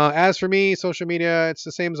 As for me, social media, it's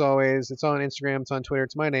the same as always. It's on Instagram. It's on Twitter.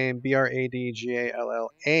 It's my name,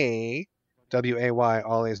 BradGallaway,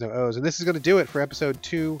 all A's, no O's. And this is going to do it for episode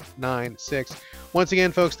 296. Once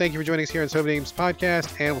again, folks, thank you for joining us here on SoVideogames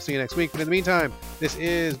Podcast, and we'll see you next week. But in the meantime, this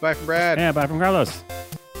is Bye from Brad. Yeah, bye from Carlos.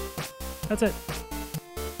 That's it.